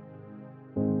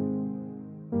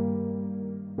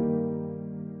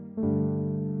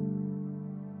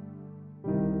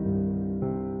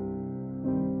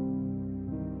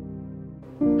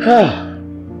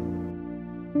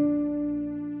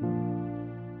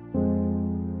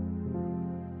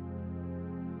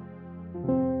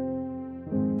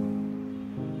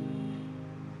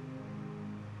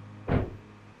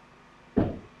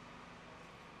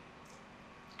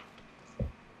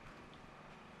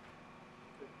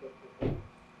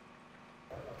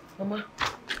 Mama,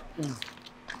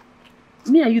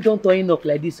 me and you don't turn up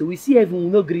like this, so we see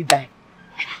everyone no gree die.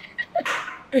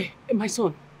 Hey, my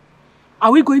son,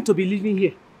 Are we going to be living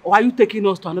here? Or are you taking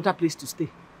us to another place to stay?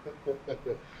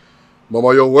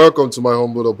 Mama, you're welcome to my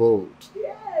humble abode.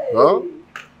 Huh?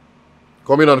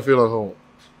 Come in and feel at home.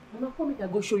 Mama, come here, I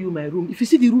go show you my room. If you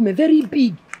see the room, it's very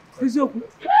big.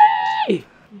 Hey!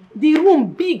 The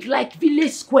room big like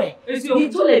village square. The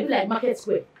toilet like market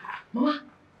square. Mama,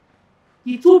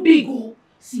 it's too big. Oh.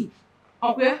 See.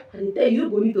 Okay. I tell you, you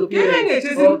go need to pay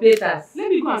for papers. Let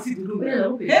me go and see the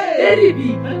room. Very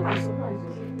big.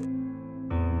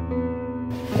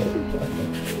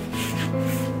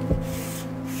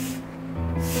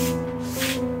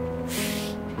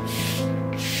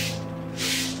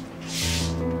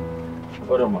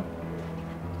 Madam,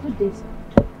 Good day,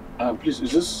 sir. please,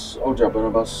 is this Oja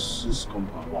Barnabas'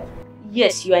 compound?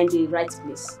 Yes, you are in the right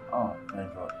place. Oh, my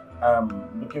God.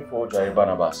 I'm looking for Oja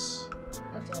Barnabas.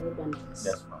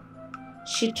 Yes, ma'am.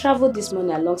 She traveled this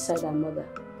morning alongside her mother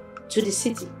to the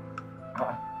city.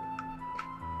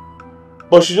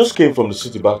 But she just came from the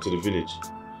city back to the village.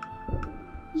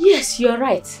 Yes, you're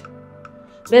right.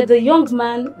 But the young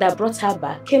man that brought her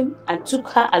back came and took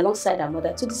her alongside her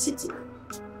mother to the city.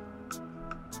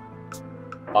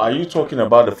 Are you talking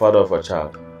about the father of her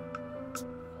child?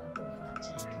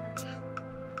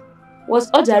 Was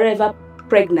Ojare ever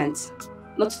pregnant?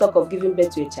 Not to talk of giving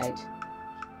birth to a child.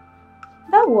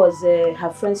 That was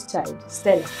her friend's child,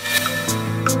 Stella.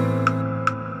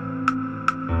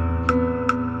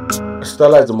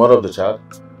 Stella is the mother of the child?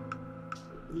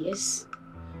 Yes.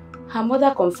 Her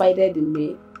mother confided in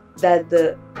me that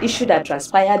the issue that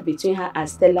transpired between her and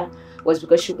Stella was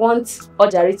because she wants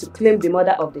Ojare to claim the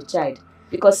mother of the child.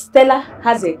 Because Stella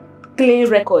has a clean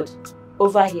record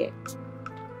over here.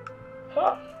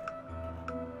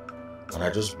 And I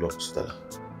just blocked Stella.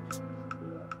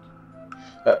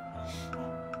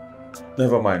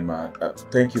 Never mind, man.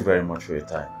 Thank you very much for your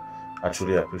time. I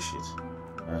truly appreciate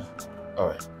it.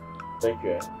 Alright. Thank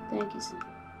you. Thank you, sir.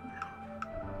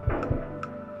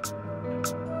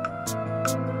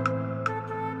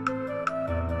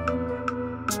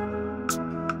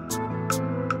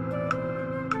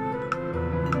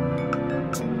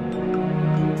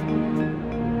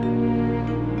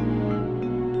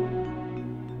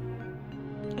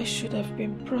 I should have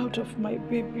been proud of my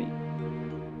baby.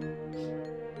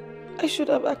 I should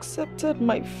have accepted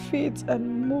my fate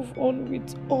and moved on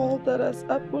with all that has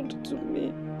happened to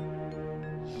me.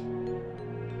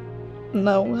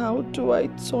 Now how do I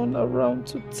turn around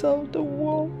to tell the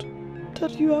world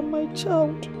that you are my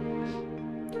child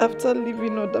after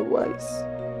living otherwise?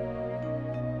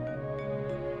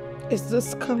 Is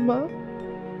this karma?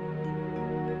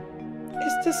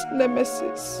 Is this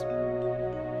nemesis?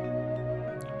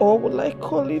 Or will I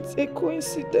call it a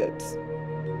coincidence?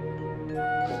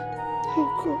 Oh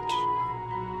God,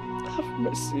 have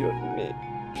mercy on me,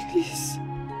 please.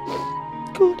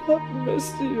 God, have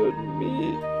mercy on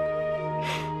me.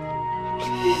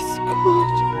 Please,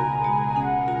 God.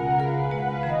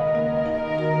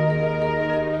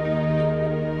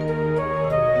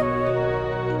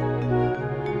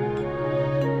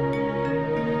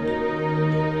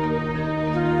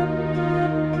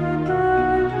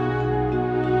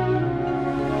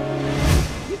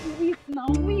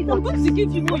 I'm going to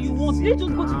give you what you want. Let's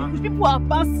just go to the bush. People are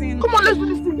passing. Come on, let's do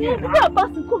this thing. Yeah, people are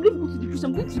passing. Come, let's go to the bush.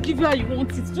 I'm going to give you how you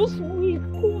want it. Just wait.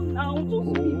 Come on now. Just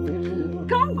wait.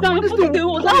 Calm down. I'll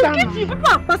give you.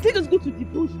 People are passing. Let's just go to the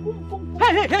bush. Come.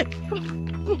 Hey.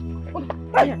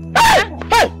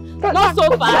 Hey. Not so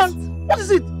fast. What is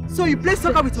it? So you play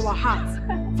soccer with our hearts,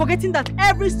 forgetting that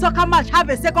every soccer match have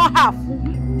a second half.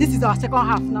 This is our second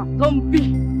half now. Don't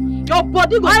be. Your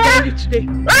body goes to reach today.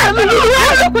 Come here.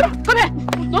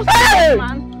 Don't stop,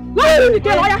 man. Go to the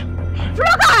girl.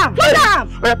 Float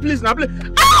down. Please now, please.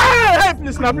 Hey,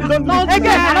 please now, please don't do it.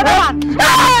 Again, another one.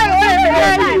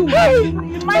 Hey.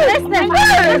 My next step.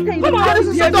 Come on, this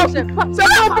is set up. Set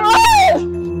up.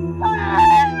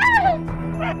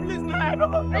 Please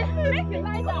now. Make it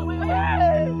lie down.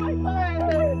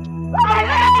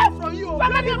 From you.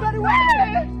 Very well.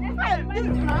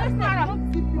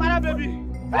 Baby.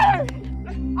 Hey!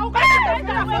 I'll get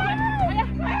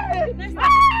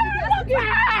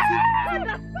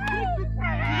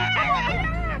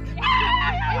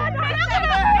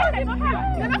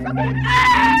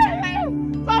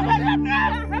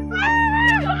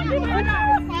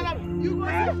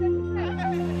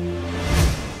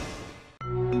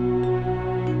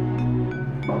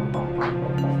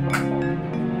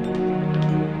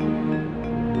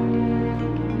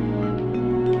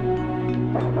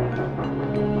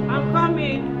I'm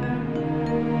coming.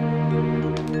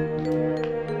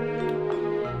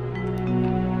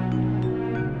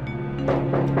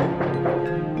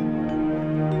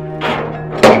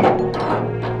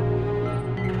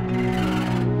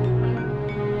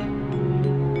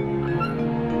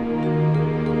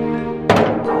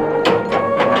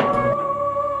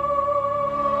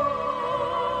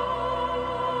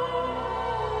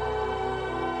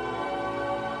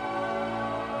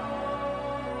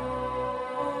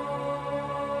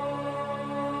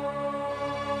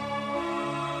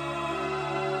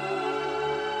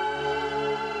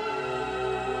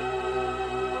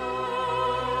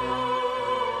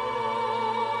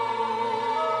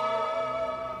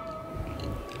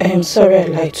 am sorry I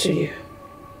lied to you.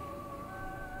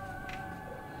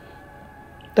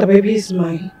 The baby is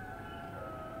mine.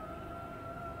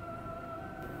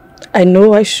 I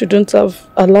know I shouldn't have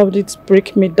allowed it to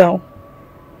break me down.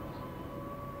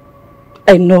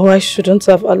 I know I shouldn't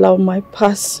have allowed my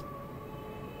past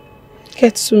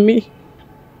get to me.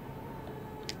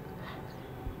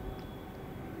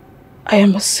 I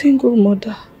am a single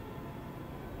mother.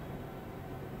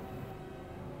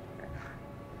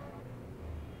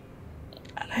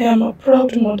 And I am a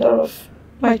proud mother of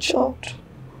my child.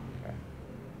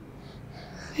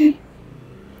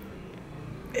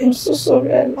 I'm so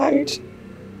sorry I lied.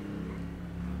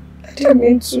 I didn't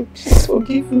mean to. Please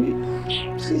forgive me.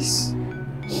 Please.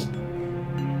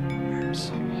 I'm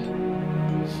sorry.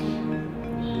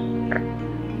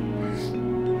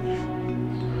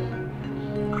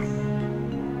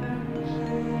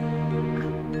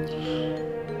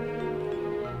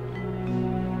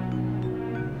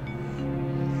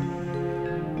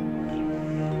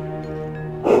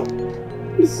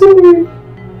 I'm sorry.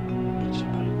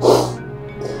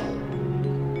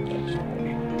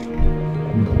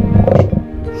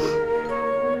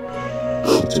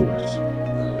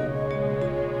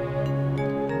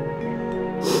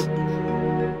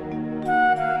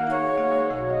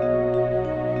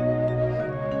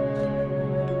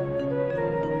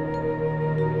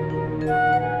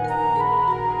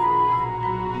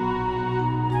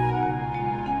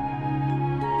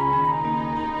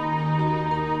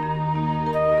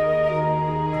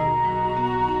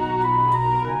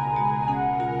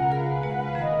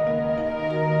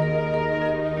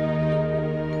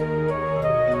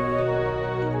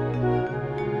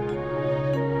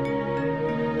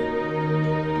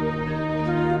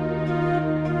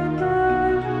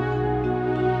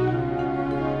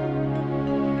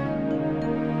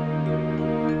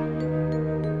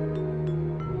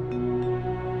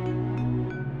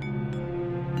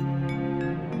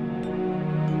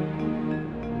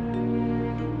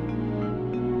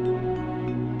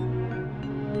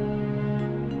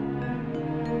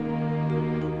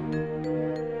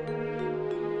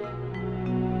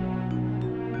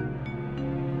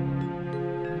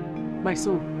 My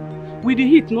son, will the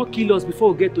heat not kill us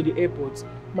before we get to the airport?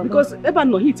 Mama. Because ever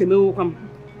no heat may come.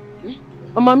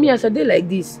 Mama, me as a day like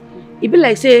this, it be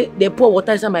like say they pour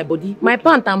water inside my body. My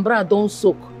pant and bra don't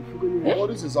soak. Well,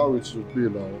 this is how it should be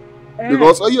now.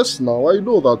 Because yes, now I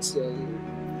know that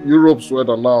Europe's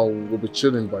weather now will be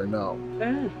chilling by now.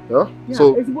 Yeah.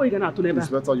 So it's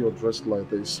better you're dressed like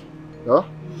this. Yeah.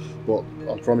 But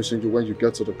I'm promising you, when you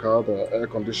get to the car, the air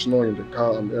conditioner in the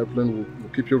car and the airplane will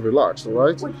keep you relaxed, all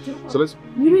right? So let's...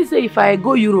 You mean say if I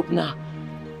go Europe now,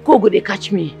 go they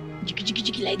catch me,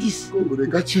 like this? Go they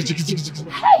catch you,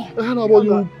 hey! How about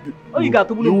you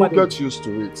will get used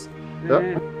to it.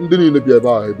 Yeah?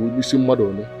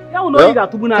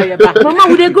 Mama,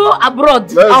 would they go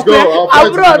abroad? Let's go,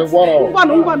 I'll fight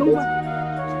abroad. in 1 hour.